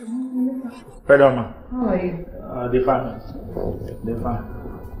 Pardon, ma. How are you? They're fine. They're fine.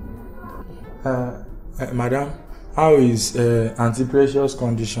 Madam, how is Auntie Precious'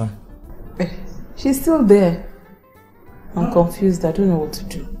 condition? She's still there. I'm confused. I don't know what to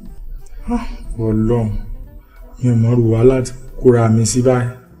do. Ọlọ́run, mi ò mọ̀ rú wàhálà tí kóra mi sí báyìí.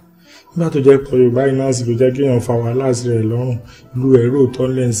 Nígbà tó jẹ́ pé Yorùbá iná sì ló jẹ́ kí èèyàn fa wàhálà sí rẹ̀ lọ́rùn. Ìlú ẹ̀rọ òótọ́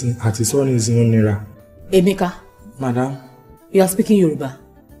lẹ́sìn àti sọ́ọ̀nì ìsìn nira. Emeka. Madam. You are speaking Yoruba.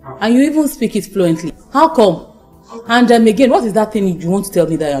 And you even speak it fluently. How come? And again, what is that thing you want to tell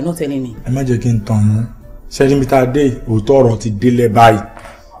me that you are not telling me? Ẹ má jẹ́ kí n tàn yín. Ṣẹ́ni bí tá a dé òótọ́ ọ̀rọ̀ ti délẹ̀ báyìí.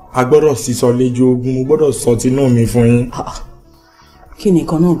 A gbọ́dọ̀ sísọ lójú ogun, mo gbọ́dọ̀ sọ tinú mi fún yín. Kí ni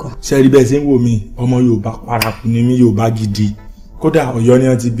nǹkan náà gan? Ṣé rí bẹ́ẹ̀ ṣe ń wò mí, ọmọ Yorùbá paraku ni mí, Yorùbá gidi. Kódà Ọ̀yọ́ ni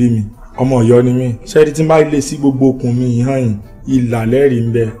wọ́n ti bí mi, ọmọ Ọ̀yọ́ ni mí. Ṣé rí tí n bá lè sí gbogbo okùn mi hàn yín, ìlà lẹ́rìí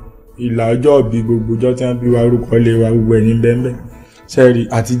ń bẹ. Ìlà ọjọ́ ìbí gbogbo ọjọ́ tí wọ́n bí wa orúkọ ilé wa gbogbo ẹ̀yìn bẹ́ẹ̀ bẹ́ẹ̀. Ṣé rí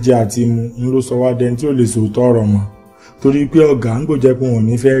àti jẹ àti mu ń ló sọ wá dẹni tí ò lè sòótọ́ ọ̀rọ̀ mọ́. Torí pé ọ̀gá ń gbòjẹ́ pé wọn ò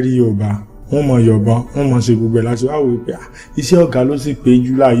ní fẹ́ rí Yorùbá. Wọ́n mọ yọ̀bọ̀n, wọ́n mọ ṣe gbogbo ẹ̀ láti wá wò pé iṣẹ́ ọ̀gá ló sì pé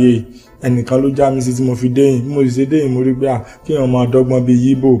jù láyé. Ẹnìkan ló já mi sí tí mo fi déyìn, bí mo sì ṣe déyìn mo rí pé kí èèyàn máa dọ́gbọ́n bíi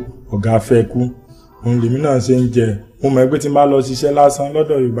yíbò ọ̀gá fẹ́ kú. Òun lèmi náà ṣe ń jẹ. Mo mọ̀ pé tí n bá lọ ṣiṣẹ́ lásán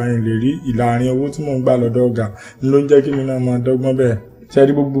lọ́dọ̀ Yorùbá yẹn lè rí ìlàrin owó tí mò ń gbà lọ́dọ̀ ọ̀gá ló ń jẹ́ kí mi náà máa dọ́gbọ́n bẹ́ẹ̀. Ṣé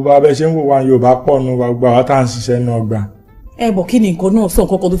rí gbogbo bá bẹ́ẹ̀ ṣe ń wò wá Yorùbá pọ̀ nù wá gbogbo àwọn tá à ń ṣiṣẹ́ náà gbà. Ẹ bọ̀ kí ni nǹkan náà sọ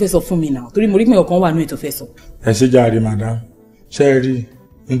nǹkan kan tó fẹ́ sọ fún mi náà torí mo rí pé ọ̀kan wà nínú ètò fẹ́ sọ. Ẹ ṣe jàre madam. Ṣé rí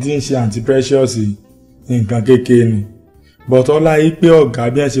n tí ń ṣe Aunty Precious nǹkan kékeré ni. Bọ̀tọ́lá yìí pé ọ̀gá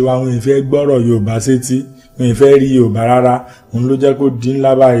bí ẹ ṣe wá wọn ìfẹ́ gbọ́rọ̀ Yorùbá sétí wọn ìfẹ́ rí Yorùbá rárá òun ló jẹ́ kó di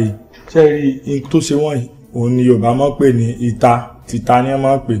ńlá báyìí. Ṣé rí tó ṣe wọ̀nyí òun ni Yorùbá mọ̀ pé ní títa ni wọ́n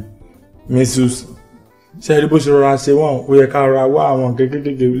mọ̀ pé measles. Ṣé rí bó ṣe rọra ṣe wọ́n ó yẹ ká rọra wá àwọn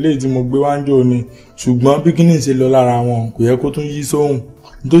kékeré léyìí tí mo gbé wá ń jò ni ṣùgbọ́n bí kíní ṣe lọ lára wọn kò yẹ kó tún yí sóhùn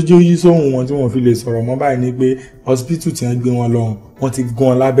tó jẹ́ ó yí sóhùn wọn tí wọ́n fi lè sọ̀rọ̀ mọ́ báyìí ni pé hospital tí wọ́n gbé wọn lọ wọ́n ti gún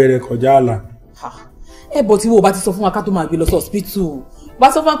wọn lábẹ́rẹ́ kọjá àlà. Ẹ bọ̀ tí wo bá ti sọ fún wa ká tó máa gbé lọ sí hospital bá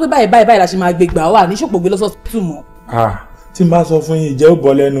sọ fún wa pé báyìí la ṣe máa gbé gbà wà ní ṣòpò gbé lọ sí hospital mọ́. Tí n bá sọ fún yín ìjẹ́ ò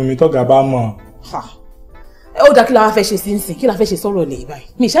bọ́ lẹ́nu mi tọ́gà bá mọ̀. Ó dá kí la wá fẹ́ ṣe sí nsìn kí la fẹ́ ṣe sọ̀rọ̀ lè báyìí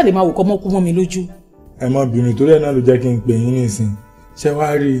mi ìṣá lè máa wò kọ́ mọ́ kú mọ́ mi lójú. Ẹ mọ bìnrin torí ẹ̀ náà ló jẹ́ kí n pè yín nísìn. Ṣé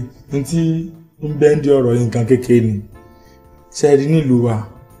wàá rí ní tí ń bẹ́ńdì ọ̀rọ̀ yìí nǹkan kékeré ni. Ṣé rí nílùú wa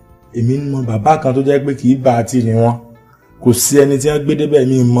èmi ń mọ bàbá kan tó jẹ́ pé kì í bá àti rìn wọn. Kò sí ẹni tí wọ́n gbé débẹ̀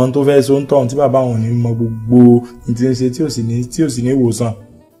mi mọ́ tó fẹ́ so ń tọ̀hún tí bàbá wọn ní mọ gbogbo ní ti ń ṣe tí ò sì ní ìwòsàn.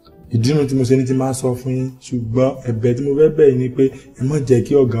 Ìdínú tí mo ṣe ní ti máa sọ fún yín ṣùgbọ́n ẹ̀bẹ̀ tí mo fẹ́ bẹ̀ yín ni pé ẹ má jẹ́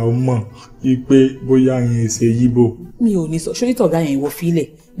kí ọ̀gá ó mọ̀ wípé bóyá yẹn ṣe yíbò. Mi ò ní sọ ṣé ìtọ̀gá yẹn ìwọ fílẹ̀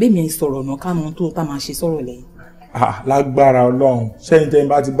bẹ́ẹ̀ mi sọ̀rọ̀ náà ká mọ tó tá máa ṣe sọ̀rọ̀ lẹ́yìn. Lágbára Ọlọ́run sẹ́yìn tẹ́yìn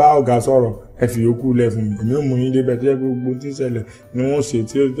bá ti bá ọ̀gá sọ̀rọ̀ ẹ fi yòókù lẹ̀ fún mi èmi ò mú yín débẹ̀ tó jẹ́ pé gbogbo tí ń ṣẹlẹ̀ ni wọ́n ṣe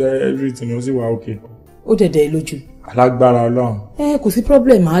tí ó jẹ́ everything ó sì wà okay. Ó dẹ̀dẹ̀ lójú. Lágbára Ọlọ́run. Kò sí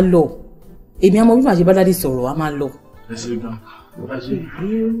problem á lọ èmi àmọ́ bí màá ṣe bá dádì sọ̀rọ̀ á máa lọ. Ẹ ṣe gan.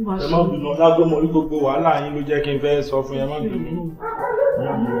 ẹ má bínú lágbọ́mọ orí gbogbo wàhálà yín ló jẹ́ kí n fẹ́ sọ fún yẹn má bínú.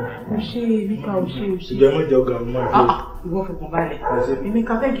 o ṣe Emeka o ṣe. ìjọ mọ́jọ ọgá mi máa gbé. ìwọ fọkàn balẹ̀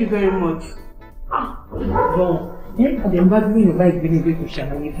Emeka thank you very much. gan ẹ àdé ń bá gbìyànjú báyìí gbé ní ibi kò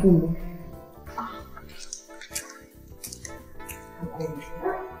ṣàlàyé fún mi.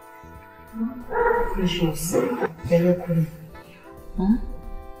 Precious, very cool.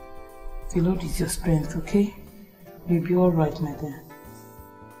 The Lord is your strength, okay? You'll be all right, my dear.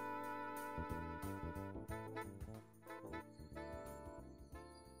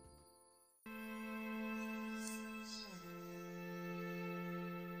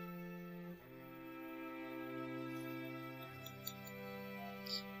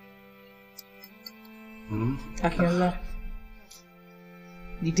 Akínọlá,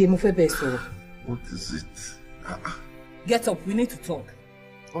 dìde mo fẹ́ bẹ̀ sọ̀rọ̀. What is it? Get up, we need to talk.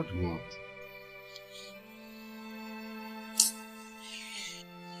 What do you want?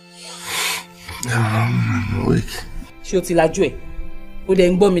 I'm awake. Ṣé o ti lajú ẹ̀? O dẹ̀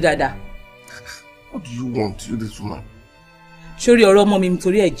ń gbọ́ mi dáadáa. What do you want, you this woman? Sórí ọ̀rọ̀ ọmọ mi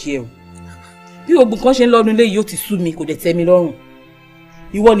nítorí ẹ̀ jẹ́ o. Bí ogun kan ṣe ń lọ́nu ilé yìí ó ti sú mi kò dẹ̀ tẹ́ mi lọ́rùn.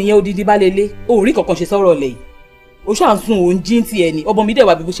 Ìwọ nìyẹn odidi bá lélé, o ò rí kankan ṣe sọ̀rọ̀ ọ̀lẹ̀ yìí. O ṣáà ń sun òun jí ti ẹni, ọmọ mi dẹ̀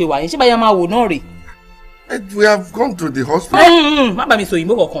wà bí bó ṣe wà yẹn, ṣé báyà máa wò náà rè? We have gone to the hospital. Má bá mi sọ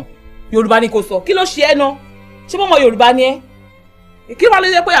òyìnbó kankan. Yorùbá ni kò sọ. Kí ló ṣe ẹ́ náà? Ṣé bọ́mọ Yorùbá ni ẹ́? Kí wàá ló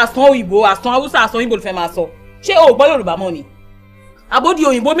jẹ́ pé àsán òyìnbó, àsán Haúsá, àsán Ìgbò ló fẹ́ máa sọ? Ṣé o ò gbọ́ Yorùbá mọ́ ni? Àbódi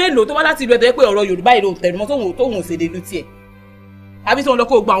òyìnbó mélòó tó wá láti ìlú ẹ̀ tó yẹ pé ọ̀rọ̀ Yorùbá yìí ló ń tẹnu mọ́ tóun ò ṣèdè lu tiẹ̀. Àbí tí wọ́n lọ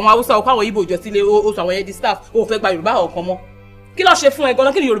kó gba àwọn Haúsá o káwọn Ìgbò jọ sílé o sọ àwọn yẹn di staff o fẹ́ gba Yorùbá ọ̀kan mọ́. Kí ló ṣe fún ẹ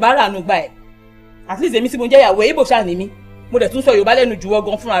gan-an kí ni Yorùbá rà nù gbà ẹ̀? At least èmi tí mo jẹ́ ìyàwó Ìgbò ṣáà ní mí. Mo dẹ̀ tún sọ Yorùbá lẹ́nu jùwọ́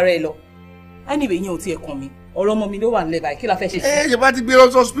gan fúnra rẹ̀ lọ. Anyway yẹn ò tiẹ̀ kàn mí. Ọ̀rọ̀ ọmọ mi ló wà nílẹ̀ báyìí kí la fẹ́ ṣe sí. Ṣé bá ti gbé lọ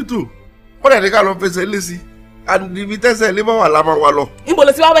sí hospital? Ó dẹ̀ ní ká lọ fẹsẹ̀ lé sí. And ibi tẹ́sẹ̀ ilé bá wà la máa wà lọ. Níbo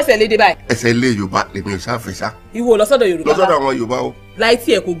ló ti wá wẹ̀sẹ̀ léde báyìí? Ẹsẹ̀ ilé Yorùbá lèmi ò ṣáfẹ́ ṣá. Ìwọ lọ sọ́dọ̀ Yorùbá. Lọ sọ́dọ̀ àwọn Yorùbá o. Láì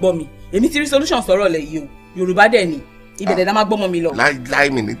tí ẹ kò gbọ́ mi, èmi ti rí solution sọ̀rọ̀ lẹ̀ yìí o. Yorùbá dẹ̀ ni, ibẹ̀ dẹ̀ dá máa gbọ́mọ mi lọ. Láì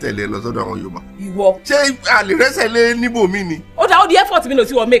mi ní tẹ̀lé lọ sọ́dọ̀ àwọn Yorùbá. Ìwọ. Ṣé àlè rẹ́sẹ̀ lé níbò mi ni? Ó dá ó di effort mi lò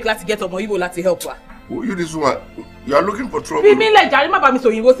tí wọ́n make láti get ọmọ Ìgbò láti help wa. You this woman, you are looking for trouble. Bí mi lẹ̀ jàre má bá mi sọ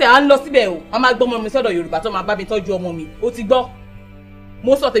òyìnbó sẹ́, à ń lọ síbẹ̀ o. Wọ́n máa gbọ́mọ mi sọ́dọ̀ Yorùbá tó máa bá mi tọ́jú ọmọ mi. Ó ti gbọ́.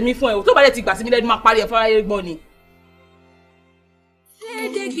 Mo sọ tèmi fún ẹ o, tó bá dẹ̀ ti gbà sí mi lẹ́nu máa parí ẹ̀ fọ́nrán ayé gbọ́ ni.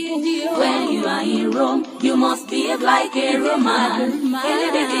 When you are in Rome, you must behave like a Roman.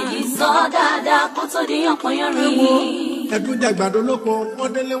 Elede Keji sọ dáadáa kó tó di yànpọ̀yánrin. Ẹ̀dùn jàgbàdo lóko, wọ́n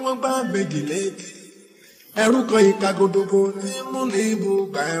délé wọ́n gbá méjì léde. Ẹ̀rù kan ìka gòdògbò tí mú ní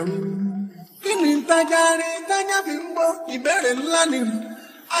ibùgbà ẹ̀rù. Kí ni tájà fi ń bọ́? Ìbéèrè ńlá ni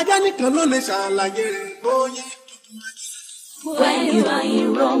ajá nìkan ló lè ṣàlàyé rẹ̀ bóyá. When you are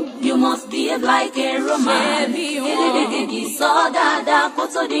in Rome, you must behave like a Roman. Elede Keji sọ dáadáa kó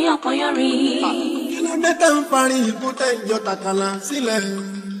tó di yànpọ̀yánrin. Kí ló dé tẹ́ ń parí ikú tẹ́ ń yọ tàkàlà sílẹ̀?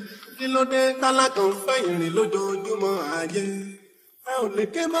 Kí ló dé tálákà ń fẹ́ ìrìn lójoojúmọ́ ayé? Ẹ ò lè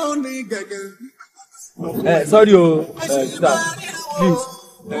ké máa ń ní gẹ̀gẹ̀. Sorry sir, please.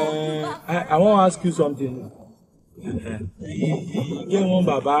 I want to ask you something. Get one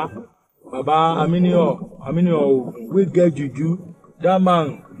Baba Aminio, we get juju. That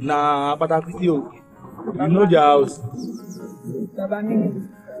man na patakiti o. You know their house. Baba Aminio,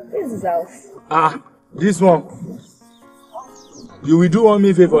 this is house. This one. You will do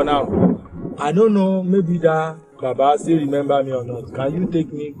me favor now. I don't know, maybe that Baba still remember me or not. Can you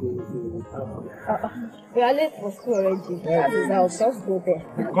take me go? We are late for school already. That is house. Just go there.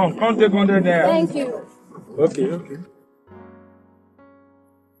 Come take 100 there. Thank you. Okay.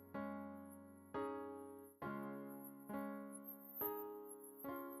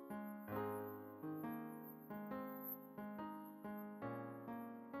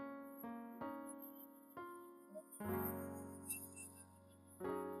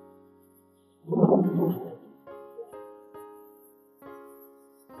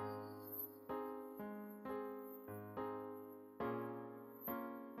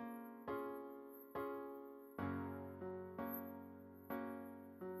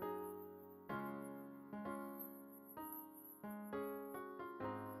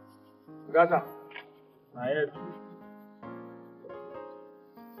 Gata, my head.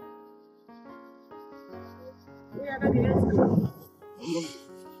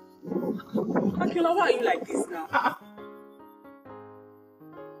 Akinola, why are you like this now?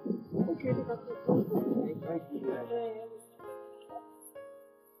 Okay.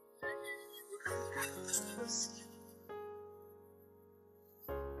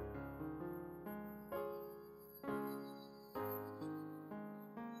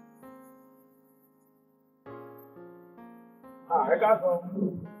 Ẹ ká sọ.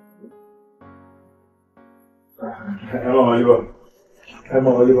 Ẹ mọ̀ wọlé bọ̀. Ẹ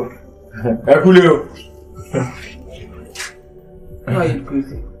mọ̀ wọlé bọ̀. Ẹ kúlé o.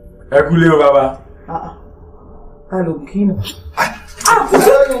 Ẹ kúlé o bàbá. Hello, Kino.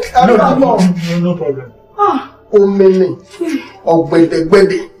 No problem. Omele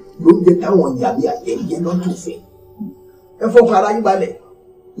ọ̀gbẹ̀dẹ̀gbẹ̀dẹ̀ ló ń jẹ táwọn ìyàbí àjẹjẹ lọ́dún fẹ́. Ẹ fọkàn ara yín balẹ̀.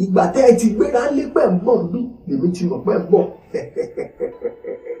 Ìgbà tẹ́ ẹ ti gbéra lé pẹ́ ń bọ̀ bí lèmi ti mọ̀ pẹ́ ń bọ̀.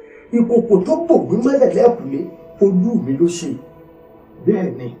 Ìkòkò tó bò mí mọ́lẹ̀ lẹ́kùnlé ojú mi ló ṣe.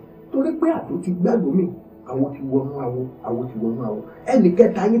 Bẹ́ẹ̀ ni torí pé àtò ti gbàgbọ́ mi àwọn ti wọnú àwọn ti wọnú àwọn. Ẹnì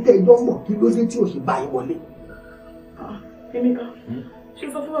kẹta yín tẹ́ ẹjọ́ mọ̀ kí ló dé tí ò sì bá yín wọlé. Emeka, ṣé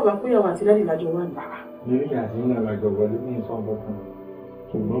sọ fún bàbá pé ìyàwó àti dáàdì lájọ wà ní? Mírí àti ní àgbàjọ wọlé ní ìfọ̀n bọ̀kan.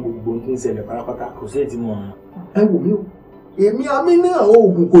 Ṣùgbọ́n gbogbo tí ń ṣẹlẹ̀ pátápátá kò sí ètí mọ̀ ọ́n. Ẹ wò mí o, èmi àmì náà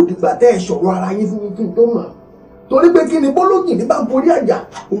oògùn kò dìgbà tẹ́ ẹ sọ̀rọ̀ ara yín fún mi kí n tó mọ̀. Torí pé kí ni bólógì ní bá ń borí àjà,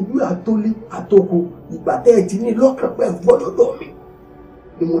 ojú àtólé àtòkò ìgbà tẹ́ ẹ ti ní lọ́kàn pẹ́ ń bọ̀ lọ́dọ̀ mi.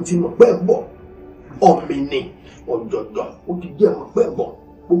 Ni mo ti mọ̀ pẹ́ ń bọ̀. Ọ̀mìnì ọ̀jọ̀jọ̀ ó ti jẹ́ mọ̀ pẹ́ ń bọ̀.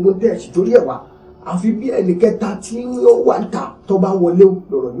 Gbogbo tẹ́ ẹ sì torí ẹ̀ wá. Àfi bí ẹnì kẹta tí ó wà ń ta tó bá wọlé o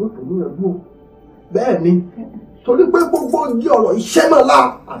lọ̀rọ̀ yóò tó níyànjú o. Bẹ́ẹ̀ ni torí pé gbogbo ojú ọ̀rọ̀ iṣẹ́ náà lá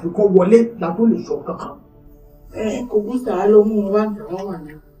àfikọ́ wọlé la tó lè sọ kankan. Kò gún sàá ló mú wá àwọn wà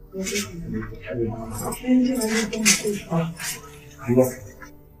ní.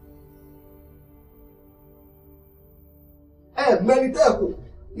 Mẹ́rin tẹ́ẹ̀kù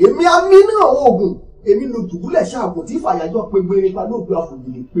èmi á mí náà oògùn èmi lo dùbúlẹ̀ ṣáàgùn tí fàyàjọ́ pé gbére pa lóògbé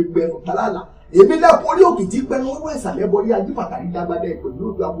àfòjìlè pé gbẹrù tálálà èmi lẹ́kọ̀ọ́ orí òkè tí pẹ́ lọ́wọ́ ìsàlẹ̀ bọ́rí ajífàtàrí dágbádá ìpè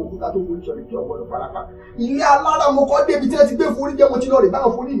lóògbé àbòkúta tó forí sọ̀rọ̀ tí ọ̀gbọ́n farapa. Ilé alára mo kọ́ débi tí wọ́n ti gbé forí jẹ́ mo ti lọ rè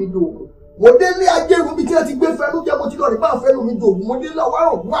báwọn forí mi dòògùn. Mo dé ilé ajérun bí tí wọ́n ti gbé fẹ́nu jẹ́ mo ti lọ rè báwọn fẹ́nu mi dòògùn. Mo dé ilé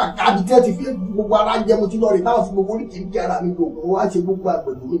ọwárọ̀ fún àga bí tí wọ́n ti fi gbogbo ara jẹ́ mo ti lọ rè báwọn fi gbogbo orí kìí ara mi dòògùn. Wọ́n á ṣe gbogbo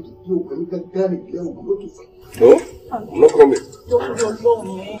àgbẹ̀dùn mi kìí òògùn mi gángan rè kílẹ̀ òògùn ló tún fẹ́. No, I'm not coming.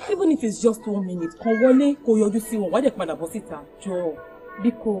 Even if it's just 1 minute, kan wọlé kó yọjú sí wọn, wá dẹ̀ padà bọ́ síta. Jọ̀ọ́,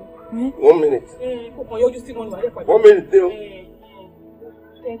 bíkò. 1 minute. Kó kàn yọjú sí wọn ni wá dẹ̀ padà. 1 minute dé o.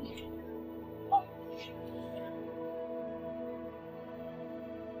 Thank you.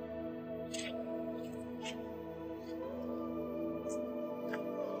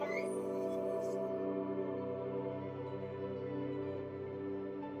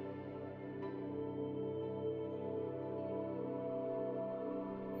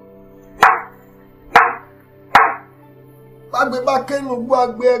 Agbe bá kẹ́nu gbọ́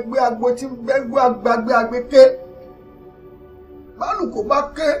ẹgbẹ́ agbo tí ń gbẹ́gbẹ́ àgbàgbé agbe ké. Bálùkò bá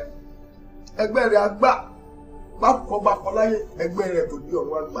ké ẹgbẹ́ rẹ̀ àgbà bá kọ́ láyé ẹgbẹ́ rẹ̀ tó di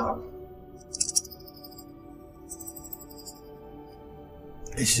ọ̀run àgbà.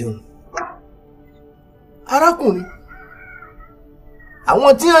 Ẹ ṣeun. Arákùnrin,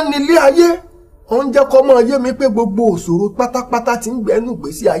 àwọn tí wọ́n ní ilé ayé wọ́n ń jẹ́ kọ́ mọ́ ayé mi pé gbogbo òṣòro pátápátá tí ń gbẹ́nu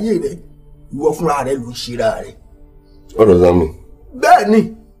ìgbésí ayé rẹ̀ ìwọ fúnra rẹ̀ ló ń ṣera rẹ̀. What does that mean? Bẹ́ẹ̀ni,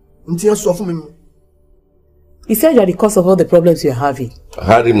 n tí ń sọ fún mi. He said you are the cause of all the problems you are having. I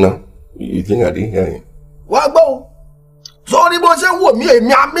heard him now. You think I didn't hear him? Wá gbọ́ o. Sọ́ọ́rí bó ṣe ń wò mí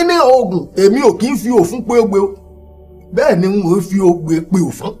èmi amí ní oògùn èmi ò kí ń fi òfin pé ogbe o. Bẹ́ẹ̀ ni n ò fi ogbe pé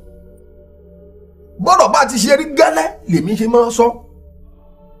òfin. Bọ́dọ̀ bá ti ṣe rí gẹ́lẹ́ lèmi ṣe máa ń sọ.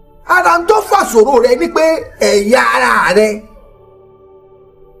 Ara ń tó fàṣòro rẹ ni pé ẹ̀yà ara rẹ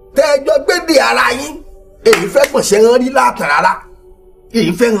tẹ́jọ́ gbédè ara yín. Èyí fẹ́ gbọ̀nsẹ̀ hàn rí látàn rárá.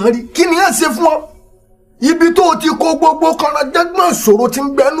 Èyí fẹ́ hàn rí. Kí ni ẹ ṣe fún ọ? Ibi tó o ti kó gbogbo kọ́nàjẹ́gbọ̀n ìṣòro tí ń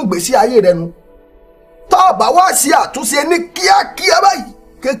gbẹ́nu gbèsè ayé rẹ nu. Tá a bá wá ṣe àtúnṣe ní kíákíá báyìí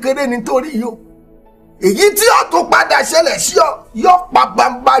kékeré nítorí yìí o. Èyí tí ó tún padà ṣẹlẹ̀ sí ọ yọ pa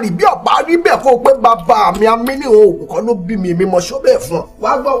bambari bí ọba rí bẹ́ẹ̀ kó o pé bàbá mi amíní oògùn kan ló bí mi èmi mọ̀ ṣó bẹ́ẹ̀ fún ọ.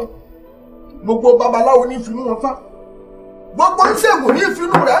 Wá gbọ́ o. Gbogbo babaláwo ní ìfinú wọn fá. Gbogbo ìṣègùn ní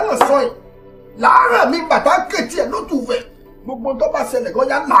ìfinú rẹ̀ hàn sọ́yìn. Láàárọ̀ mi bàtà kẹ̀tì ẹ̀ ló tún fẹ́. Gbogbo tó bá ṣẹlẹ̀ gan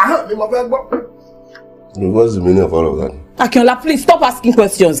ya láàárọ̀ mi mo fẹ́ gbọ́. What's the meaning of all of that? Akinola, please stop asking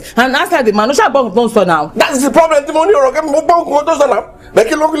questions and answer the man. No ṣe àgbọ̀n tó ń sọ now. That is the problem tí mo ní ọ̀rọ̀ kẹ́mi mo gbọ́ nǹkan tó sọ náà. Bẹ́ẹ̀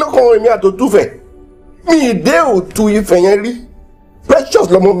kí ló kàn èmi àtòtú fẹ̀? Mi ìdé òtún ifẹ̀ yẹn rí. Precious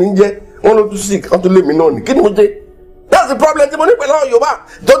lọmọ mi ń jẹ́. Wọ́n ló tún sick, wọ́n tún lé mi náà ní. Kí ni mo jẹ́? That's the problem tí mo ní pẹ̀lú àwọn Yorùbá.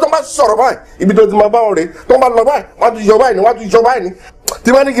 Tó bá sọ̀rọ̀ báyìí, ibi tó ti máa bá wọn rè. Tó bá lọ báyìí, wọ́n á tún yọ báyìí ni, wọ́n á tún yọ báyìí ni.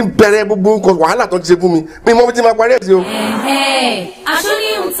 Tí wọ́n ní kí n bẹ̀rẹ̀ gbogbo nǹkan wàhálà tó ti ṣe fún mi, mi mọ́ bí ti máa parí ẹ̀ sí o. Aṣọ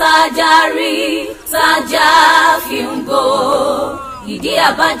ní ń tajà rí, tajà fi ń bò, ìdí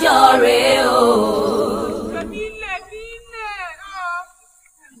àbájọ rẹ̀ o.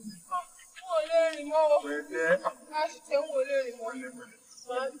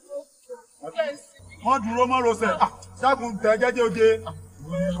 Wọ́n dúró mọ́ rosẹ̀. dákun tẹ jẹ́jẹ́ oje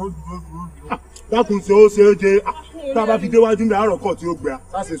dákun ṣe ó ṣe oje tá a bá fi déwájú mi àárọ̀ kọ̀ tí ó gbà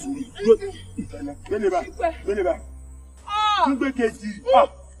á ṣe sùúrù gbélé báyìí gbélé báyìí tún gbé kejì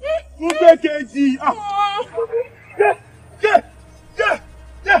tún gbé kejì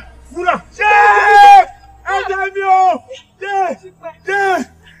jẹ́ fúra ẹ̀jẹ̀ mi o jẹ́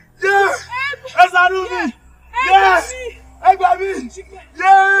ẹ ṣàánú mi ẹ gbà mí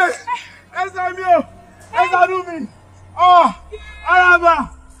ẹ ṣàánú mi o ẹ ṣàánú mi araba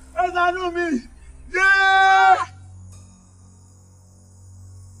ẹ ṣàánú mi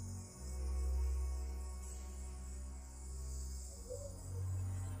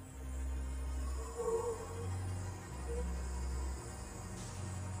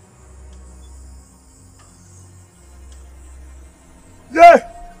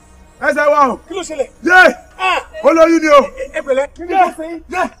ẹsẹ̀ wa o. kí ló ṣẹlẹ̀. olóyún ni o. ẹ pẹ̀lẹ́ kí ni kò sẹ́yìn.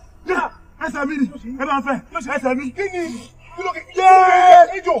 ẹsẹ̀ mi ni ẹ bá fẹ́ ẹsẹ̀ mi. kí ni kí ló kí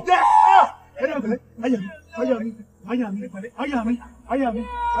ejò. ẹ dẹ́ pẹ̀lẹ́ àyà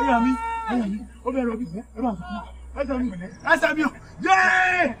mi ó bẹ̀rẹ̀ rọbí ẹ bá fẹ́ ẹsẹ̀ mi o.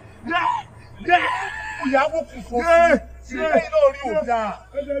 ìyàwó kù fún un. ṣé iná orí ò dáa.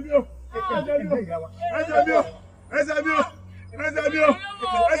 ẹsẹ̀ mi o ẹsẹ̀ mi o ẹsẹ̀ mi o ẹsẹ̀ mi o ẹsẹ̀ mi o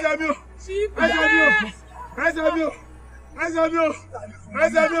ẹsẹ̀ mi o ẹsẹ̀ mi o ẹsẹ̀ mi o ẹsẹ̀ mi o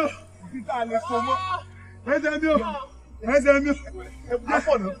ẹsẹ̀ mi o títà lè so mọ́. ẹsẹ̀ mi o ẹsẹ̀ mi o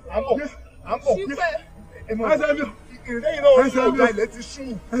àbọ̀ náà àbọ̀ ẹsẹ̀ mi o ìkìrìlẹ́yìn náà orí ọ̀gá ilẹ̀ ti ṣú.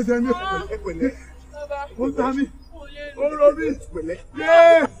 ẹsẹ̀ mi o ẹ̀pẹ̀lẹ́ ó ta mi ó rọ mi pẹ̀lẹ́.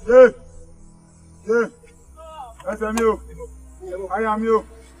 ẹsẹ̀ mi o àyà mi o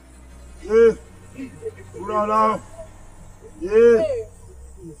wúrọ̀ ọ̀la o.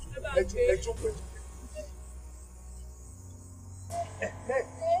 ẹ jókòó.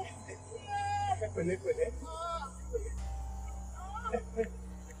 Pẹ̀lẹ́pẹ̀lẹ́.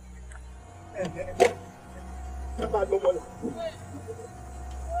 Ẹ máa lọ mọ́lẹ̀.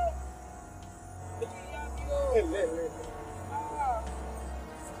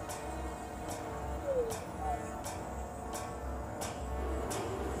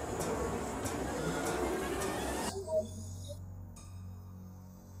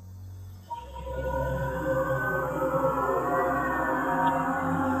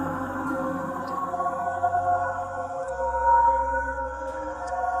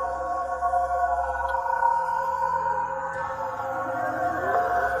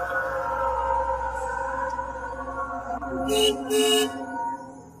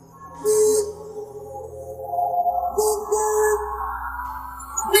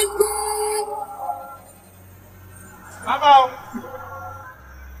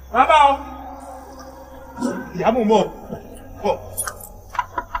 Ìyàmú mọ̀.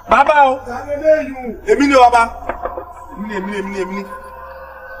 Bàbá o. Èmi ni bàbá. Èmi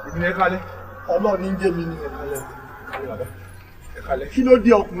ni ẹ kalẹ̀. Ọlọ́run ń jẹ́ mi ni ẹ kalẹ̀. Kí ló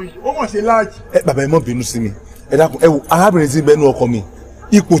dé ọkùnrin? Ó mọ̀ ṣe láàjì. Bàbá ẹ má bínú sí mi. Ẹ dákun ẹ wo arábìnrin tí ń bẹnu ọkọ mi.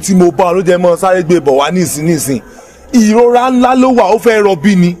 Ipò tí mo bá ló jẹ́ mọ́ sáré gbé bọ̀ wá nísìn. Ìrora ńlá ló wà ó fẹ́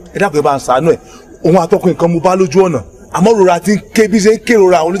rọbí ni. Ẹ dákun ẹ bá ń ṣàánú ẹ̀. Òun àtọkùn nǹkan mo bá lójú ọ̀nà. Àmọ́ rora ti ń ké bí ṣe ń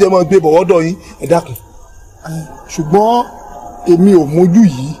kérora àwọn olójẹ́ mọ́ gbé bọ̀ wọ́dọ̀ yín. Ẹ dákun. Ṣùgbọ́n èmi ò mójú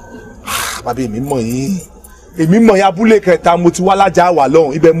yìí. Bàbá èmi mọ̀ yín. Èmi mọ̀ yín abúlé kẹta mo ti wá lájà wà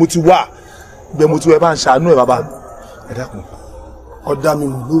lọ́hùn. Ibẹ̀ mo ti wà. Ibẹ̀ mo ti wá ẹ bá ń ṣàánú ẹ̀ bàbá. Ẹ dákun. Ọ̀dà mi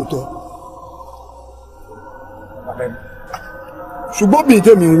mọ̀ lóòótọ́. Ṣùgbọ́n bí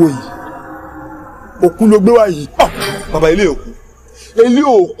tèmi ń wò yìí, òkú ló gbé wá yìí. Bàbá ilé òkú. Ilé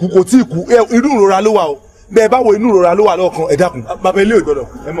òkú kò tí ì kú. Inú ìrora ló wà o. Bẹ́ẹ̀ báwo inú ìrora ló wà lọ́kàn ẹ dákun. Bàbá ilé ò gbọ́dọ̀.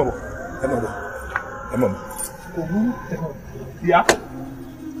 Ẹ mọ̀ bọ̀. Ẹ mọ̀ bọ̀. Kò burú. Ìyá.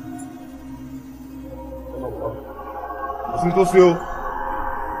 Kò sí tó ṣe o.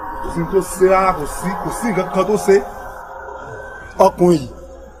 Kò sí tó ṣe rárá kò sí nǹkan kan tó ṣe. Ọkùnrin yìí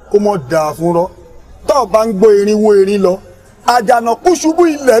kó mọ̀ dáa fún rọ́. Tó o bá ń gbọ́ erin wo erin lọ. Àjànàkú ṣubú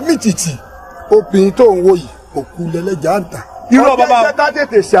ilẹ̀ mìtìtì. Obìnrin tó ń wò yìí òkú lẹ́lẹ́jà ń tà. Irọ́ bàbá. Ọjọ́ ká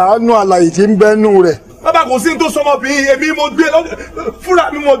tètè ṣàánú àlàyé tí ń bẹ́nu rẹ̀. Bàbá kò sí tó sọmọbìnrin èmi mo gbé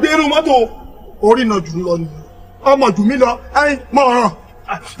fúnra mi mo gbé inú mọ́tò. Orí náà jù lọ ni. Ọmọ jù mí lọ ẹyin mọ ọ̀ràn.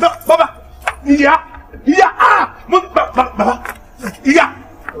 Bàbá ìyá bàbá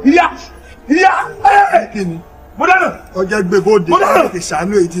ìyá kíni. Mo dáná. Ọjọ́ gbé bóde. Mo dáná. Tètè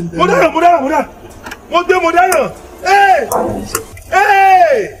ṣàánú èyí tí ń bẹ́nu. Mo dáná. Mo dáná.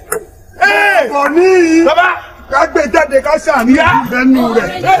 Bọ̀ ní. Bàbá. Ká gbé jáde ká ṣàánú ìbẹ́nu rẹ̀.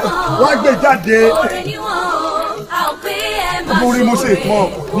 Wá gbé jáde. Orí mo ṣe ìpọ́n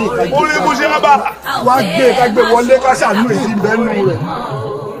ọkọ̀ ní ìkájọ́. Orí mo ṣe bàbá. Wá gbé ká gbé wọlé ká ṣàánú èyí tí ń bẹ́nu rẹ̀.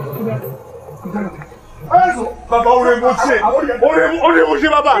 Bàbá oore mo ṣe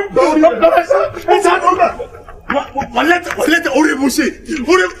bàbá. Wàlẹ́tẹ̀ oore mo ṣe.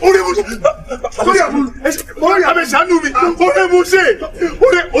 Oore àbẹ̀ ṣàánú mi. Oore mo ṣe.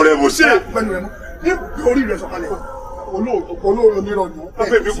 Ní orí rẹ̀ sọ̀kalẹ̀. Olóòrò nírọ̀jú.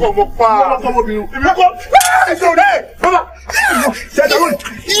 Bàbá èmi kọ́ ọmọ pa. Ọmọbìnrin. Èmi kọ́. Bàbá.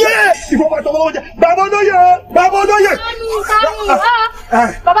 Ìfọwọ́sowọ́wọ́ jẹ. Bàbá olóyè.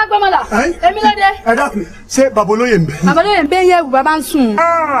 Bàbá gbọ́mọ̀lá. Èmi lóde. Ẹ dákun, ṣé bàbá olóyè ń bẹ? Bàbá olóyè ń bẹ yẹ̀wù bàbá ń sùn.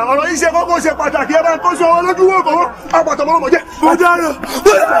 Ọ̀rọ̀ yìí ṣe kókó ṣe pàtàkì ẹ bá ń kó sọ wọn lójú wò kó. Àpàtàn mọ́ jẹ́.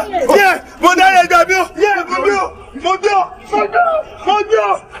 Mo dára ẹja mi o.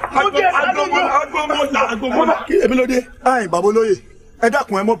 Agbọmọlá. Kí èmi lóde? Ayin bàbá olóyè, ẹ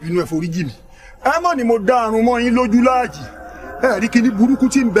dákun ẹ mọ́ bínú ẹ foríjì mi. Ẹ mọ̀ ni mo dá àrùn mọ́ yín lójú láàjì. Ẹ rí kíní burúkú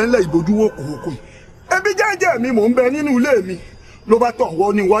tí ń bẹ ńlẹ̀ ìbojú wò kòkòkò. Ẹbí jẹ́jẹ́ mi mò ń bẹ nínú ilé mi. Ló bá tọ̀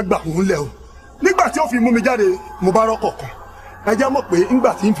wọ́ ní wá gbà òun lẹ̀ o. Nígbà tí ó fi mú mi jáde, mo bá rọ́kọ̀ kan. Ẹ jẹ́ mọ̀ pé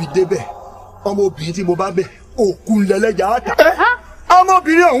ńgbà tí ń fi débẹ̀, ọmọbìnrin tí mo bá bẹ̀, òkú ńlẹ̀lẹ́jà á tà.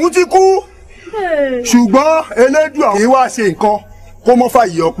 Ọmọbìnrin ọ̀hún ti kú. Ṣùgbọ́n Elédùà kì í wá ṣe nǹkan kó mọ́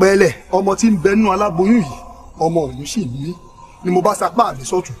fàyè ọpẹ́ lẹ̀. Ọmọ tí ń bẹ nínú aláboyún yìí, ọmọ òun sì ní. Ni mo bá sapá mi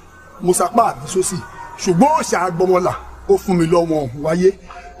sọ́tún, mo sapá mi sósì. Ṣùgbọ́n òòṣà Agbọmọlà ó fún mi lọ́mọ ọ̀hún wáyé.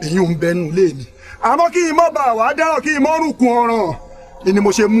 Èyí ń bẹ nínú ilé mi. Àmọ́ kí n má bàa wá dáràn kí n mọ́ rùkun ọ̀ràn. Ni mo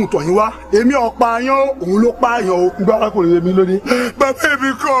ṣe mú tọ̀yìn wá. Èmi ọ̀pá yan òun ló pa yan o. Gbá arákùnrin èmi lónìí. Bàbá èmi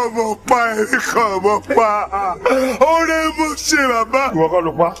kọ́ ọmọ pa. Oore mo ṣe bàbá. Ìwọ kọ́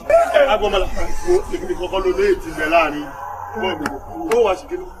ló pa. Agbọmọlá èmi kọ́kọ́ ló lóye ti bẹ̀ láàrin. Ó wá sí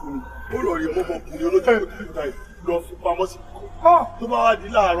kíní kùnú. Ó lọ rí ọmọkùnrin olójú ìta lọ fi pamọ́ sí. Tó bá wá di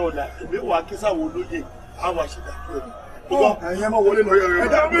láàárọ̀ ọ̀la, èmi wà kí sáwọn olóye àwọn àṣìdàkú ẹ̀. Ẹ̀yin máa wọlé lọ yẹ̀rẹ̀.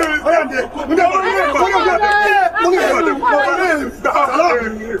 Ẹ̀dá mi ọ̀yà dé. Mo ní ọ̀rọ̀ yẹn. Mo ní ọ̀rọ̀ yẹn. Mo ní ọ̀rọ̀ yẹn.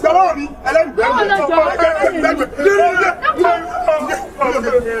 Gbàlọ́ mi ẹlẹ́gbẹ̀ẹ́ mi.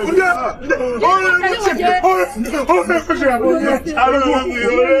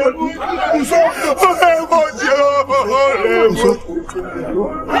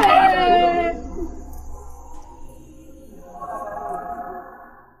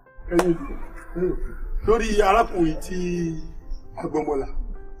 Lórí arákùnrin tí Agbọmọlá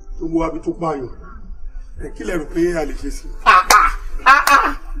tó mú wábi tó pààyàn kí lẹ rò pé a lè ṣe sí.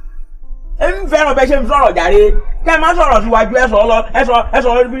 Èmi fẹ́ràn bẹ́ẹ̀ ṣe ń sọ̀rọ̀ jàre kẹ́ ẹ má sọ̀rọ̀ síwájú ẹ sọ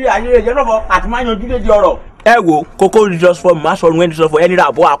lórí bí ayé rẹ̀ jẹ́ sọ̀fọ̀ àti má yanjú lédi ọ̀rọ̀. Ẹ wo kókó religious form má sọ̀rọ̀ ẹni sọ̀fọ̀ ẹni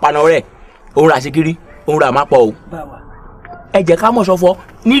rà bọ́ apaná rẹ̀ òun rà síkiri òun rà má pọ̀ o. Ẹ jẹ́ ká mọ̀ sọ̀fọ̀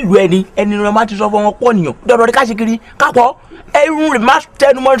nílùú ẹni rẹ̀ má ti sọ̀fọ̀ wọn pọ̀ nìyàn dọ̀dọ̀ ní ká síkiri kápọ̀ ẹrù rẹ̀ má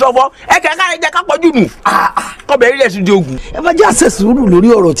tẹnumọ́ sọ̀fọ̀ ẹ kẹ́ ká jẹ́ ká pọ̀ jù nù kọ́bẹ̀ rí ẹ̀sìn di ogun. Ẹ bá jẹ́ àṣẹ sùúrù lórí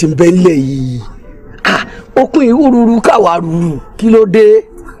ọ̀rọ̀ tí ń bẹ ńlẹ̀ yìí okun ìhúrúurú káwa rúurú kí ló dé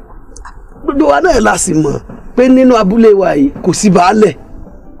gbogbo wa náà la sì mọ̀ pé nínú abúlé wa yìí kò sí baálẹ̀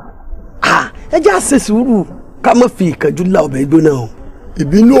ẹ jẹ́ àṣẹ sùúrù ká má fi ìkánjú la ọbẹ̀ gbóná o.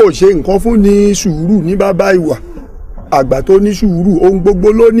 Ìbínú ò ṣe nǹkan fún ní sùúrù ní bàbá ìwà àgbà tó ní sùúrù ohun gbogbo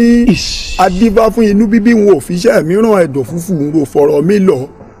ló ní adífá fún inú bíbí wọn ò fi iṣẹ́ mìíràn ẹ̀dọ̀ fúnfún ń ro fọ̀rọ̀ mi lọ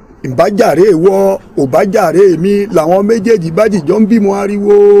ìbájàre ìwọ òbájàre mi làwọn méjèèjì bá jìjọ ń bímọ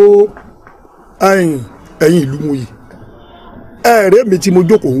ariwo ẹ̀yin ìlú mu yìí ẹ̀rẹ́ mi tí mo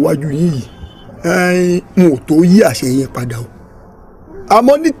jókòó wájú yín yìí n ò tó yí àṣẹ yẹn padà o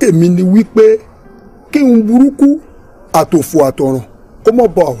àmọ́ ní tèmi ni wípé kí n burúkú àtòfò àtọ̀ràn kó mọ̀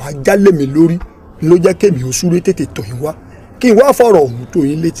bọ̀ wá jálè mi lórí ló jẹ́ kémi ó súré tètè tọ̀ yín wá kí n wá fọ̀rọ̀ ọ̀hún tó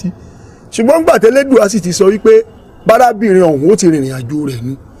yín létí ṣùgbọ́n gbà tẹ́lẹ́dùá sì ti sọ wípé bárábìnrin ọ̀hún ó ti rìnrìn àjò rẹ̀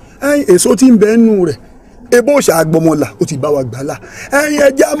nu èso tí ń bẹ nù rẹ̀ ebó òòṣà Agbọmọlà ó ti bá wa gbàlà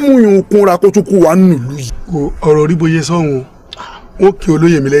ẹja múyùn kunra kó tún kú wa nílùú yìí. ọ̀rọ̀ rí bóyá sọ́hun ó kí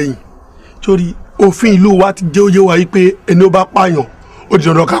olóyè mi lẹ́yìn torí òfin ìlú wa ti jẹ́ òye wa yìí pé ẹni ó bá pààyàn ó di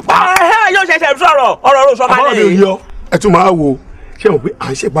dandan ká pa. Yóò ṣẹ̀ṣẹ̀ sọ̀rọ̀ ọ̀rọ̀ ló sọ kalẹ̀ yìí. àbọ̀dé yọ ẹ tún máa wo ṣé wọn pé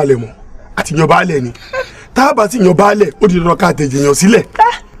à ń ṣèpalẹ̀ mọ́ àtìyàn baálẹ̀ ni tá a bá ti yan baálẹ̀ ó di dandan ká tẹ̀jẹ̀ yàn sílẹ̀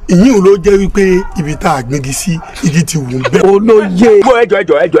ìyín ló jẹ́ wípé ibi tá a gbégi sí igi ti wù ń bẹ́. olóyè.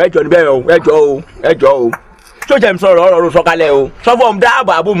 ẹjọ́ níbẹ̀ o ẹjọ́ o tó jẹ́ mi sọ̀rọ̀ ọ̀rọ̀ ló sọ kalẹ̀ o sọ́fọ̀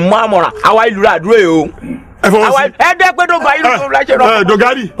dáàbò àbò mú àmọ̀ràn àwa ìlú rà dúró yìí o. ẹ dẹ́ pé dọ́gba ìlú tó láṣẹ rọ.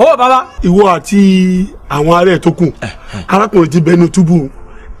 dọ́gárì ó bàbá. ìwọ àti àwọn ará ẹ̀ tó kù arákùnrin ti bẹnu túbú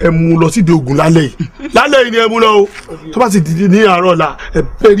ẹ mú lọ síde ogun lálẹ́ yìí ni ẹ mú lọ o tó bá sì dìde ní àárọ̀ la ẹ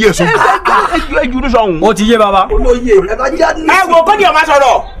bẹ́ẹ̀ rí ẹ̀sùn. ẹ jù ú sọ̀hún. ó ti yé baba. olóyè ẹ bá já ní. ẹ wo kọ́ni ọ̀ máa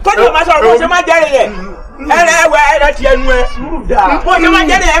sọ̀rọ̀ bó ṣe máa jẹ́rìí yẹn ẹ ti ẹnu ẹ bó ṣe máa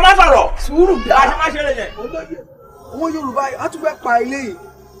jẹ́rìí yẹn ẹ má sọ̀rọ̀ sùúrù dá bá ṣe máa ṣe yẹn. owó Yorùbá yìí á tún fẹ́ pa eléyìí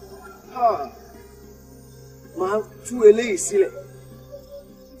máa tú eléyìí sílẹ̀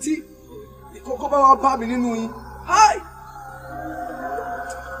tí ìkọ̀kọ̀ bá wá bá mi nínú yín.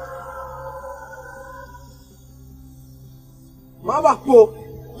 Má bà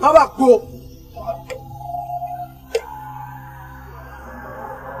po.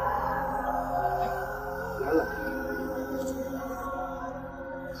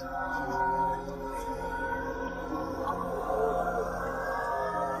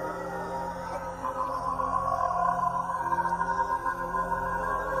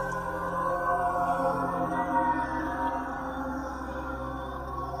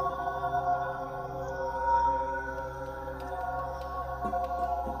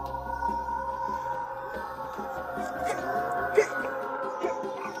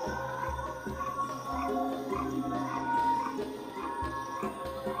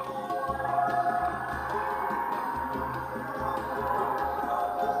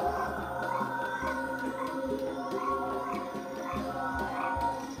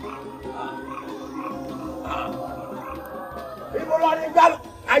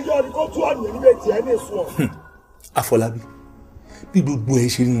 Afọlábí bí gbogbo ẹ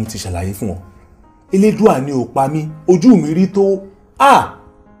ṣe nínú ti ṣàlàyé fún ọ Elédùà ni ò pa mí ojú mi rí tó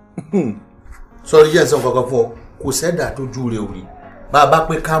sọrí yẹn sọ kankan fún ọ kò sẹ́dà tójú rẹ̀ ò rí bá a bá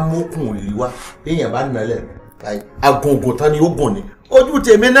pé ká mókun òrìrì wá èèyàn bá nalẹ̀ agungun tán ni ó gùn ni ojú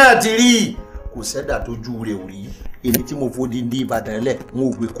tèmi náà ti rí kò sẹ́dà tójú rẹ̀ ò rí èmi tí mo fòdì ní Ìbàdàn lẹ̀ n ò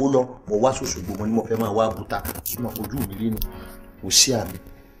gbé kó lọ mo wá ṣòṣogbo mo ní mo fẹ́ máa wá bùtà súnmọ́ ojú mi rí ni kò sí àmì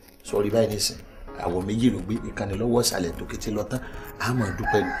sọrí báyìí nísìn àwọn méjì ló gbé ìkànnì lọ́wọ́ ìsàlẹ̀ tó kété lọ tán a máa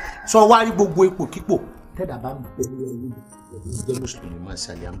dúpẹ́ ni sọ wá rí gbogbo ipò kípò tẹ́dà bá ń bẹ ní ọlọ́run jẹ́ mùsùlùmí máa ṣe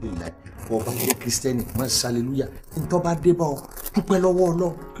alhamdulilayi fún ọba jẹ́ kírísítẹ́nì máa ṣe aleluya nítorí bá dé bá ọ dúpẹ́ lọ́wọ́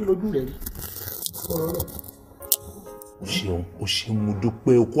ọlọ́run kí lójú rẹ̀ rí ọ̀rọ̀ náà. o ṣeun mo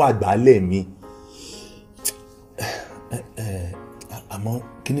dúpẹ́ okó àgbálẹ̀ mi àmọ́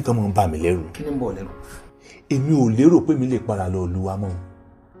kíní kan máa ń bà mí lẹ́rù. kí ni ń bọ̀ lẹ́rù. èmi ò lérò pé mi lè padà lọ Olúwa mọ́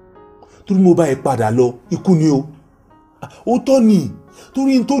torí mo bá ẹ padà lọ ikú ni o ó tọ́ ni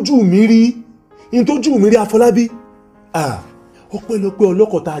torí n tójú mi rí Afọlábí ọpẹ́lọpẹ́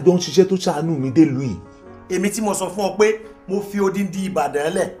ọlọ́kọ̀tà àjọ ń ṣiṣẹ́ tó ṣàánú mi délùú yìí. èmi tí mo sọ fún ọ pé mo fi odindi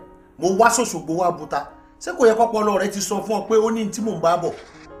Ìbàdàn lẹ̀ mo wá ṣòṣogbo wá buta ṣé kò yẹ kọ́pọ̀lọ́ rẹ ti sọ fún ọ pé ó ní tí mò ń bá bọ̀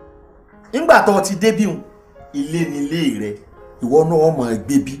nígbà tó ti débí hun ilé nílé rẹ ìwọ náà mọ̀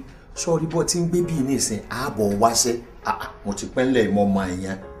gbé bí sọ́ọ́rí bọ́ tí ń gbé bí nísìn ààbọ̀ wáṣẹ́ mo ti pẹ́ńlẹ̀ mọ́ ọmọ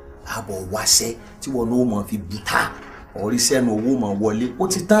èèyàn ààbọ̀ wáṣẹ́ tí wọn náà mọ̀ fi buta ọ̀rí sẹ́nu owó mọ̀ wọlé ó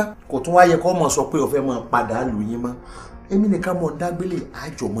ti tán kò tún wáyé kọ́ mọ̀ sọ pé ó fẹ́ mọ̀ padà lù yín mọ́ èmi nìkan mọ̀ ń dágbélé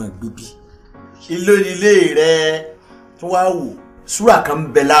àjọ mọ̀ gbé bí ilé nílé rẹ tó wá wò súrà kan ń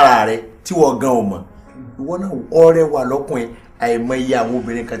bẹ lára rẹ tí wọ́n gan ò mọ̀ ìwọ náà ọ̀rẹ́ wà lọ́kùnrin àìmọye àwọn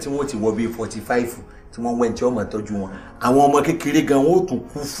obìnrin kan tí wọ́n ti wọ bíi 45 tí wọ́n wẹ̀ tí wọ́n mọ̀ tọ́jú wọn àwọn ọmọ kékeré gan wọ́n ó tún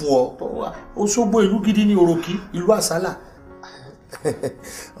kú fún ọ Òṣogbo ìlú gidi ní Òròkì ìlú àsálà.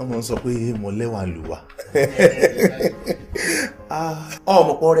 ọmọ sọ pé mo lẹ́wà lù wá.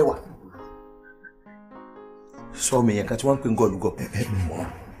 ọmọ pọ̀ rẹwà sọ mi yẹn kan tí wọ́n ń pè ń gọ̀lúgọ̀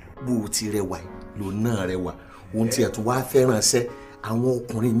bó o ti rẹwà lò náà rẹwà ohun tí ẹ̀ tún wá fẹ́ràn sẹ́ àwọn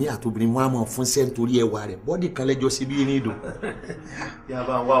ọkùnrin ní àtòbìnrin wọn á mọ̀ fún sẹ́ nítorí ẹwà rẹ̀ bọ́dì kan lẹ́jọ́ sí bí ní ìdùn. yà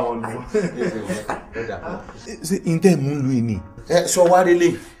bá wá wọn lù. ṣé ntẹ́ mú lu ìní. sọ wá rélé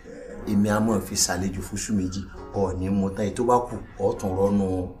èmi á mọ̀ fi ṣàlejò fúnṣù méjì ọ̀ọ́ni mo tán èyí tó bá kù ọ̀tún rọ́nù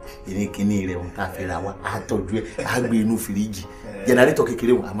ìrìnkìní rẹ̀ ohun tá a fi ra wa á tọ́jú ẹ̀ á gbé inú fìríjì jẹnẹrétọ̀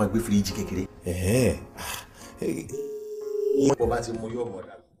kékeré wọn á máa gbé fìríjì kékeré. wọ́n bá ti mú yọ̀ mọ̀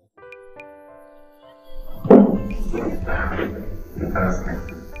dà.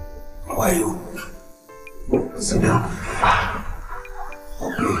 How are you? Sit down.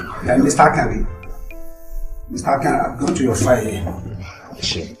 Okay. Mr. Kari. Mr. Kari, I've gone to your file here.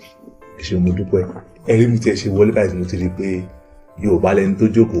 Ṣé mo dúpẹ́ ẹ̀rí mi tiẹ̀ ṣe wọlé báyìí mo ti rí i pé Yorùbá lẹni tó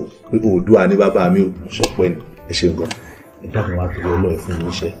jókòó pé Oòduà ní bàbá mi ò sọpẹ́ ni ẹ ṣe nǹkan ẹ dákun wá torí Ọlọ́run fún mi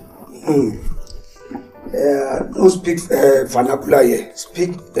iṣẹ́. Don't speak vernacular here.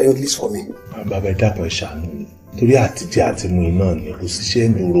 Speak English for me. Bàbá ẹ dákun ẹ ṣàánú mi torí àtijọ́ àti mu iná ni kò síṣẹ́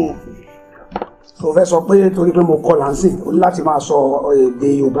ìdúró. o fẹ́ sọ pé torí pé mo kọ́ lansing o ní láti máa sọ èdè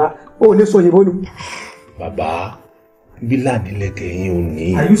Yorùbá o lè sọ òyìnbó ni. Bàbá bílà nílẹ̀ kẹ́yìn ò ní.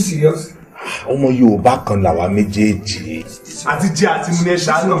 Are you serious? ọmọ Yorùbá kan làwa méjèèjì. àti jẹ àti mu ní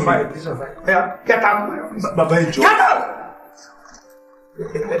ẹṣà lọ fà kẹta bàbá ẹjọ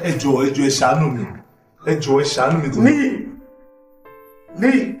ẹ ṣàánú mi ẹ ṣàánú mi.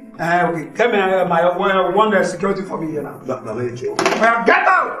 Me. Okay, come here, my one security for me here now. Bàbá ẹjọ. Get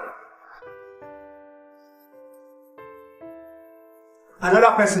out!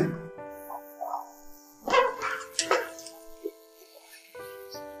 Another person.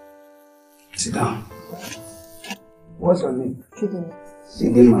 Sit down. What's your name? Chidima.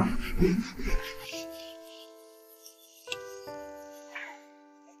 Chidima.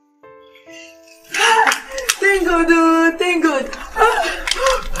 Thank God, oh, thank God.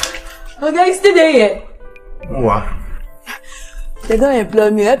 Okay, you still there yet? What? They don't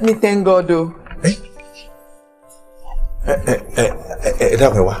employ me. Help me thank God, though.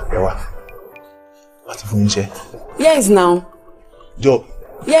 Dákun ẹ wá. Láti fún yín ṣẹ́. Yes, now. Job.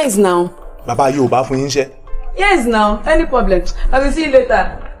 Yes, now. Bàbá Yorùbá fún yín ṣẹ́. Yes, now. Any problem? I will see you later.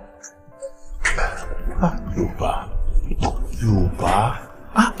 Yorùbá.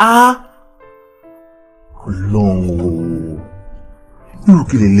 Ọlọ́run o. Irú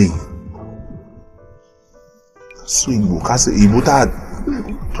kí leléyìí? Sọ ìbò kásẹ̀ ìbò tá a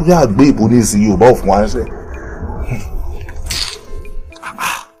torí àgbé ìbò ní ìsìn Yorùbá ò fún wa ṣẹ́.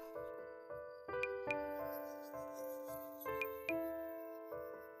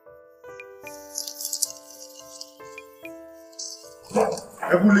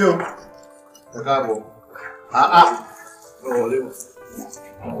 Ẹ kúlé o. Ẹ káàbọ̀. Wọlé o.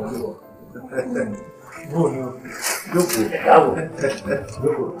 Jókòó. Ẹ káàbọ̀.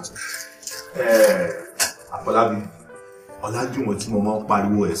 Jókòó. Àfọlábí, Ọlájúwọ̀n tí mo máa ń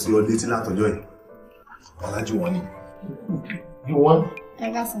pariwo ẹ̀ sí ọ létí látọjọ́ yìí. Ọlájúwọ̀n ni. Jùwọ́n. Ẹ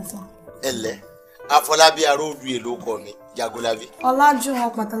ká sọ̀sọ̀. Ẹ̀lẹ́, Afọlábí aróòdù èlò kọ mi, Jagunlabi.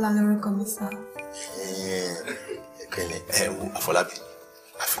 Ọlájúwọ̀n Pàtàlà lórúkọ mi sá. Ẹ wo Àfọlábí,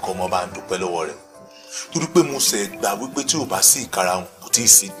 àfikọ́ ọmọ bá ń dúpẹ́ lọ́wọ́ rẹ̀. Torí pé mo ṣe gbà wípé tí ò bá sí ìkarahun kò tí ì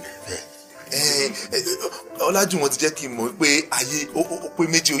sí mi. Ọlájúwọ̀n ti jẹ́ kí n mọ̀ pé ayé ó pé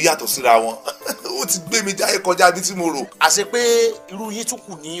méjì ó yàtọ̀ síra wọn. Ó ti gbé mi jáde kọjá bí tí mo rò. Àṣé pé irú yín tún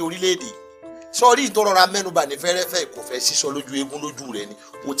kù ní orílẹ̀-èdè. Sọ́ọ́rí ìtọ́rọra mẹ́nubà ní fẹ́rẹ́fẹ́ kò fẹ́ sísọ lójú eégún lójú rẹ̀ ni.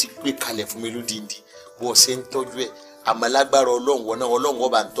 Ó ti gbé kalẹ̀ fún mi lódìndí. Bó ṣe ń tọ́jú ẹ̀. Àmọ́ lágbára Ọlọ́run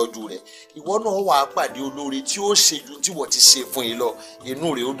ọba ń tọ́jú rẹ̀. Ìwọ náà wà á pàdé olóore tí ó ṣe ju tí wọ́n ti ṣe fún yín lọ.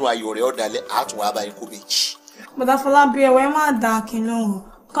 Inú rẹ̀ ó dùn, ayọ̀ rẹ̀ ó dalẹ̀, àtún wà bá yín kó méjì. Bọ̀dá Fọlábí ẹ̀wọ̀ ẹ má dá Akin lóhùn.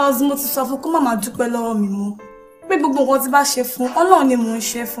 Cause mo ti sọ fún kó má máa dúpẹ́ lọ́wọ́ mi mọ́. Pé gbogbo nǹkan tí bá ṣe fún Ọlọ́run ni mò ń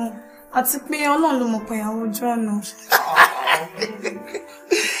ṣe fún. Àti pé Ọlọ́run ló mọ̀ pé ìyàwó ojú ọ̀nà.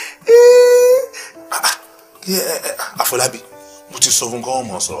 Àfọlábí, mo ti sọ fún kọ́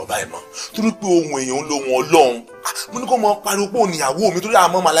ọmọ sọ̀rọ̀ báyìí mọ́ torí pé ohun èèyàn ń lo ohun Ọlọ́run. Mo ní kó mọ pariwo pé òun ìyàwó mi torí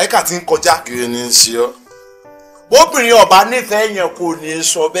àmọ́ màláìkà ti ń kọjá. Kí ni ń ṣe ọ́? Bóbìnrin ọba nífẹ̀ẹ́ yẹn kò ní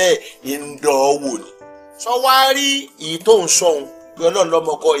sọ bẹ́ẹ̀ ń dán wò ni. Sọ wá rí èyí tó ń sọ̀hún bí Ọlọ́run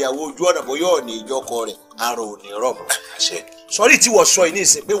lọ́mọkọ ìyàwó ojú ọ̀nà bóyá ọ̀nì ìjọkọ rẹ̀ àrò ò ní rọ̀mọ́. Sọ́rí tí wọ́n sọ yìí ní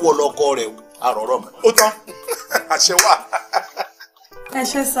ìsìn pé wọ́n lọ́kọ rẹ̀ àrò rọ̀mọ́. Ó tán àṣẹ wà. Ẹ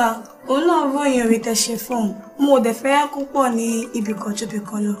ṣé sá, òun náà ròyìn orí tẹ ṣe fún un. Mo ò dẹ̀ fẹ́ kó pọ̀ ní ibìkan ju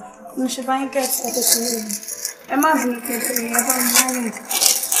ibìkan lọ. Mo ṣe bá yín kẹ́ẹ̀tì ọkọ̀ tó lè rí. Ẹ má bínú kẹ́ẹ̀tì ẹ bá mi láyè.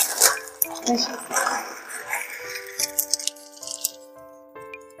 Ẹ ṣé.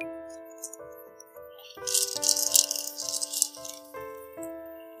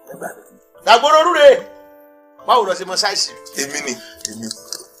 Dàgbòrò rúre. Báwo lọ sí mọ sáìsì? Èmi.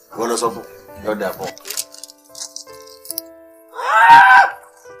 Wọ́n lọ sọ fún yọ̀dà fún.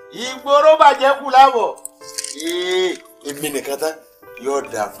 Ìgboro bàjẹ́ kù láwọ̀. Èmi nìkan tán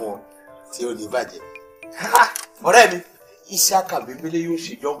yọ̀dà fún ọ tí ò ní bàjẹ́. Ọ̀rẹ́ mi, iṣẹ́ àkàbíbélé yóò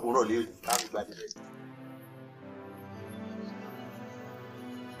ṣe jọ́ǹkúrọ̀ lérò láti gbàdé rẹ̀.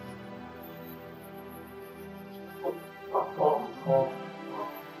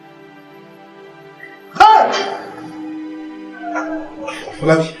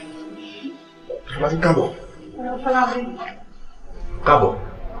 Fọlábí káàbọ̀. Káàbọ̀.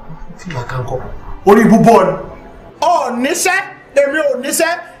 Tí màá ká ń kọ́. Orí búbọ̀ ni. Ó níṣẹ́, èmi ò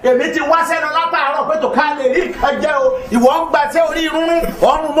níṣẹ́, èmi ti wá sẹ́nu látàárọ̀ pé tó ká lè rí nǹkan jẹ́ o. Ìwọ ń gbà tẹ́ orí rúnrún,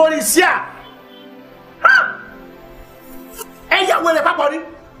 ọ̀run mórí sí à. Ẹ yàwó rẹ̀ pápọ̀ ni.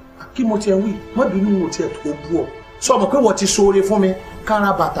 Kí mo tiẹ̀ wí, má bínú mo tiẹ̀ tó bú ọ. Sọ mọ̀ pé wọ́n ti ṣoore fún mi.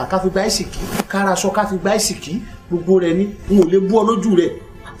 Kára bàtà ká fi gba ìsìkí, kára aṣọ ká fi gba ìsìkí, gbogbo rẹ̀ ni n ò lè bú ọ lójú rẹ̀.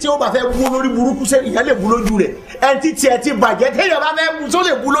 Tí ó bá fẹ́ bú lórí burúkú sẹ́ ìyá lè bú lójú rẹ̀. Ẹni tí tiẹ̀ ti bàjẹ́ téèyàn bá fẹ́ bú tó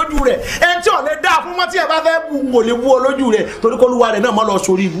lè bú lójú rẹ̀. Ẹni tí ò lè dáa fún mọ́ tí ẹ bá fẹ́ bú n ò lè bú ọ lójú rẹ̀ torí kó olúwa rẹ̀ náà mọ́ lọ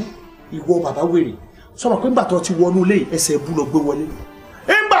sórí ibú. Ìwọ bàbá wèrè sọ̀rọ̀ pé ńgbà tó ti wọnú ilé ẹsẹ̀ bú lọ gbé wọlé.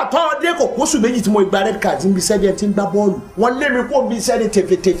 Ńgbà tó dé kò pósù méjì tí mo gba red card níbi sẹ́jẹ̀ tí ń gbá bọ́ọ̀lù. Wọ́n lé mi kó bí sẹ́ni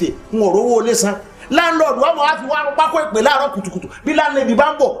tèfètèfè n ò rówó lé san. Láńlọ́ọ̀dù ọmọ wa fi wá pákó ìpè láàárọ̀ kùtùkùtù bí láńlẹ́dì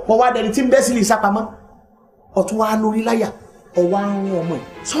bá ń bọ̀ wọ́n wá dẹni tí ń bẹ́ sílẹ̀ ìsápamọ́. Ọ̀tún wa lórí láyà ọwọ́ àwọn ọmọ ẹ̀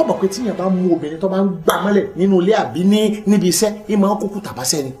sọ́ọ̀bọ̀ pé tíyàn bá mú obìnrin tó bá ń gbà mọ́lẹ̀ nínú ilé àbí níbi iṣẹ́ ìmọ̀ ń kókù tàbá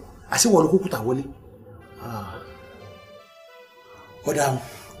sẹ́ni àṣìwọ̀ ló kókù tà wọlé. Ọ̀dà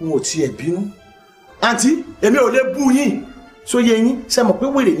n ò tiẹ̀ bínú. Àǹtí èmi ò lè bú yín sóye yín ṣe mọ̀ pé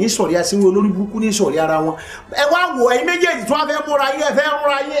wèrè ní sọ̀rí aṣẹ́wó olórí burúkú ní sọ̀rí ara wọn ẹ wá wò ẹ̀yin méjèèjì tí wọ́n fẹ́ múra yín ẹ fẹ́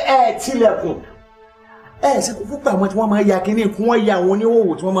múra yín ẹ tilẹ̀kùn ẹ ṣe kúkú pé àwọn tí wọ́n máa ya kínní kí wọ́n ya àwọn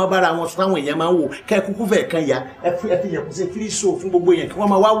oníwòwò tí wọ́n máa bára wọn sọ táwọn èèyàn máa ń wò kẹ́ ẹ kúkú fẹ́ kan ya ẹ fi yẹn kó ṣe free show fún gbogbo yẹn kí wọ́n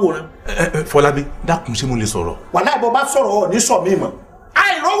máa wá wòran. Fọlábí dákun ṣé mo lè sọ̀rọ̀. wàhálà ìbọn bá sọ̀rọ̀ ọ̀ ní sọ mí mọ̀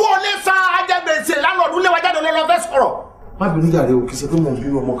àìrówó lè sa ajẹgbèsè lánàá léwà jáde lọ́lọ́ fẹ́ sọ̀rọ̀. má bínú jàre o kì í ṣe pé mo ń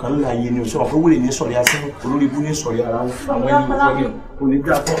bínú ọmọ kan ńlá ayé ni o sọ̀rọ̀ pé wèrè ní sọ̀rí asínú olórí ibú ní sọ̀rí ara wọn àwọn ẹni wọlé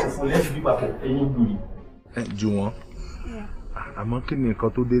onídàá fún ọ̀fun lẹ́yìn bí bàtà ẹyin gbùrì. Jù wọ́n àmọ́ kí ni nǹkan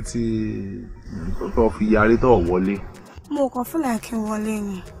tó dé tí tó fi yarí tó wọlé. mo kàn fún láìkí wọlé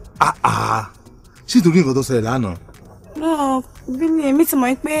ni. ṣé ìtorí nǹkan tó ṣẹlẹ̀ lánàá. náà bí ni èmi ti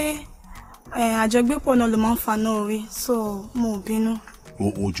mọ̀ pé àjọgbépọ̀ náà ló máa ń fa náà orí so mo ò bínú.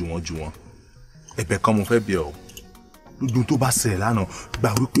 o jù wọ́n ẹ̀bẹ̀ kan mo fẹ́ bẹ̀ ọ́ lójú tó bá ṣẹlẹ̀ lánàá gbà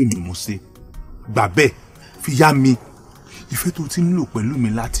wípé mi mo ṣe gbà bẹ́ẹ̀ fi yá mi ìfẹ́ tó ti ń lò pẹ̀lú mi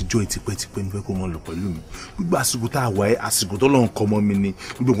látijọ́ tipẹ́tipẹ́ nífẹ̀ẹ́ kó mọ́ lò pẹ̀lú mi gbogbo àsìkò tá a wà ẹ́ àsìkò tó lọ́n kọ́ mọ́ mi ni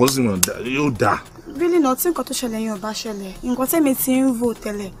gbogbo nǹkan sì mọ̀ yóò dáa. bílí náà tí nǹkan tó ṣẹlẹ̀ yẹn ò bá ṣẹlẹ̀ nǹkan tẹ́mi ti ń vò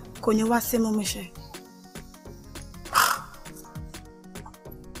tẹ́lẹ̀ kò ní wá sí mímúṣẹ.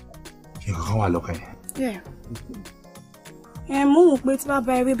 nǹkan kan wà lọ́kàn yẹn. mo wò pé tí bá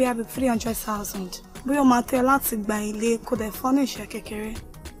bá ewé bí i 300,000 bóyá o máa tẹ́ láti gba ilé kó dẹ̀ fọ́ ní ìṣẹ́ kékeré.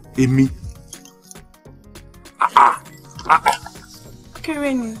 èmi.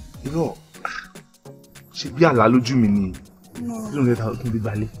 kéré ni. irọ́ ṣe bí àlá lójú mi ni. No. 300,000 tún bí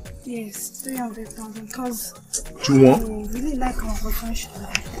balẹ̀. Yes, 300,000 because Ju wọ́n. I really like our potential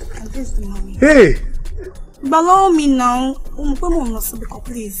and this is the money. Hey! Gba lọ́wọ́ mi now, o mọ̀ pé mo ń lọ síbi kan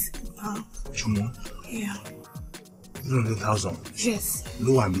please. Ju wọ́n. Yeah. 300,000. Yes.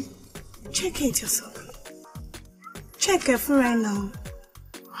 Ló wà mí. Check it yourself. Check it for right now.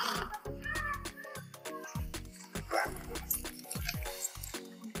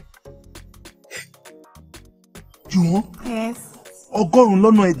 Ju wọ́n. Yes.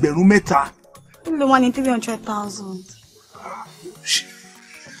 100,000. Ó lè wá ní 300,000.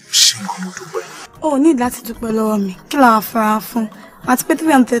 Ṣé nǹkan mo dúpẹ́? O ní láti dúpẹ́ lọ́wọ́ mi. Kí la wá fara fún? Àti pé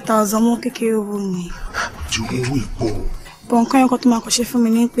 300,000 mú kékeré owó ni. Ju owó ìpò. Bọ̀ nǹkan yẹn kan tó máa kọ́ ṣe fún mi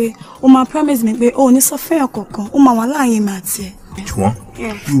ní pé o máa promise mi pé o ò ní sọ fẹ́yàn kankan, ó máa wà láàyè mi àti ẹ̀. Ju wọ́n.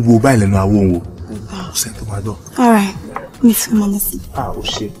 Wíwo báyìí lẹ́nu àwo wo. Kò sẹ́ni tó máa dọ̀. All right, mi ti mọ̀ nísìn. O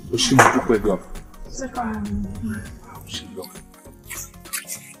ṣe mo dúpẹ́ gan.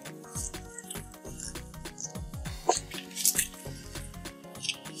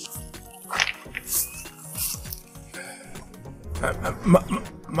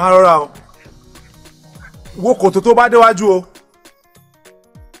 Má rọra o. Wo kòtò tó bá déwájú o.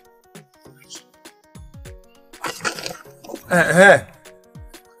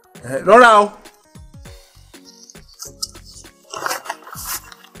 Rọra o.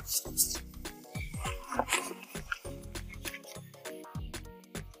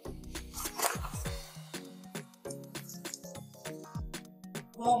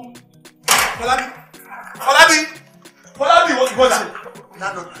 Fọlábí, wọ́n ti bọ́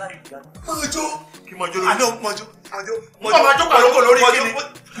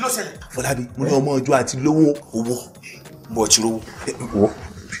sí. Fọlábí, mo ní ọmọ ọjọ́ àti lówó owó bọ̀ tí rówó.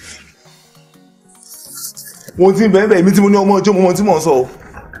 Mo ti bẹ̀rẹ̀ èmi tí mo ní ọmọ ọjọ́ mo mọ tí mò ń sọ o.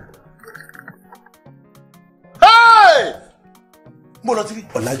 Mo lọ tírí.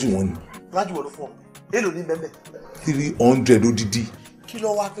 Ọ̀làjú wọn ni. Ọ̀làjú wọn ló fún ọ. Èlò ní bẹ́ẹ̀ 300 odidi. Kí ló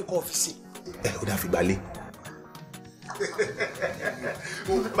wá pé kọ́ ọ́fíìsì? Ó dà fi gbalẹ̀.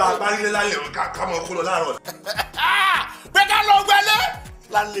 Bàbá nílé lálẹ́ ká mọ̀ kó lọ láàárọ̀. Bẹ́ẹ̀ ká lọ gbẹ́lẹ́.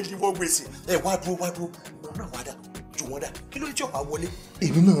 Lálẹ́ ni wọ́n gbèsè. Wá dúró. Mo náà wá dà. Ju wọn dà. Kí ló ní tí ọ̀pá wọlé?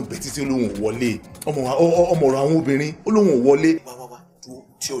 Èmi náà bẹ̀ títí olóhùn ò wọlé. Ọmọ ọ̀rọ̀ àwọn obìnrin olóhùn ò wọlé. Wá dúró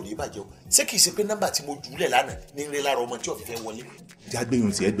tí ò ní bàjẹ́ o. Ṣé kìí ṣe pé nọ́mbà tí mo jùlẹ̀ lánàá ní ń rí lára ọmọ tí ò fi fẹ́ wọlé?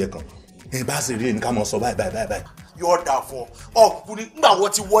 Jágbéyùn ti ẹgbẹ́ kan. Bá sì rí ẹni ká mọ̀ sọ báyìí. Yóò dà fún ọ ọkùnrin nígbà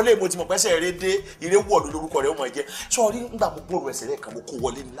wọ́n ti wọlé mo ti mọ̀ pẹ́sẹ̀ eré dé eré wọ̀lú lórúkọ rẹ̀ ó mọ̀ jẹ́ sọ rí nígbà mo gbòòrò ẹsẹ̀ rẹ̀ kan mo kó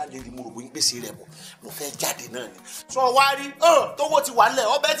wọlé ní lálẹ́ rí mo rò bó ń gbèsè rẹ̀ bọ̀ mo fẹ́ jáde náà ni. Sọ wá rí tówó ti wà lẹ̀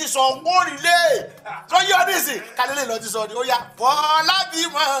ọbẹ̀ ti sọ ngórí lé tó yọ nísìn kálílẹ̀ lọ ti sọ ni ó yá Fọlábí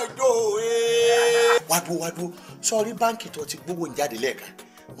máa jò wádúró sọ rí báǹkì tó ti gbówó ń jáde lẹ́ẹ̀kan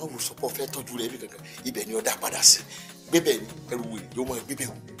wọ́n wò sọ́pọ̀ fẹ́ tọ́jú rẹ̀ bí kankan ibẹ̀ ni ó dá padà sí gbébẹ̀ ni ẹrù wèrè yóò mọ gbébẹ̀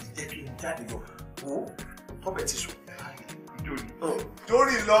o. Jẹ́ kí n jáde lọ wo tọ́bẹ̀ ti sùn.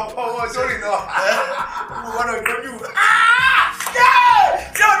 Jórí lọ ọmọ jórí lọ. Wọ́n náà jójú.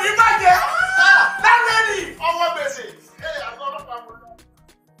 Tí ò ní bàjẹ́ lálẹ́rì ọmọ gbèsè.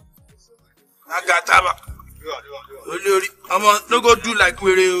 Agataba. Olórí ọmọ no go do like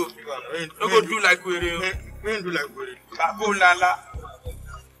wèrè o. No go do like wèrè o. Bàbá ńláńlá.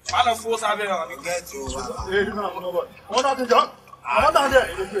 Má lọ fowó sábẹ́ rẹ̀ ní. Wọ́n náà ti jọ. Àwọn náà jẹ́.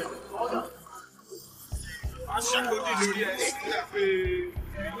 Má ṣàkóso lórí ẹ̀ pé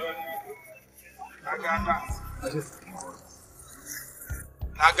Lagata.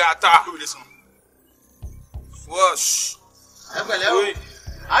 Lagata. Wash.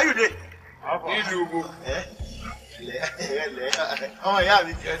 How you dey? Nílùú Ugo. Ọmọ ìyá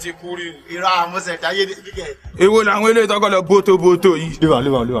mi. Ẹ ti kú rí. Ìrọ̀ àmọ́sẹ̀ táyé dígẹ̀. Èwo làwọn eléyìí tọ́kọ̀ lọ bótóbótó yìí. Leave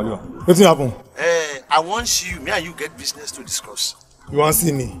am. Wetin happen? I wan see you. Me and you get business to discuss. You wan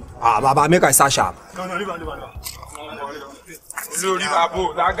see me? Baba, make I start sharp. No, leave am. Olórí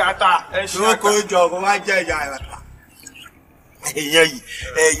bàbá Lagata. Ẹ ṣe àgbà. Lóko jọ kó má jẹ́ ìyá rẹ̀. Èèyàn yìí,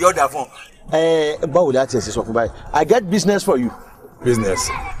 yọ̀dà fún ọ. Báwo la ti ẹ̀ ṣe sọ fún báyìí? I get business for you. Business?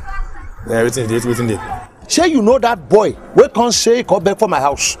 Everything dey. Shey you know that boy wey come say he come back for my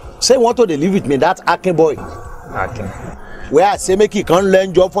house. Say he want to dey live with me, that Akin boy. Akin. Where I say make he come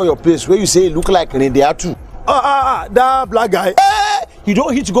learn job for your place where you say he look like Rendeatu. That black guy. Hey, he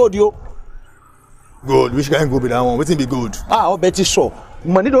don't hit gold, yo. Gold? Which kind gold be that one? Wetin be gold? I bet you so.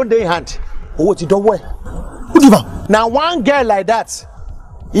 Money don't dey in hand. Owó ti dọ́wọ́ ẹ̀. Who give am? Na one girl like that.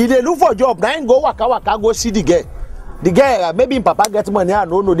 He dey look for job. Na him go waka go see the girl. The girl, maybe him papa get money, I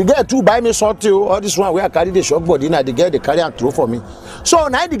don't know. The girl too buy me something. All this one where I carry the shop body, now the girl they carry and throw for me. So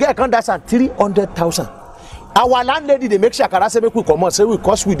now the girl come dash at 300,000. Our landlady they make shakara say make we come on, say we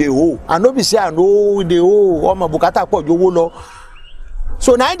cost with the hoe. And no be say I know with the hoe. Oh my bukata po jowo lo.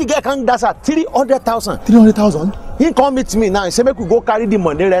 So now the girl come dash at 300,000. 300,000? He come meet me now. He say make we go carry the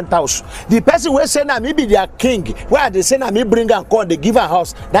money rent house. The person wey say na me be their king. Where they say na me bring am come, they give am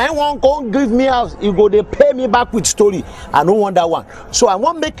house. Now he wan come give me house. He go they pay me back with story. I no want that one. So I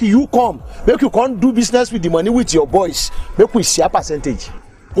want make you come do business with the money with your boys. Make we share percentage.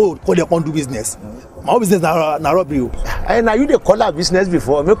 Oh, call you come do business. My business na robbery. And now you dey call our business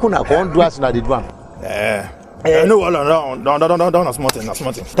before. Make una come do as una dey do am. No, no, small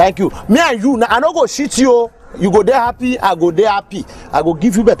thing. Thank you. Me and you, I no go shit you. You go there happy, I go there happy. I go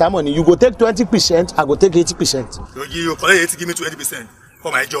give you better money. You go take 20%, I go take 80%. You collect 80, give me 20%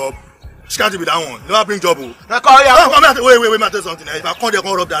 for my job. She can't be that one. Never bring job. Wait, I tell you something. If I come there,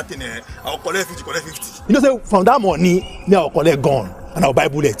 come rub that thing, I'll collect 50. You know, say from that money, me I'll collect gun and I'll buy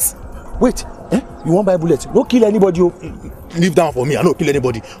bullets. Wait, you won't buy bullets? No kill anybody. Leave down for me. I don't kill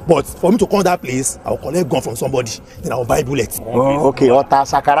anybody. But for me to come that place, I'll collect gun from somebody. Then I'll buy bullets. Oh, okay. Ota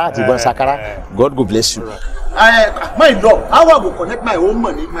Sakara, Sakara. God go bless you. My love, how I will connect my own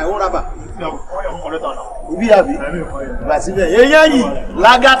money, my own rubber. Ubi abi.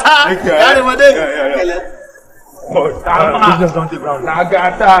 Lagata. Business don't take ground.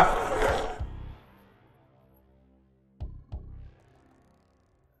 Lagata.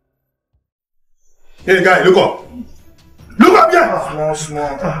 Hey guy, look up. Look up here.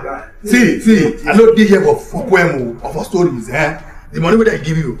 Small. See. I know they hear for poem or for stories, The money where they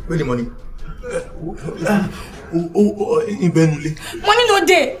give you, where the money? In Benule. Money no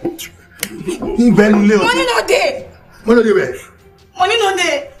day. In Benule. Money no day. Money no day where? Money no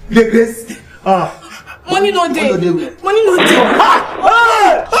day. The grace. Money no day. Money no day.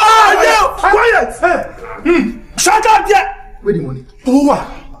 Quiet. Shut up there. Where the money? What?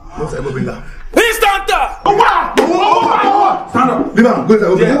 What's I go bring that? Instant. Stand up. Leave him. Go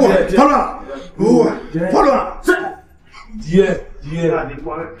inside. Follow him. Follow him. Yeah.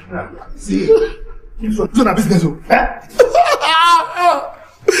 See. So na business.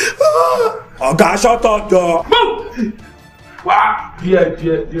 Oga, shut up, though. Wow. Yeah.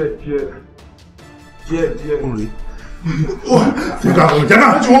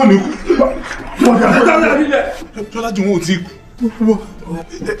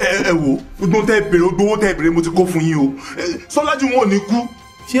 Ẹ wo gbogbo tẹ bèrè mo ti kó fún yín o Sọlájú wọn ò ní kú.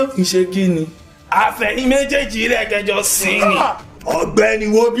 Ṣé o kì í ṣe kí ni? Àfẹ̀yìn méjèèjì rẹ̀ kẹjọ sí ni. Ọ̀gbẹ́ni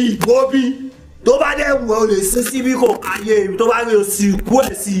wo bí tó bá dẹ̀ wọ̀ ọ́ lè ṣe síbí kò káyé tó bá rí o sì kú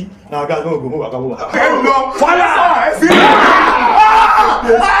ẹ̀ sí. Àga náà gbogbo wà káwọ́. Ẹ lọ fọlá ẹ sí.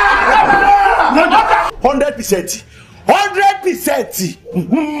 100%. 100%. 100%.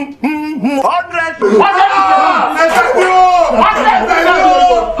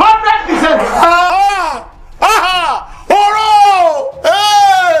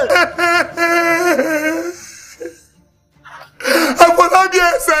 Àfọlábí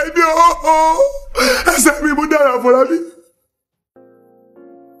ẹsẹ̀ mi mú dára Àfọlábí.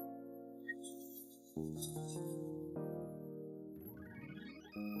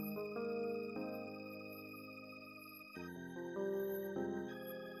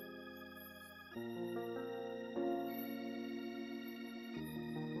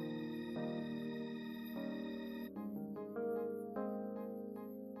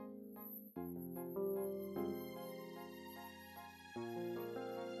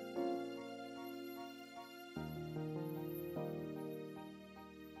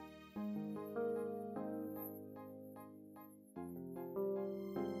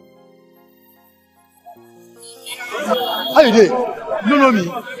 How you dey? You know me.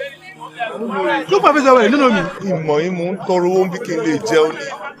 Look my face away, you know me. Ìmọ̀ yín mú ń tọrọ owó bí kí n lè jẹun ni.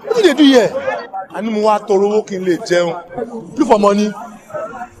 What do they do here? A ní mo wá tọrọ owó kí n lè jẹun. Look for money.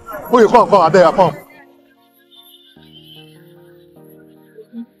 Oh, you come, abeg, come.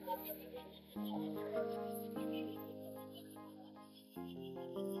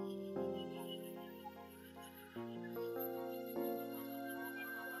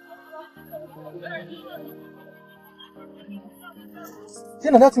 See,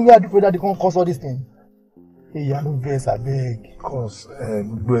 na that thing wey I do for that they can't cause all this thing. Hey, I no vex, abeg. Cause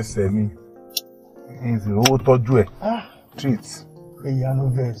gbogbo ẹsẹ̀ mi. Ìsìn owó tọ́jú ẹ̀. Treat. Hey, I no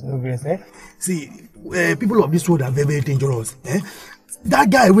vex, eh? See, people of this world are very, very dangerous, eh? That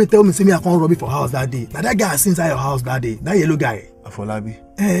guy will tell me, say me I can't rob it for house that day. Now that guy is inside your house that day. That yellow guy. Afolabi.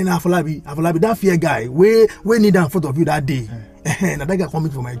 Na Afolabi. That fear guy. We need in front of you that day. Now that guy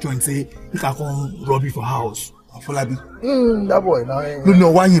coming for my joint say, if I can't rob it for house. Afolabi. That boy. No,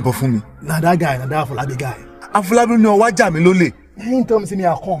 why you for me? Now that guy, that Afolabi guy. Afolabi no why jam me lole. He tell me, say me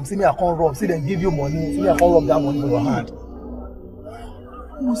I can't rob. See them give you money. See me I can't rob that money for your hand.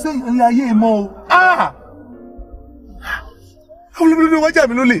 You say you mo. Afolabi no why jam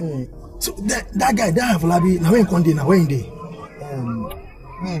me lole. So that guy, that Afolabi, now when come dey, now when dey?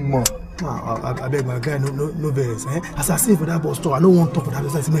 Me mo. I beg my guy, no vex, eh? As I say for that bus store, I don't want to talk for that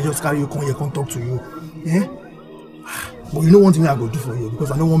business. I just carry you, come here, come talk to you, eh? But you know one thing I go do for you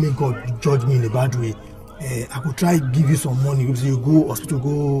because I don't want me God judge me in a bad way. I could try give you some money so you go hospital,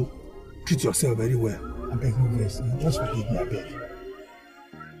 go treat yourself very well. I beg no vex, just forgive me, I beg.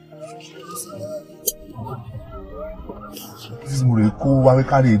 This is Mureko, why we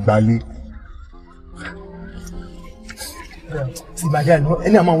carry Igbale. See my guy, no,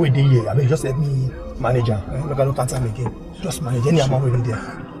 any amount we dey here, I mean just help me manage am. Make I no cancel am again. Just manage any amount we dey there.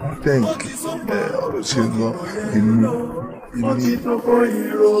 Thank you. Ṣé gbọ́ èmi. Mọ̀tìtòkò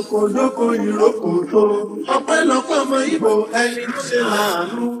ìrókò dókò ìrókò tó. Ọpẹ́lọpẹ́ ọmọ Ìgbò ẹni tó ṣe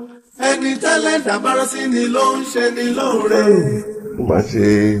láàánú. Ẹni tẹ́lẹ̀ dàbára sí ni ló ń ṣe ni lóore.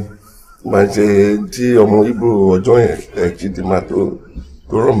 Máa ṣe tí ọmọ Ìgbò ọjọ́ yẹn Keji máa tó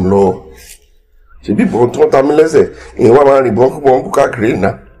rọ̀ mí lọ. Ṣèbí ìbọn tó ń ta mí lẹ́sẹ̀ ìyẹn wá máa rìn bọ́n kú káàkiri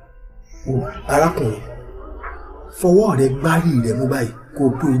náà. Arákùnrin, fọwọ́ rẹ gbárí rẹ mú báyìí kó o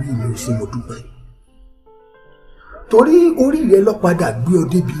pé orí mi ò sí mo dúpẹ́. Torí orí rẹ lọ padà gbé ọ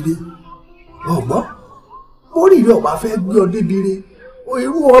débi re. Ọ̀gbọ́n, orí rẹ ọba fẹ́ gbé ọ débi re.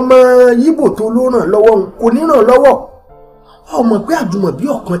 Irú ọmọ Yíbò tó ló ràn lọ́wọ́ kò ní ràn lọ́wọ́. Ọmọ pé àjùmọ̀ bí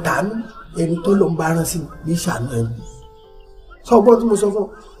ọ̀kan tàánú ẹni tó lọ ń bá rán sí ní ṣàánú ẹni. Sọ ọgbọ́n tí mo sọ fún ọ,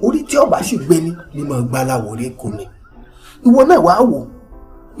 orí tí ọba sì gbé ní mọ̀ gbáláwo rẹ kò ní. Ìwọ náà wàá wò,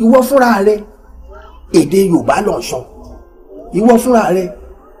 ìwọ fúnra rẹ èdè Yorùbá lọ sọ. Ìwọ fúnra rẹ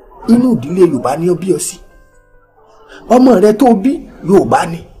inú ìdílé Yorùbá ni ó bí ọ sí. Ọmọ rẹ tó bí Yorùbá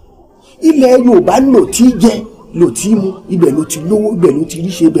ni. Ilẹ̀ Yorùbá lò tí jẹ lò tí mu, ibẹ̀ ló ti lówó, ibẹ̀ ló ti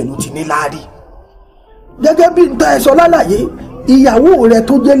ríṣe, ibẹ̀ ló ti ní láárí. Gẹ́gẹ́ bí n ta ẹ̀sọ́ lálàyé, ìyàwó rẹ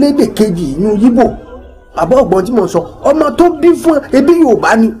tó jẹ́ lédè kejì inú Yíbò, àbọ̀ ọ̀gbọ́n tí mo sọ, ọmọ tó bí fún ẹbí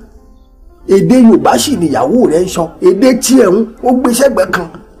Yorùbá ni. Èdè Yorùbá sì ni ìyàwó rẹ ń sọ, èdè tiẹ̀ ń ó gbé sẹ́gbẹ̀ẹ́ kan,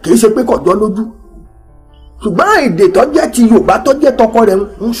 kì í ṣe pé kọjọ́ lójú. Ṣùgbọ́n èdè tó jẹ́ ti Yorùbá tó jẹ́ tọkọ rẹ̀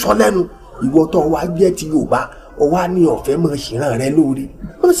ń sọ lẹ́nu. Ìwọ tó wá jẹ́ ti Yorùbá, ó wá ní ọ̀fẹ́ mọ̀ ṣìràn rẹ lórí.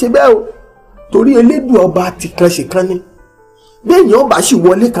 Wọ́n ṣe bẹ́ẹ̀ o, torí elédùn ọba ti kan ṣe kan ní. Bí èèyàn ọba sì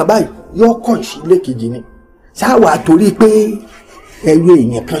wọlé kan báyìí, yóò kàn sí ilé kejì ni. Ṣáwà torí pé ẹyọ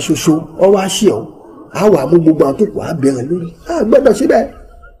èèyàn kan ṣoṣo ọ wá ṣe ọ, á wà mú gbogbo àwọn tó kù á bẹ̀rẹ̀ lórí. Á gbọ́dọ̀ síbẹ̀.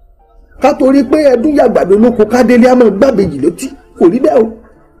 Ká torí pé ẹdún yàgbàdo lóko kádélé á mọ̀ gbàbèjì létí, kò rí bẹ́ẹ̀ o.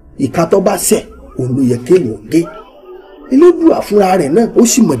 Ìka tó bá ṣẹ̀ òun ló yẹ kéèyàn gé. Elédùà fúnra rẹ̀ náà ó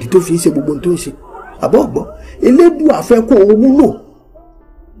sì mọ̀dí tó fi ń ṣe gbogbo ohun tó ń ṣe. Àbọ̀ ọ̀gbọ́n, Elédùà fẹ́ kó o wúlò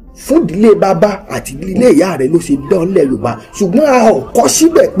fún ìdílé bàbá àti ìdílé ìyá rẹ̀ ló ṣe dán lẹ̀ Yorùbá. Ṣùgbọ́n a ò kọ́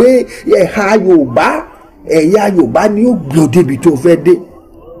síbẹ̀ pé ẹ̀yà Yorùbá ni ó gbé ọ débi tó fẹ́ dé.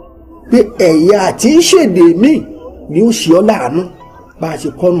 Pé ẹ̀yà tí ń ṣèdè míì ni ó ṣe ọ́ láàánú bá a ṣe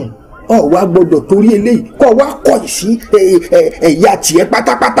kọ́nù. Ọ wá gbọ́dọ̀ torí eléyìí kọ́ wá kọ̀ sí ẹ̀yà tiẹ̀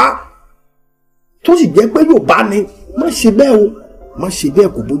pátápátá. Tó sì jẹ́ pé Yorùbá ni, má ṣe bẹ́ẹ̀ o, má ṣe bẹ́ẹ̀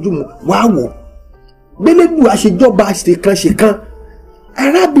kò bójúmu, wá wò. Gbélédù àṣejọba ṣèkan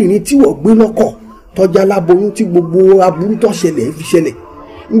arábìnrin tí wọ́n gbé lọ́kọ̀ tọ́já láboyún tí gbogbo aburú tó ṣẹlẹ̀ fi ṣẹlẹ̀.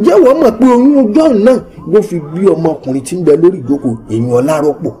 Ǹjẹ́ wọ́n mọ̀ pé oyún ọjọ́ náà ló fi bí ọmọkùnrin tí ń bẹ lórí ìjókòó èèyàn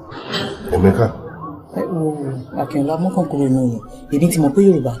ọlárọ́pọ̀. Emeka. Akínọlá mọ́kànkúrò nù èmi ti mọ̀ pé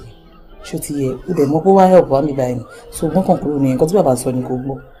Yorùbá ni ṣó ti yẹ ó dẹ̀ mọ̀ pé wá help wá mi báyìí so mọ́kànkúrò ní nǹkan tí bàbá sọ ni kò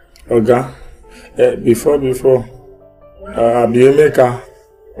gbọ́. Ọ̀gá before àbí Emeka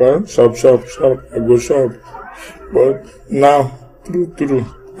well shop I go shop But now, true,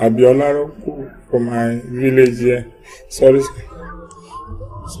 Abiola Roku from my village here. Sorry.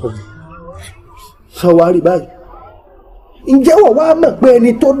 Sọ wá rí báyìí. Ǹjẹ́ wọ́n wá mọ̀ pé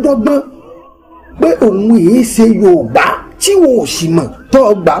ẹni tó dọ́gbọ́n pé òun yìí ṣe Yorùbá tí wọ́n ò sì mọ̀ tó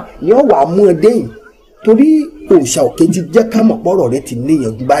gbà ni wọ́n wà mú ẹ dẹ́yìn torí òòṣà òkè ti jẹ́ ká mọ̀ pọ̀rọ̀ rẹ ti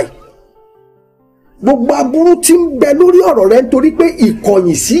níyànjú báyìí. Gbogbo aburú tí ń bẹ lórí ọ̀rọ̀ rẹ nítorí pé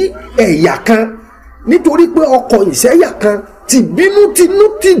ìkọ̀yìn sí ẹ̀yà kan nítorí pé ọkọ̀yìn sẹ́yà kan ti bínú tinú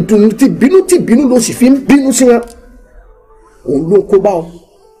ti dùn ti bínú ló sì fi ń bínú sí wọn. Òun ló kó bá ọ.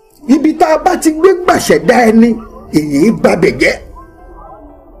 Ibi tá a bá ti gbé gbàṣẹ̀dá ẹni èyí babẹ̀ jẹ́.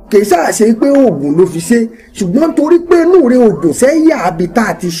 Kì í sáà ṣe pé oògùn ló fi ṣe ṣùgbọ́n torí pé inú rẹ ò dùn sẹ́yà àbí tá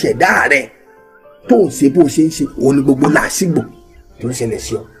a ti ṣẹ̀dá rẹ̀ tó ń ṣe bó ṣe ń ṣe òun ni gbogbo làásìgbò tó ń ṣẹlẹ̀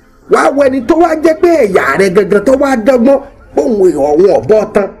sí ọ. Wá wọ ẹni tó wá jẹ́ pé ẹ̀yà rẹ̀ gangan tó wá dọ́gbọ́n òun ọ̀hún ọ̀bọ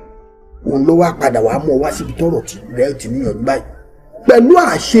tán òun ló wá padà wá mú ọ wá síbi tọ́rọ̀ rẹ̀ ti níyànjú báyìí. Pẹ̀lú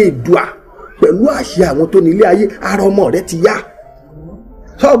àṣẹ ìdùà pẹ̀lú àṣẹ àwọn tó nílé ayé ara ọmọ rẹ̀ ti yá.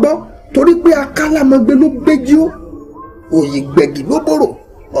 Sọgbọ́n torí pé akálámọgbé ló gbéjí ó òyì gbẹ̀gì ló bòrò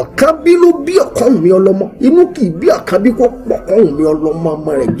ọ̀kan bí ló bí ọ̀kan mi ọlọ́mọ inú kì í bí ọ̀kan bí kò pọ̀kan mi ọlọ́mọ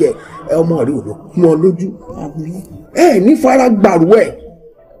ọmọ rẹ̀ jẹ́ ọmọ rẹ̀ ò ló kún ọ lójú. Ẹ ní fara gbàrú ẹ̀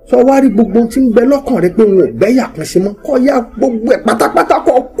sọ wá rí gbogbo tí ń bẹ lọ́kàn rẹ pé wọn ò gbẹ́yà kan sí mọ́ kọ́ ya gbogbo ẹ̀ pátápátá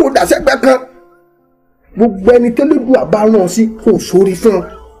kọ́ kó dàsẹ́gbẹ́ kan gbogbo ẹni tẹ́lẹ̀dù àbáràn sí kò sórí fún ọ.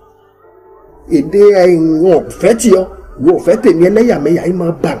 Èdè ẹ̀yìn ọ̀fẹ́ tì ọ wo fẹ́ tèmi ẹlẹ́yàmẹ̀yà yìí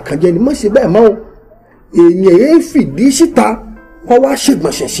máa bà nǹkan jẹ́ ni má ṣe bẹ́ẹ̀ mọ́ o èèyàn èé fìdí síta kọ́ wá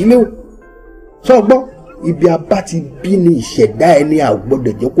ṣègbọ̀nsẹ̀ sílé o sọ́gbọ́n ibi abá ti bí ni ìṣẹ̀dá ẹni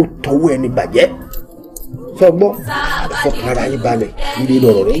àgbọ̀dọ̀ jẹ́ kó tọwọ́ ẹni bàjẹ́ sọ́gbọ́n ẹ̀fọ́kàn ara yín balẹ̀ ilé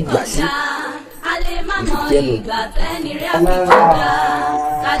lọ̀rọ̀ rẹ̀ gbà sí ìjẹ́nu.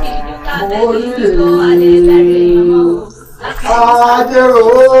 Ajẹ́rò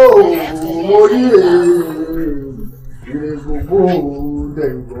mo rí gbogbo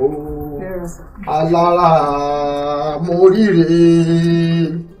dẹ̀gbọ́ alára mo ríre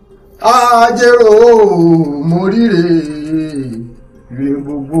ajẹ́rò mo ríre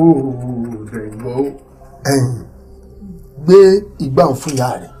gbogbo dẹ̀gbọ́. Gbé igbá ń fún ìyá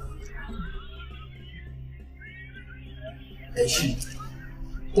rẹ̀. Ẹ̀ṣì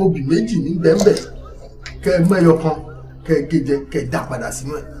obì méjì ní bẹ́ẹ̀bẹ́ kẹ́ ẹ mẹ́yọ kan kẹ́ ẹ géjẹ kẹ́ ẹ dá padà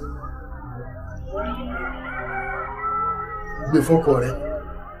sínú ẹ̀. Gbé fọ́kọ rẹ̀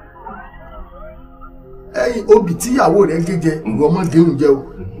ẹ̀yìn obì tíyàwó rẹ̀ géjẹ ìwọ ọmọ géhùn jẹ o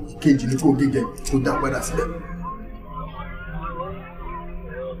ìkejì ní kò géjẹ kó dá padà sílẹ̀.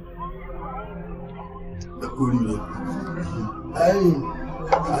 Ẹ kú oríire ẹ̀yìn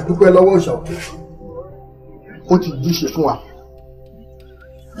àdúpẹ́ lọ́wọ́ òòṣà òkè ó ti jíṣe fún wa.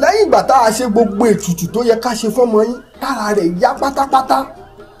 Lẹ́yìn ìgbà tá a ṣe gbogbo ètùtù tó yẹ ká ṣe fọ́mọ yín tára rẹ̀ yá pátápátá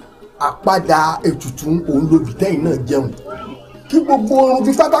àpadà ètùtù òun lobì tẹ́yìn náà jẹun kí gbogbo orun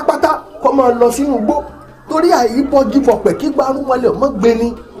fi pátápátá kọ́ máa lọ sínú igbó torí àìbọ́jú bọ̀pẹ̀ kí gbárùn wọlé ọmọ gbé ní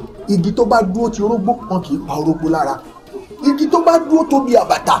igi tó bá dúró ti orógbó wọn kì í pa orógbó lára igi tó bá dúró tó bí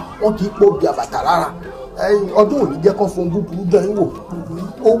àbàtà wọn kì í pò bí àbàtà lára ọdún òní jẹ́ kó fún búburú dán yín wò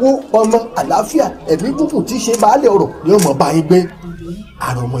owó ọmọ àlàáfíà ẹ̀mí gúngùn tí í ṣe baálé ọ̀rọ̀ ni ọmọ bá yín gbé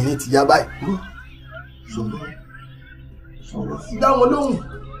àrò ọmọ yẹn ti yá báyìí. Dá wọn lóhùn.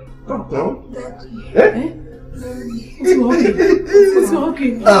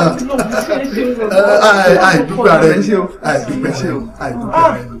 Àìdúpẹ́ rẹ̀ àìdúpẹ́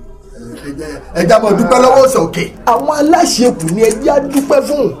rẹ̀ ẹ jábọ̀ dúpẹ́ lọ́wọ́ òòṣà òkè. Àwọn aláṣẹ kù ni ẹ jẹ́ dúpẹ́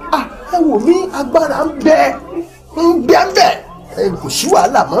fún ẹ wò mí agbára ń bẹ kò sí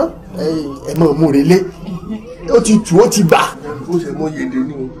wàhálà mọ́ ẹ mọ̀ mú relé ó ti tù ó ti bà. Bó ṣe mọ yèdè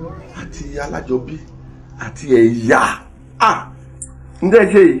ni o àti alájọbí àti ẹ̀yà ń dẹ́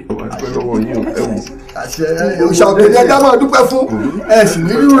ṣe yìí. ọ̀wá dúpẹ́ lọ́wọ́ yín o ẹ wò. àṣẹ òòṣà òkè ni ẹ já máa dúpẹ́ fún ẹ sì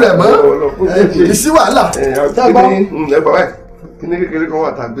ní rírú rẹ̀ mọ́ kì í sí wàhálà. ẹ bá wáyé kí ní kékeré kan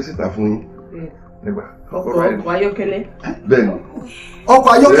wà tá a gbé síta fún yín. ọkọ̀ ayọ́kẹ́lẹ́. Bẹ́ẹ̀ni. Ọkọ̀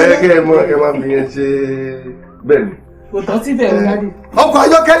ayọ́kẹ́lẹ́. kẹ́ ẹ máa fi yẹn ṣe bẹ́ẹ̀ni. Kò tán síbẹ̀ o dádì. Ọkọ̀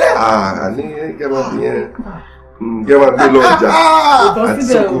ayọ́kẹ́lẹ́. Àní kẹ́ ẹ máa fi yẹn kẹ́ ẹ máa gbé lọ ọjà àti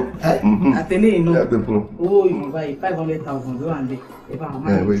sọ́kò. Àtẹlẹ́ inú owó ìwọ̀nba yìí 500,000 ló wà ń bẹ̀ ẹ bá wọn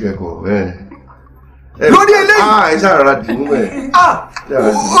máa. Ẹ wíkẹ́ kọ̀ lórí eléyìí. Ẹ ṣàrà dìmú ẹ̀.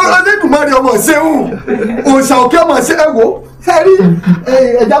 Olódùmarè ọmọ ṣeun òòṣà òkè ọmọ ṣe é wò sẹ́rí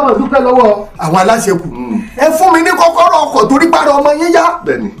ẹja máa dúpẹ́ lọ́wọ́ àwọn aláṣẹ kù ẹ fún mi ní kọ́kọ́rọ́ ọkọ̀ torí pàrọ̀ ọmọ yín yá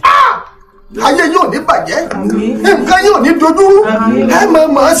ayé yóò ní bàjẹ́ nǹkan yóò ní dojú ẹ máa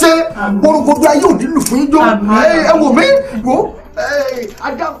máa ṣe gbòrògbòdò ayé ò ní lù fún yín jó ẹ wò mí wò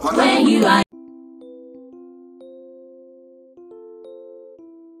ajá kọ́lá.